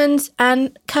half-demons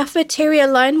and cafeteria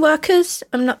line workers.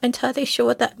 I'm not entirely sure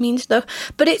what that means, though,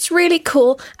 but it's really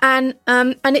cool, and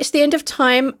it's the end of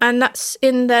time, and that's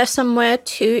in there somewhere,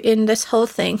 too, in this whole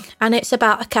thing, and it's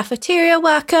about a cafeteria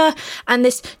worker and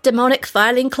this demonic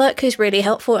filing clerk who's really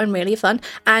helpful and really fun,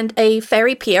 and a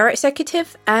fairy PR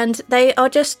executive, and they are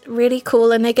just really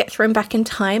cool, and they get thrown back in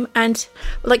time. And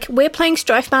like, we're playing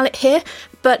Strifemallet here,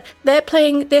 but they're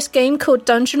playing this game called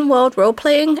Dungeon World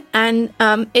Role-Playing, and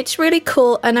it's really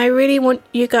cool, and I really want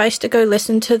you guys to go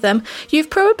listen to them. You've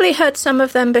probably heard some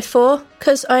of them before,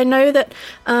 because I know that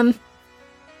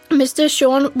Mr.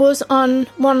 Sean was on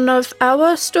one of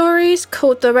our stories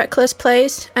called The Reckless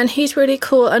Plays, and he's really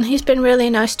cool, and he's been really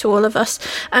nice to all of us,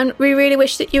 and we really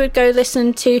wish that you would go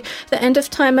listen to The End of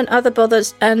Time and Other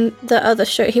Bothers and the other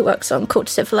show he works on called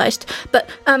Civilized. But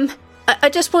I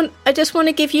just want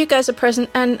to give you guys a present,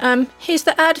 and here's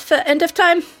the ad for End of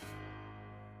Time.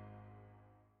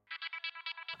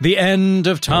 The End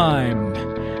of Time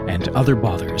and Other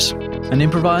Bothers, an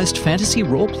improvised fantasy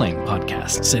role-playing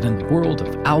podcast set in the world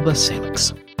of Alba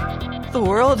Salix. The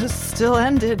world has still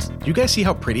ended. Do you guys see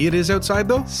how pretty it is outside,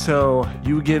 though? So,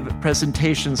 you give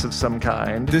presentations of some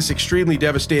kind. This extremely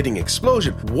devastating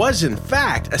explosion was, in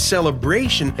fact, a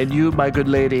celebration. And you, my good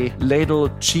lady, ladle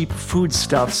cheap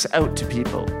foodstuffs out to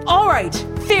people. All right,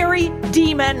 fairy,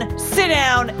 demon, sit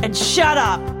down and shut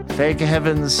up. Thank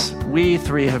heavens, we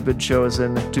three have been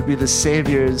chosen to be the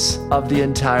saviors of the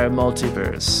entire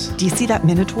multiverse. Do you see that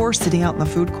Minotaur sitting out in the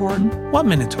food court? What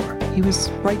Minotaur? He was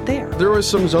right there. There was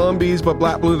some zombies, but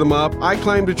Black blew them up. I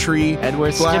climbed a tree. And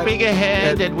we're skipping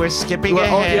ahead, and we're skipping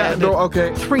ahead. Oh, yeah, no,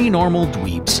 okay. 3 normal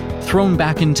dweebs thrown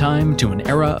back in time to an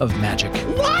era of magic.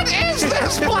 What is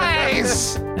this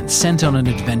place? And sent on an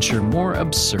adventure more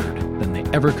absurd than they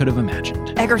ever could have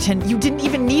imagined. Egerton, you didn't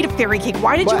even need a fairy cake.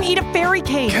 Why did you eat a fairy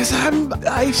cake? Because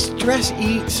I stress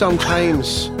eat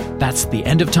sometimes. That's The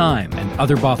End of Time and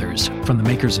Other Bothers from the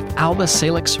makers of Alba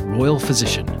Salix Royal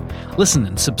Physician. Listen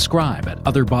and subscribe at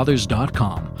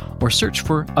otherbothers.com or search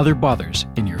for Other Bothers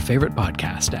in your favorite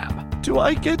podcast app. Do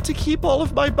I get to keep all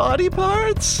of my body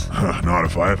parts? Not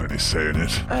if I have any say in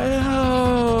it.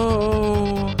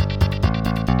 Oh.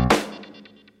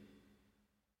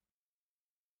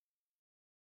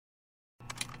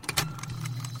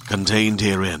 Contained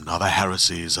herein are the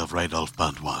heresies of Radolf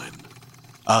Burntwine,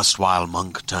 erstwhile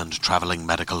monk turned traveling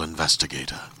medical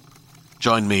investigator.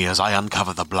 Join me as I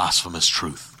uncover the blasphemous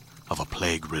truth of a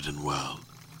plague-ridden world,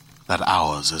 that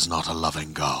ours is not a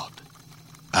loving God,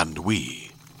 and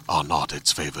we are not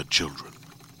its favored children.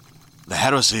 The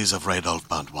heresies of Radolf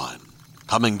Burntwine,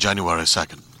 coming January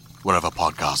 2nd, wherever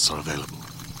podcasts are available.